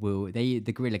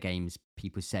the Guerrilla Games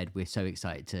people said we're so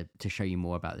excited to show you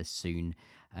more about this soon.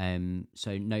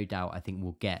 So no doubt I think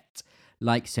we'll get,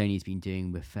 like Sony's been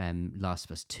doing with Last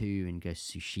of Us 2 and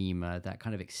Ghost of Tsushima, that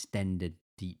kind of extended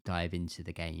deep dive into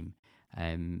the game.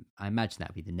 I imagine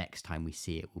that'll be the next time we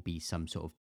see it, will be some sort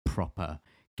of proper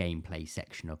gameplay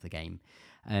section of the game.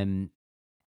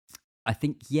 I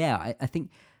think I think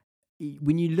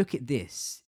when you look at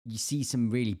this, you see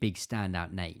some really big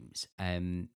standout names,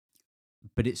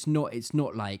 but it's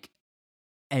not like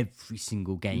every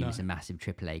single game is a massive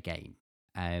AAA game.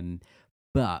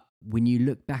 But when you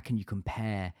look back and you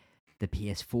compare the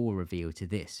PS4 reveal to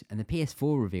this, and the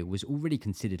PS4 reveal was already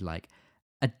considered like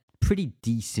a pretty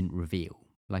decent reveal.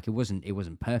 Like it wasn't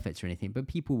perfect or anything, but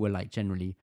people were like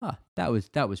generally, that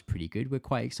was pretty good. We're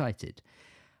quite excited.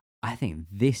 I think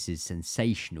this is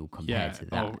sensational compared to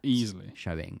that. Easily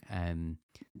showing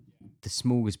the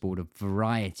smorgasbord of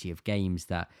variety of games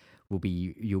that we'll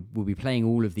be playing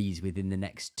all of these within the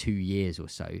next 2 years or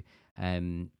so.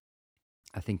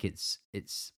 I think it's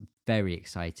very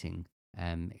exciting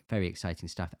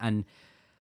stuff. And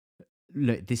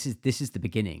look, this is the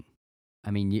beginning.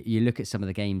 I mean, you look at some of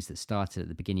the games that started at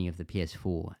the beginning of the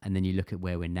PS4, and then you look at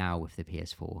where we're now with the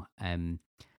PS4.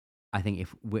 I think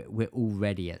if we're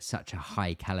already at such a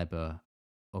high caliber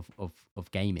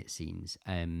of game, it seems,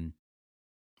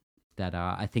 that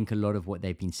I think a lot of what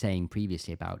they've been saying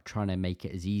previously about trying to make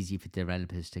it as easy for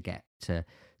developers to get to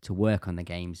work on the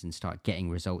games and start getting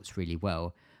results really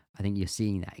well, I think you're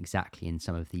seeing that exactly in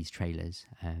some of these trailers.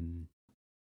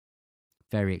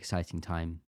 Very exciting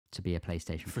time to be a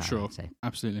PlayStation fan, for sure. I'd say.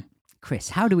 Absolutely. Chris,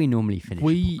 how do we normally finish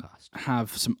We a podcast?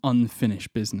 have some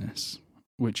unfinished business,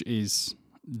 which is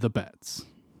the bets.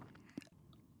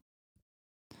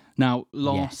 Now,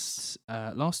 last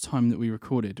time that we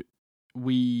recorded,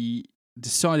 we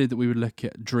decided that we would look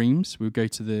at Dreams. We would go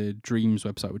to the Dreams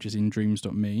website, which is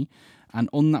indreams.me, and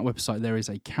on that website there is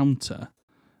a counter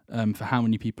for how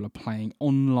many people are playing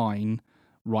online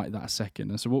right that second.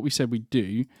 And so what we said we'd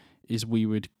do is we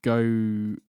would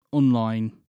go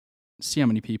online, see how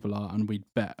many people are, and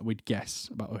we'd guess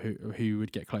about who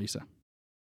would get closer.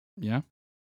 Yeah?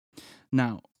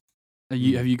 Now, have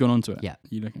you gone onto it? Yeah. Are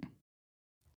you looking?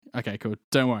 Okay, cool.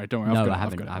 Don't worry. No,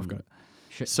 I've got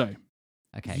it. So,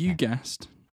 Okay. you guessed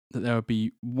that there would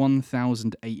be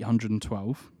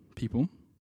 1,812 people,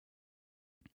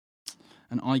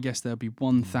 and I guessed there would be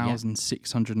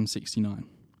 1,669.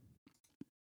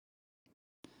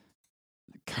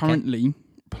 Currently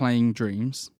playing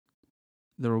Dreams,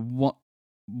 there are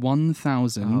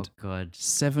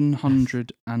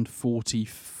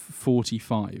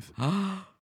 1,745.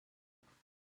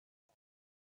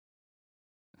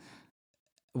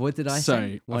 What did I so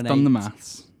say? I've done the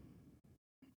maths.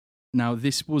 Now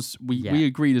this was we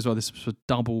agreed as well. This was for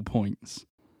double points.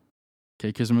 Okay,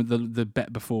 because the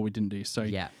bet before we didn't do. So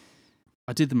I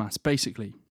did the maths.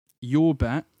 Basically, your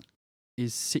bet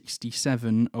is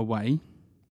 67 away,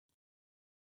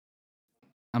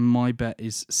 and my bet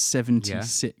is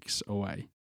 76 away.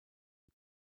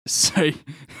 So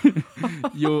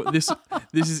this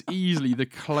is easily the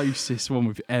closest one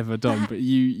we've ever done. But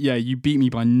you beat me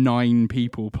by 9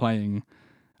 people playing.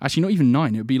 Actually, not even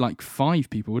 9. It would be like 5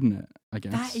 people, wouldn't it? I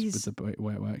guess that is... with the way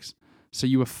it works. So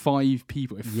you were 5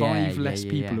 people. If 5 less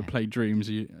people had played Dreams,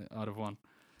 I'd have won.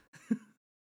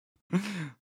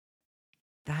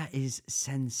 That is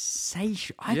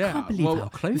sensational. I can't believe how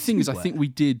close. The thing is, I think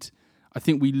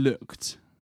we looked.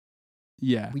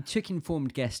 Yeah, we took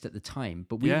informed guess at the time,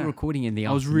 but we were recording in the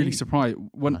afternoon. I was really surprised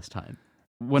last time.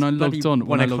 When I logged on. I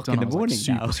was like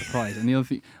super surprised. And the other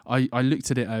thing, I looked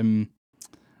at it.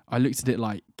 I looked at it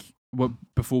like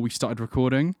before we started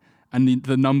recording, and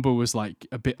the number was like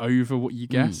a bit over what you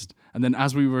guessed. And then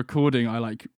as we were recording, I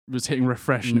like was hitting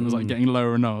refresh, and it was like getting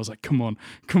lower and lower. I was like, "Come on!"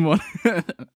 But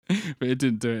it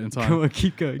didn't do it in time. Come on,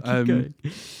 keep going.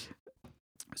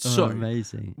 So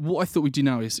amazing. what I thought we'd do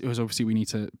now is obviously we need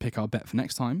to pick our bet for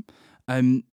next time.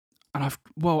 And I've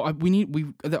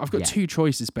got two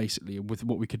choices basically with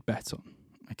what we could bet on.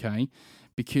 Okay,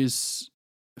 because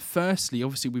firstly,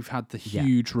 obviously we've had the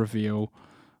huge reveal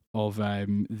of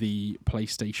the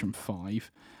PlayStation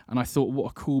 5, and I thought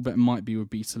what a cool bet would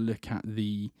be to look at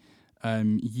the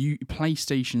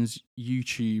PlayStation's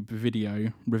YouTube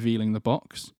video revealing the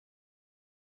box,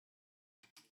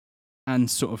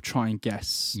 and sort of try and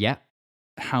guess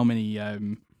how many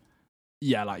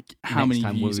how many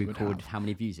views it would have. How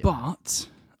many views it But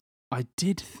I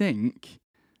did think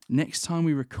next time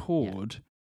we record,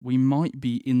 we might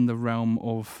be in the realm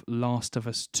of Last of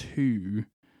Us 2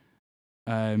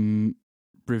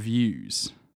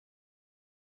 reviews.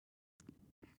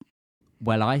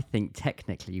 Well, I think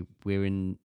technically we're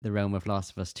in the realm of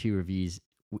Last of Us 2 reviews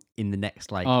in the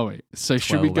next Oh wait, so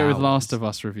should we go with Last of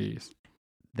Us reviews?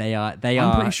 They are.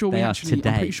 I'm pretty sure today. I'm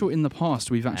pretty sure in the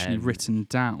past we've actually written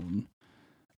down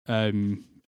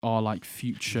our like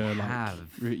future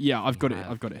I've got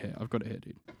it here,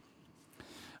 dude.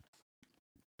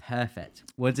 Perfect.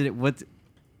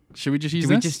 Should we just use this?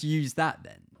 Do we just use that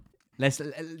then? Let's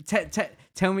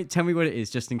tell me what it is,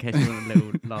 just in case we want a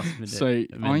little last minute. So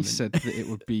amendment. I said that it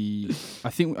would be. I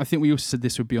think we also said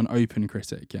this would be on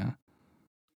OpenCritic. Yeah.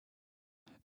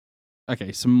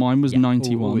 Okay, so mine was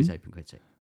 91. Always OpenCritic.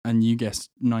 And you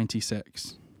guessed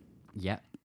 96. Yeah.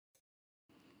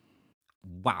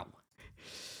 Wow.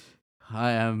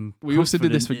 I am. We also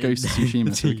did this for Ghost of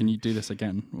Tsushima, so we can do this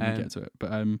again when we get to it.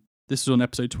 But this is on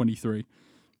episode 23.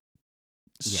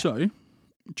 So, do you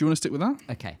want to stick with that?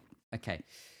 Okay.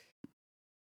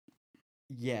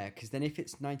 Yeah, because then if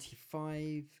it's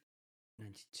 95,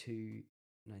 92,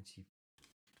 90.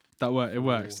 It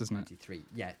works, doesn't 93. It?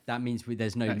 Yeah, that means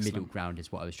there's no middle ground,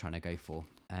 is what I was trying to go for.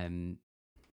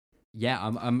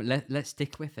 Let's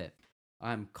stick with it.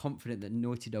 I'm confident that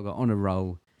Naughty Dog are on a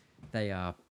roll. They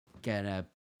are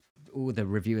all the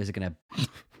reviewers are gonna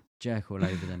jerk all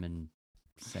over them and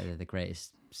say they're the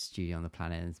greatest studio on the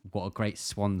planet. And what a great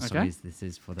swan song this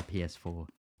is for the PS4.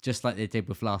 Just like they did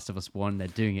with Last of Us 1, they're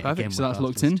doing it again. So that's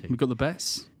locked in. We've got the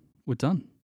bets. We're done.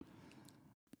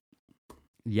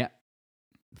 Yeah.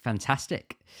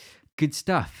 Fantastic. Good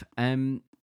stuff.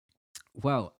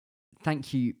 Well,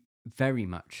 thank you very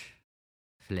much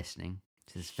for listening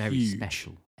to this very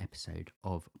special episode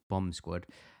of Bomb Squad.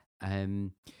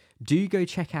 Do go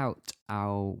check out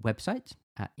our website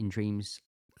at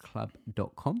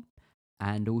indreamsclub.com,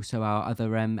 and also our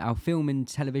other our film and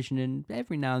television and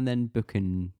every now and then book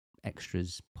and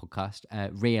extras podcast,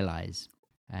 Realize.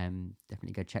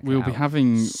 Definitely go check that out. We'll be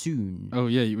having soon. Oh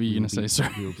yeah, were you going to say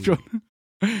sorry?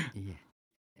 Yeah.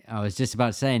 I was just about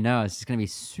to say, no, it's going to be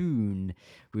soon.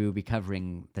 We will be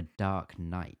covering The Dark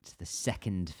Knight, the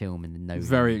second film in the Nolan.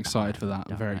 Very excited for that.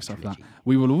 Very excited for that.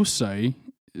 We will also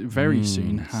very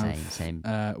soon have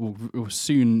or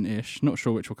soon-ish. Not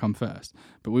sure which will come first,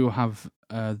 but we will have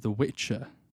The Witcher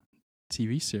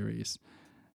TV series.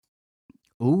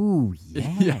 Oh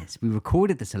yes, we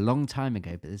recorded this a long time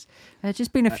ago, but there's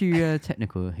just been a few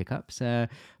technical hiccups. So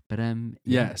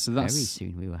that's very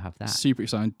soon we will have that. Super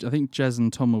exciting. I think Jez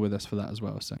and Tom are with us for that as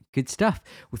well. So good stuff.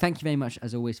 Well, thank you very much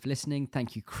as always for listening.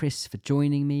 Thank you, Chris, for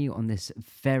joining me on this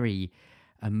very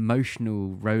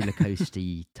emotional roller coaster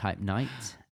type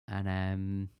night,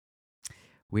 and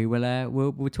we will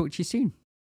we'll talk to you soon.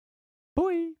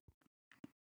 Bye.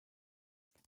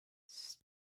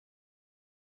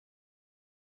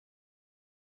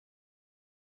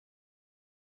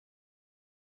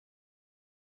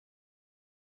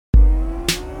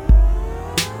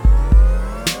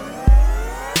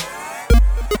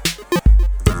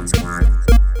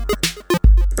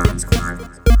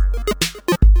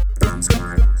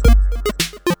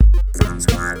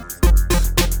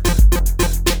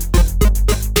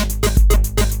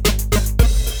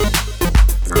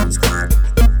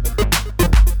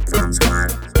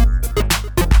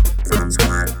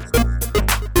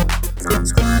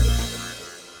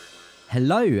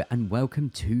 Hello and welcome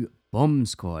to Bomb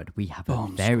Squad. We have a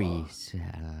very